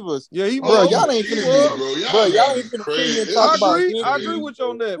receivers. Yeah, y'all ain't finna talk about. I agree with you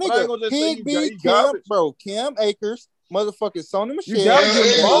on that. Nigga, but I ain't gonna just say Cam Akers, motherfucking Sony Michel. You gotta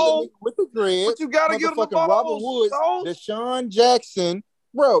get the ball with the dread. But you gotta get the ball. Robert Woods, Deshaun Jackson,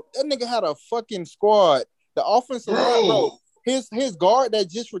 bro. That nigga had a fucking squad. The offensive line, bro. His guard that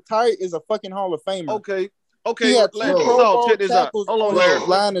just retired is a fucking Hall of Famer. Okay. He had two Pro Bowl check this out. Hold on, Larry.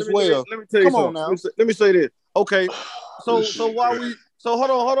 Line as well. Let me tell you Come something. On now. Let me say this. Okay. So while we hold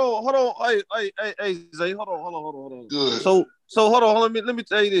on. Hey, Zay, hold on. Good. So hold on. Let me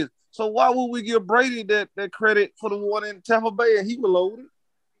tell you this. So why would we give Brady that credit for the one in Tampa Bay and he was loaded?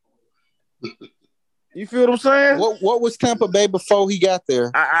 You feel what I'm saying? What was Tampa Bay before he got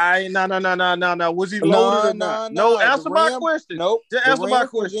there? No. Was he loaded or not? No, answer my question. Nope. Just answer my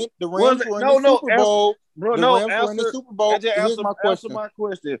question. The Rams were in the Super Bowl. Bro, the Rams were in the Super Bowl. Here's my question. Answer my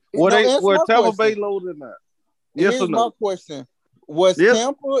question. Were Tampa Bay loaded or not? Yes or no? Here's my question. Was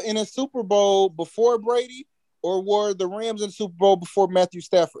Tampa in a Super Bowl before Brady, or were the Rams in the Super Bowl before Matthew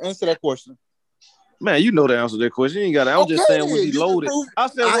Stafford? Answer that question. Man, you know the answer to that question. You ain't got it. I'm just saying, was he loaded? I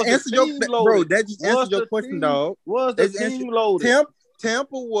said, was the team loaded? Bro, that just answered your question, dog. Was the team loaded?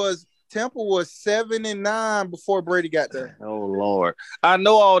 Tampa was 7-9 before Brady got there. Oh Lord, I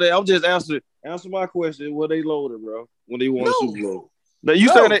know all that. I'm just answer my question. Were they loaded, bro? When they won the Super Bowl? Now you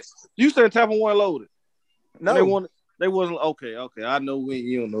said Tampa wasn't loaded. No, they wasn't. Okay. I know when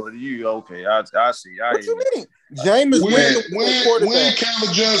you don't know it. You okay? I see. What you mean? Jameis when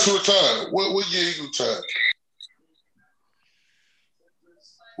Calvin Johnson retired? What year he retired?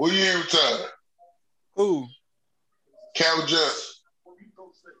 What year he retired? Who? Calvin Johnson.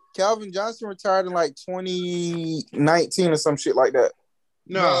 Calvin Johnson retired in like 2019 or some shit like that.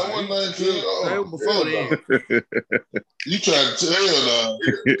 No, it wasn't 19. That was before then. You trying to tell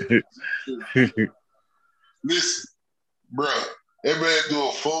now. Listen, bro. That man do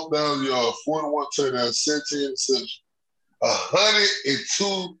a 4,000 yard, 41 touchdown, 17 interception,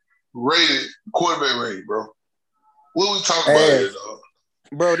 102 rated quarterback rating, bro. What we talking about here, dog?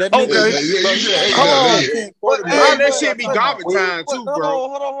 Bro, that okay. That shit be garbage time too, bro.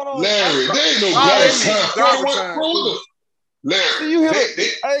 Hold on. Larry, they ain't no garbage time. Larry, see, you hear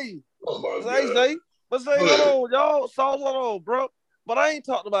hey, Zay, but say, hold on, bro. But I ain't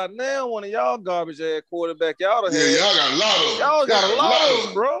talking about now one of y'all garbage ass quarterback. Y'all done y'all got a lot of them. Y'all got a lot of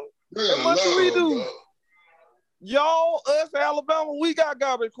them, bro. And what do we do? Y'all, us, Alabama, we got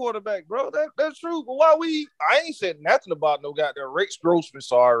garbage quarterback, bro. That's true. But why I ain't said nothing about no goddamn Rex Grossman,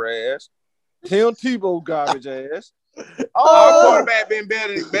 sorry ass. Tim Tebow, garbage ass. Our quarterback been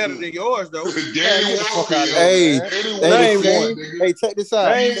better than yours, though. Hey, name one. Hey, check this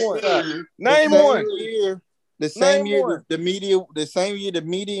out. Name one. The same year the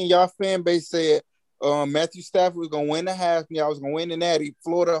media and y'all fan base said Matthew Stafford was gonna win the half and y'all was gonna win the Natty.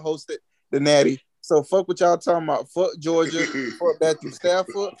 Florida hosted the Natty. So fuck what y'all talking about. Fuck Georgia. Fuck Matthew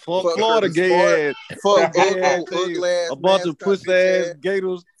Stafford. Fuck Florida gay ass. Fuck a bunch of pussy ass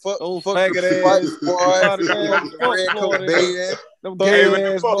Gators. Fuck faggot ass. Fuck Florida. Them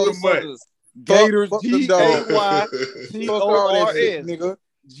gay ass motherfuckers. Gators. GAYTORS. Nigga.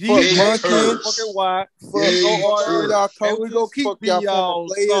 G-fucking-Y. Fuck and we gonna keep y'all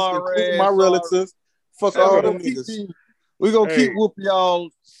sorry my relatives. Fuck all them niggas. We gonna keep whooping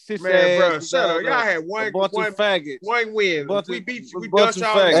y'all. Man, bro, shut up. Y'all had one faggots. One win. We beat you. We dust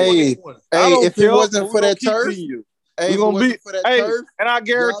y'all. Hey, if it wasn't for that turf, we gonna beat for that turf. And I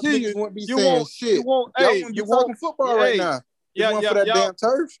guarantee you won't. Shit. You won't. Hey, you talking football right now? You want for that damn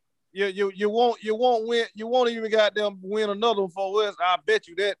turf? You won't win. You won't even goddamn win another one for us. I bet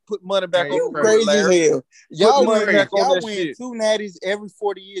you that. Put money back on. You crazy as hell. Y'all win shit. 2 natties every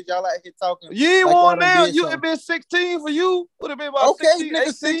 40 years. Y'all out here talking. You ain't won now. It been 16 for you. Would have been about 16, nigga.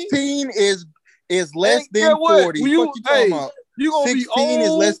 18. 16 is less than 40. What you talking about? You gonna 16 be old.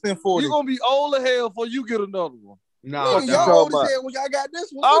 Is less than 40. You gonna be old as hell before you get another one. No, y'all old as hell when y'all got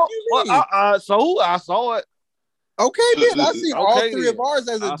this one. What you mean? I saw it. Okay, then I see all 3 of ours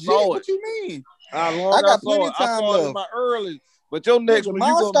as a G. What you mean? I got plenty of time left. In my early, but your next one, you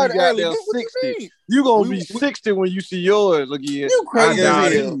gonna be goddamn 60. You gonna be 60 when you see yours again. You crazy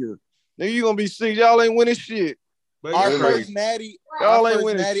as hell. Nigga, you gonna be 6. Y'all ain't winning shit. Our first natty, y'all ain't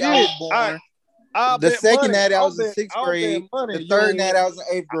winning shit. The second natty, I was in 6th grade. The third natty, I was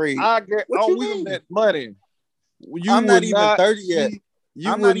in 8th grade. What you mean? That money. I'm not even 30 yet.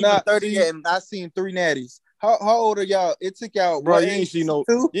 I'm not even 30 yet, and I seen 3 natties. How old are y'all? It took y'all, bro. You ain't see no.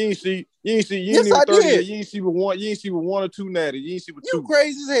 2? You ain't see. Yes, I did. You ain't see with one. You ain't see with 1 or 2 natties. You ain't see with 2. You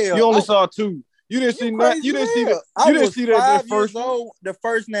crazy as hell. You only saw 2. You didn't see that. You didn't see that. You didn't see that first. The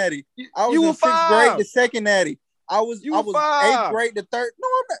first natty. I was in 6th grade. The second natty. I was 8th grade. The third. No,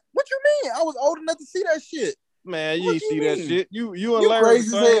 I'm not. What you mean? I was old enough to see that shit. Man, you ain't see that shit. You and Larry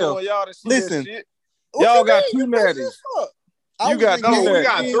crazy as hell. Y'all didn't see that shit. Y'all got 2 natties. You got 2. We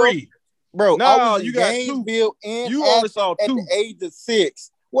got 3. Bro, no, I was in Gainesville and you only saw 2 at the age of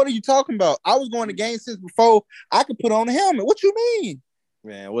 6. What are you talking about? I was going to games since before I could put on a helmet. What you mean?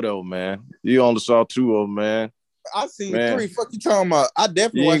 Man, whatever, man. You only saw 2 of them, man. I seen 3. Fuck you talking about? I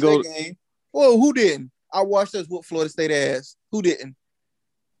definitely watched that game. Well, who didn't? I watched us whoop Florida State ass. Who didn't?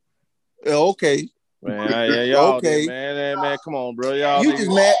 Okay. Man, y'all okay. Man, come on, bro. Y'all you just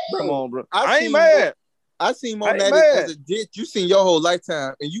mad, bro. Come on, bro. I ain't mad. I seen more natties as a ditch. You seen your whole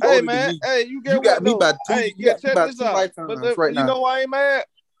lifetime, and you older than me. Hey, you got me about 2. You got me about 2 lifetimes right now. You know why I ain't mad?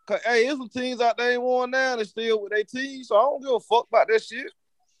 Cause there's some teams out there ain't won now. They still with their teams, so I don't give a fuck about that shit.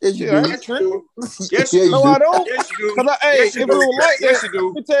 Yes, you do. I ain't tripping. Yes, you do. No, I don't. Yes, you do. Cause if it was like that,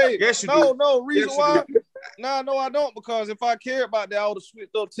 let me tell you. Yes, you do. No, reason why. No, I don't. Because if I care about that, I would have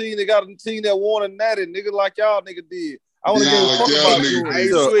switched up team. They got a team that won a natty, nigga, like y'all nigga did. I would have gave a fuck about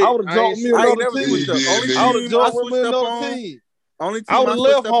you. I would have jumped me another team. I would have jumped me another team. Only team I would have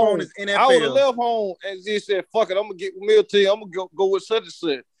left home is NFL. I would have left home and just said, "Fuck it, I'm gonna get with me a team. I'm gonna go with such and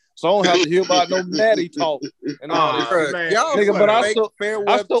such." So I don't have to hear about no natty talk and all this, man. Nigga, but I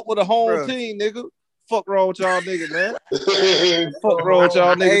stuck with a home team, nigga. Fuck wrong with y'all niggas, man. Fuck wrong with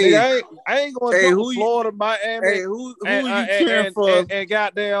y'all niggas. Nigga, I ain't going to Florida, Miami, who you cheering for? And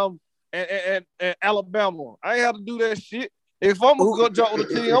goddamn and Alabama. I ain't have to do that shit. If I'm gonna go jump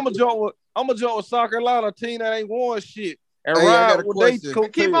with a team, I'm gonna jump with South Carolina, a team that ain't won shit. and ride when they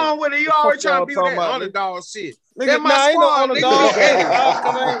keep on with it. You always trying to be that underdog shit. Nigga, my ain't no squad, underdog.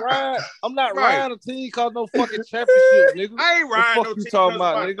 nigga. I'm not riding a team cause no fucking championship, nigga. I ain't riding no you team talking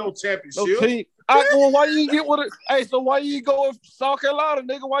about, nigga? No championship. No team. Well, why you get with it? Hey, so why you go with South Carolina,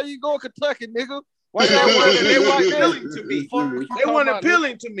 nigga? Why you go with Kentucky, nigga? Why you they weren't appealing to me. They weren't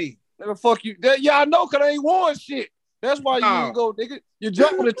appealing to me. Nigga, fuck you. Yeah, I know, cause they ain't won shit. That's why you didn't go, nigga. You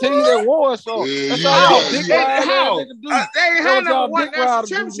jump with a team that won, so that's all y'all dick ride nigga do. They ain't had no one national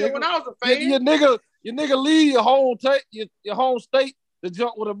championship when I was a fan. Your nigga leave your home state to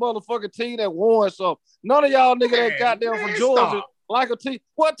jump with a motherfucking team that won. So none of y'all nigga that got there from Georgia like a team.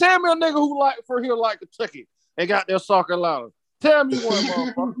 Well, tell me a nigga who like Kentucky and got their South Carolina. Tell me one,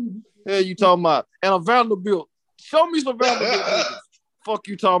 motherfucker. Hell you talking about? And a Vanderbilt. Show me some Vanderbilt niggas. Fuck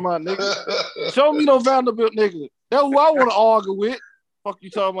you talking about, nigga. Show me no Vanderbilt niggas. That's who I want to argue with. Fuck you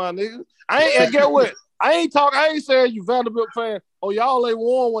talking about, nigga. And get what? I ain't saying you Vanderbilt fan. Oh, y'all ain't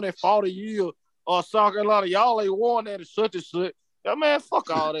won when they fought a year. Or South Carolina, y'all ain't won that and such and such. Yeah, man, fuck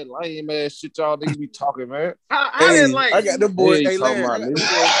all that lame ass shit y'all niggas be talking, man. I didn't like. I got the boy. Hey, talking about,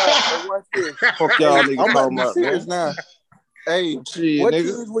 nigga. Watch this. Fuck y'all niggas talking about, man. Now. Hey, shit, what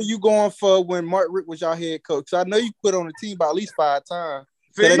nigga. teams were you going for when Mark Richt was y'all head coach? So I know you put on the team by at least 5 times.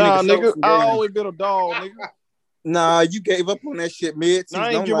 Nah, nigga, I always been a dog, nigga. Nah, you gave up on that shit mid-season.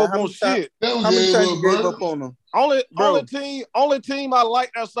 I ain't give up on shit. How many times you gave up on them? Only team I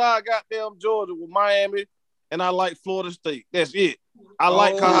liked outside goddamn Georgia was Miami, and I like Florida State. That's it. I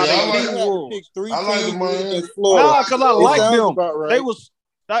like how they beat I like Miami. Nah, because I like them. Right. They was.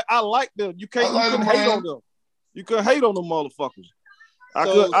 I like them. You couldn't hate on them. You couldn't hate on them motherfuckers. I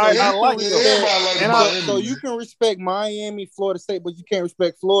like them. So you can respect Miami, Florida State, but you can't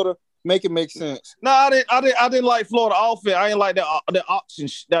respect Florida. Make it make sense. No, I didn't like Florida offense. I ain't like that option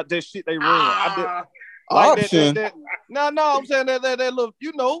that shit they ran. I did option. No, I'm saying that look.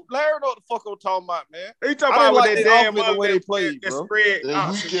 You know, Larry know what the fuck I'm talking about, man. You talking about like that damn the way they played, bro.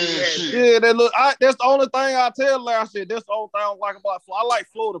 Yeah, they look. That's the only thing I tell Larry. I said that's the only thing I don't like about Florida. I like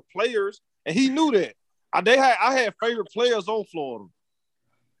Florida players, and he knew that. I had favorite players on Florida.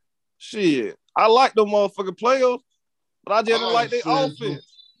 Shit, I like them motherfucking players, but I just didn't like their offense.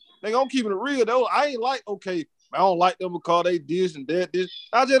 They gonna keep it real though. I ain't like I don't like them because they this and that.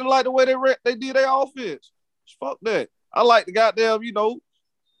 I just didn't like the way they did their offense. Fuck that. I like the goddamn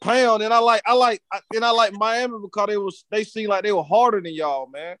pound, and I like Miami because they seemed like they were harder than y'all,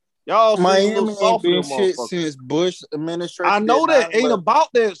 man. Y'all Miami ain't been shit since Bush administration. I know that ain't about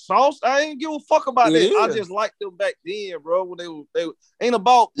that sauce. I ain't give a fuck about that. I just liked them back then, bro. When they ain't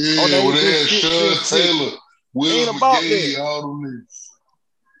about they had Sean Taylor, ain't about that. All them niggas.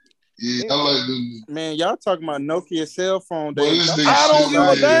 Yeah, I like them. Man, y'all talking about Nokia cell phone days. I don't give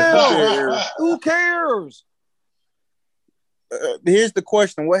a damn. Who cares? Here's the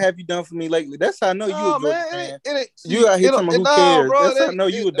question: what have you done for me lately? That's how I know you a Georgia fan. You out here talking about who cares? Bro, that's how I know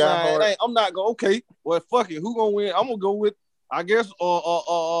you a diehard. I'm not going. Okay, well, fuck it. Who gonna win? I'm gonna go with, I guess,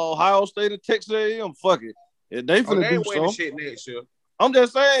 Ohio State and Texas A&M. Fuck it. If they finna do something, shit next year. I'm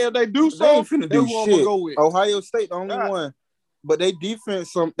just saying if they do something, they who I'm gonna go with. Ohio State the only one, but they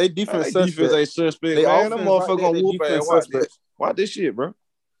defense suspect. They suspect. Man, them motherfuckers gonna whoop ass. Watch this shit, bro.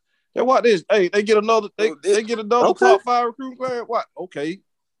 They watch this. Hey, they get another. They get another top 5 recruiting class. What? Okay.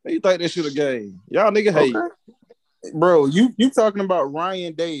 You think that shit a game? Y'all nigga hate, bro. You talking about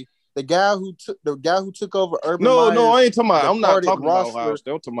Ryan Day, the guy who took over Urban Meyer? No, I ain't talking about. I'm not talking about Ohio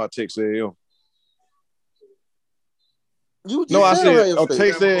State. I'm talking about Texas A&M. I said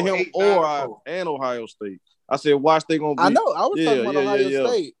Texas A&M and Ohio State. I said watch they gonna beat. I know. I was talking about Ohio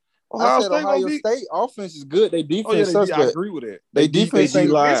State. Ohio State offense is good. They defense. I agree with that. They defense ain't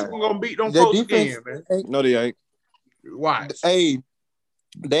lying. We're gonna beat them folks again, man. No, they ain't. Watch. Hey,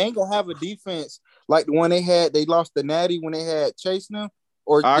 they ain't gonna have a defense like the one they had. They lost the Natty when they had Chase now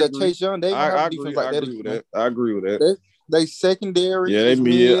or Chase Young. They ain't gonna have a defense like that. I agree with that. They secondary. Yeah,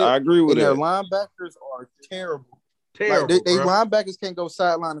 I agree with that. Their linebackers are terrible. Like they linebackers can't go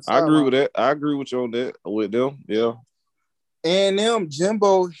sideline to sideline. I agree with that. I agree with you on that. With them, yeah. And them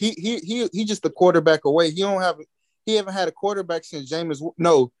Jimbo, he just a quarterback away. He haven't had a quarterback since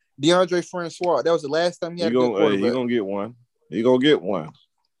DeAndre Francois. That was the last time he had a good quarterback. He gonna get one. He gonna get one.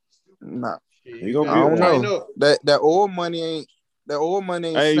 Nah, he gonna get one. I don't know. That old money ain't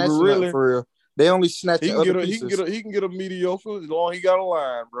snatching really, for real. They only snatching other pieces. He can get a mediocre as long as he got a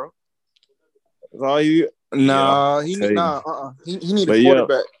line, bro. That's all he. He need a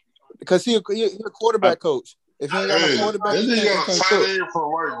quarterback because he a quarterback coach. If he ain't got a quarterback, he can't cook.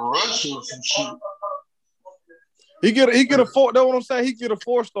 For like Russia or some shit. He get a 4. That's what I'm saying. He get a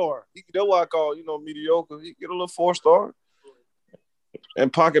 4-star. That's what I call mediocre. He get a little 4-star.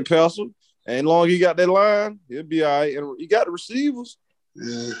 and pocket passer. And long as he got that line, he'll be all right. And he got the receivers.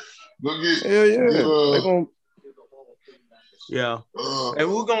 Yeah. Look at Yeah.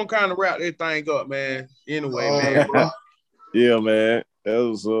 And we're gonna kind of wrap this thing up, man. Anyway, man. Yeah, man. That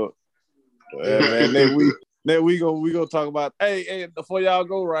was man. Then we gonna talk about. Hey, before y'all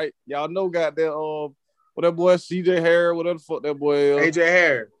go, right? Y'all know got that what that boy CJ Harris, whatever the fuck that boy is.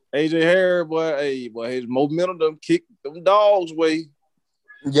 AJ Harris, boy, his momentum done kicked them dogs way.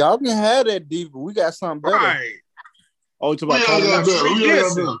 Y'all can have that diva. We got something better. Right. Oh, you talking about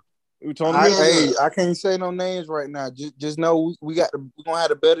Tony? I can't say no names right now. Just know we're gonna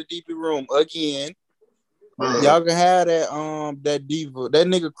have a better DP room again. Y'all can have that diva. That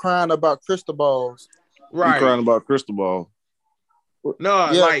nigga crying about crystal balls. Right. He crying about crystal ball.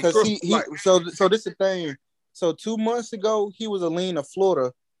 No, yeah, because so this is the thing. So 2 months ago, he was a lean of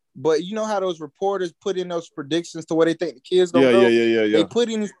Florida. But you know how those reporters put in those predictions to where they think the kids gonna go? Yeah. They put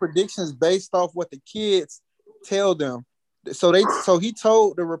in these predictions based off what the kids tell them. So he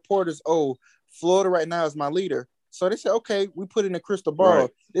told the reporters, "Oh, Florida right now is my leader." So they said, "Okay, we put in a crystal ball." Right.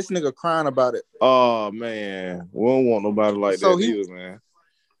 This nigga crying about it. Oh man, we don't want nobody like that either, man.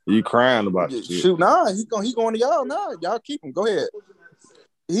 You crying about this shit? Shoot, nah, he going to y'all. Nah, y'all keep him. Go ahead.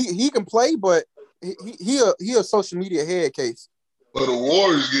 He can play, but he a social media head case. But the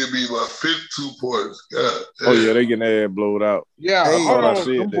Warriors get beat by 52 points. God, oh yeah, they getting their ass blowed out. Yeah,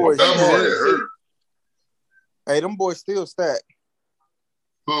 them boys still stacked.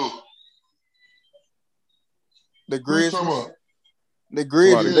 Who? The Grizzlies. The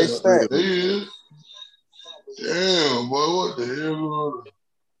Grizzlies, they stacked. Damn, boy, what the hell?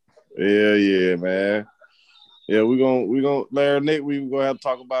 Yeah, man. Yeah, we gonna Larry Nick. We gonna have to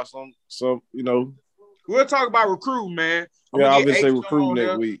talk about some. We'll talk about recruiting, man. I'll just say recruiting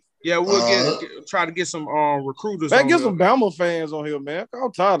next week. Yeah, we'll try to get some recruiters. Get some Bama fans on here, man.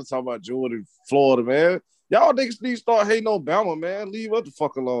 I'm tired of talking about Jordan, Florida, man. Y'all niggas need to start hating on Bama, man. Leave us the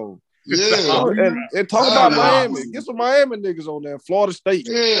fuck alone. Yeah, and talk about Miami. Get some Miami niggas on there. Florida State.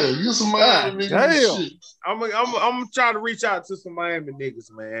 Yeah, get some Miami niggas. Damn. I'm trying to reach out to some Miami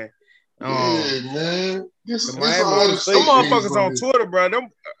niggas, man. Man. Some motherfuckers on Twitter,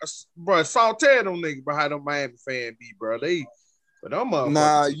 bro. Salted them niggas behind them Miami fan be, bro. Them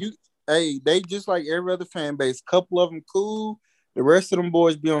motherfuckers. They just like every other fan base. Couple of them cool. The rest of them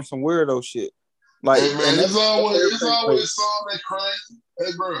boys be on some weirdo shit. Like, hey, man, it's always song that crazy.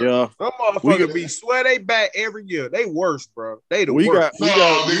 Hey, bro. Yeah. Them motherfuckers be swear they back every year. They worse, bro. They the worst. We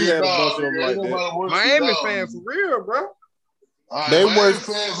had a bunch of them like that. Miami fans for real, bro. They were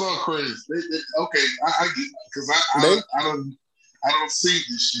fans are crazy. Okay, I get it because I don't see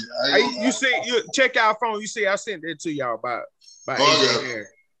this shit. You check our phone. You see, I sent it to y'all by AJ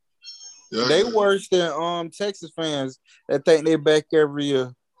Harris. They worse than Texas fans that think they back every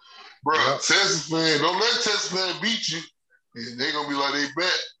year. Bro, Texas fans, don't let Texas fans beat you, and they gonna be like they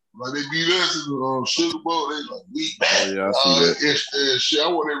back, like they beat us in the Sugar Bowl. They like we back. Oh, yeah, I see that. Shit, I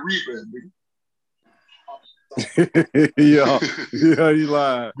want that rebound, nigga. yeah, you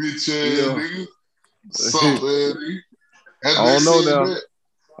lying. Bitch ass nigga. Something, nigga. I don't know now.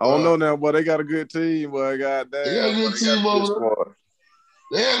 I don't know now, but they got a good team. Boy, goddamn. They got a good team over there.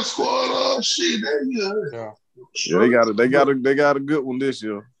 They had a squad. Shit, Yeah, they got a good one this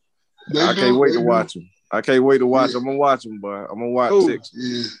year. I can't wait to watch them. I'm gonna watch them, boy. I'm gonna watch Texas.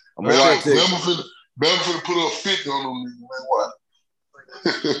 Yeah. I'm gonna watch Texas. Bama finna put up 50 on them niggas,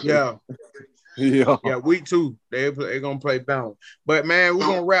 man. Yeah. Yeah, week 2. They're gonna play Bama. But man, we're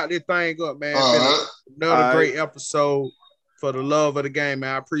gonna wrap this thing up, man. Another great episode for the love of the game,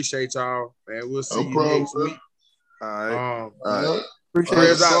 man. I appreciate y'all, man. We'll see you next week. All right. Appreciate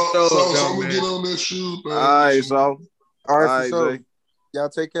it. So we get on that shoe, man. All right, so y'all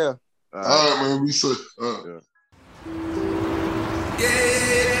take care. All right, man. We said.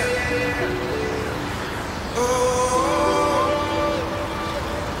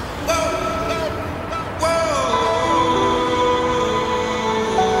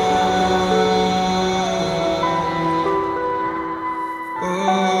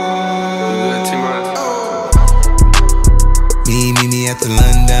 At the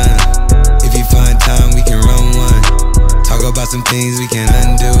London, if you find time, we can run one. Talk about some things we can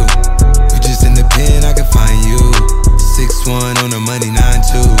undo. You just in the pen, I can find you. 6'1" on the money,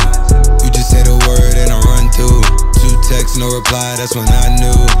 9'2". You just say the word and I run through. 2 texts, no reply, that's when I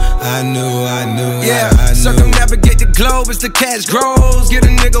knew I knew. Yeah, circumnavigate the globe as the cash grows. Get a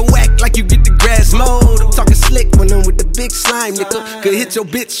nigga whack like you get the grass mowed. I'm talking slick when I'm with the big slime, nigga. Could hit your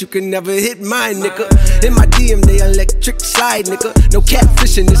bitch, you can never hit mine, nigga. In my DM, they electric slide, nigga. No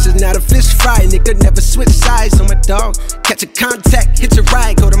catfishing, this is not a fish fry, nigga. Never switch sides on my dog. Catch a contact, hit your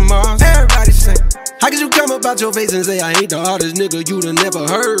ride, go to Mars. Everybody sing. How could you come about your face and say I ain't the hardest nigga you'd have never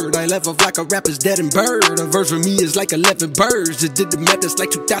heard? I left off like a rapper's dead and bird. A verse for me is like 11 birds. Just did the math, it's like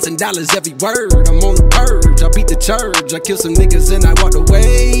 $2,000 every word. I'm on the purge, I beat the church. I killed some niggas and I walked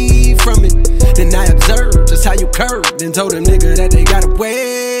away from it. Then I observed just how you curved and told them nigga that they gotta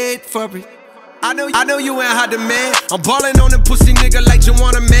wait for it. I know you ain't hot demand. I'm ballin' on the pussy nigga like you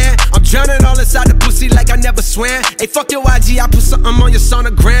want a man. I'm drowning all inside the pussy like I never swam. Hey, fuck your IG, I put something on your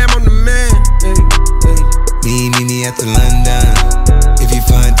sonogram. I'm the man. Me after London. If you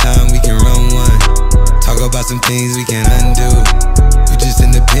find time, we can run one. Talk about some things we can undo. You just in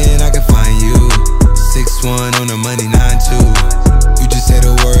the pen, I can find you. 6'1" on the money, 9'2". You just say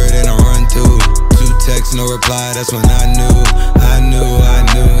the word and I run through. 2 texts, no reply, that's when I knew,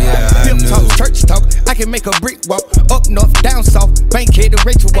 yeah, I knew. Talk, church talk, I can make a brick walk. Up north, down south, Bankhead to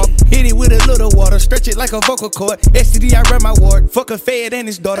Rachel walk. Hit it with a little water, stretch it like a vocal cord. STD, I run my ward, fuck a fed and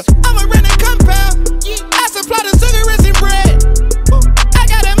his daughter. I'm a running compound, I supply the cigarettes and bread. I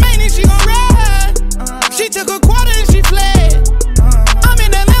got a main and she gon' ride. She took a quarter and she fled. I'm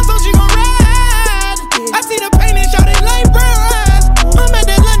in the lamb so she gon' ride. I see the pain and shot it like brown eyes. I'm at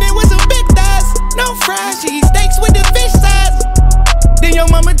the London with some big thighs. No fries, cheese steaks with the fish size. Then your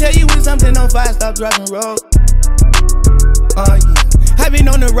mama tell you when something on fire, stop driving road. Oh yeah, I been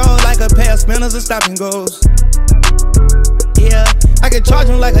on the road like a pair of spinners and stop and goes. Yeah, I can charge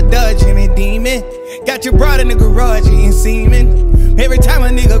him like a Dodge and a demon. Got your broad in the garage eating semen. Every time a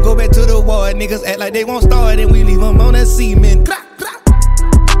nigga go back to the ward, niggas act like they won't start and we leave them on a semen.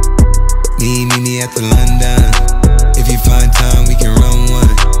 Me at the London. If you find time, we can run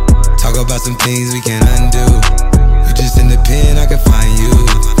one. Talk about some things we can undo. You just in the pen, I can find you.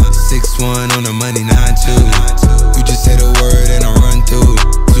 6'1" on the money, 9'2". You just say the word and I run through.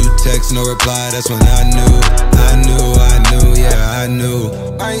 2 texts, no reply, that's when I knew, yeah, I knew.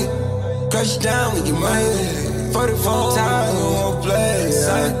 Might crush down with your money. 44 times, we won't play.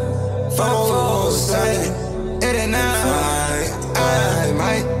 4 say, 8 and 9. I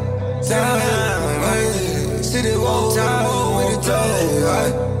might down, city won't time with the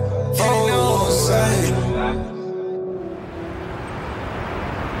play. 4 say.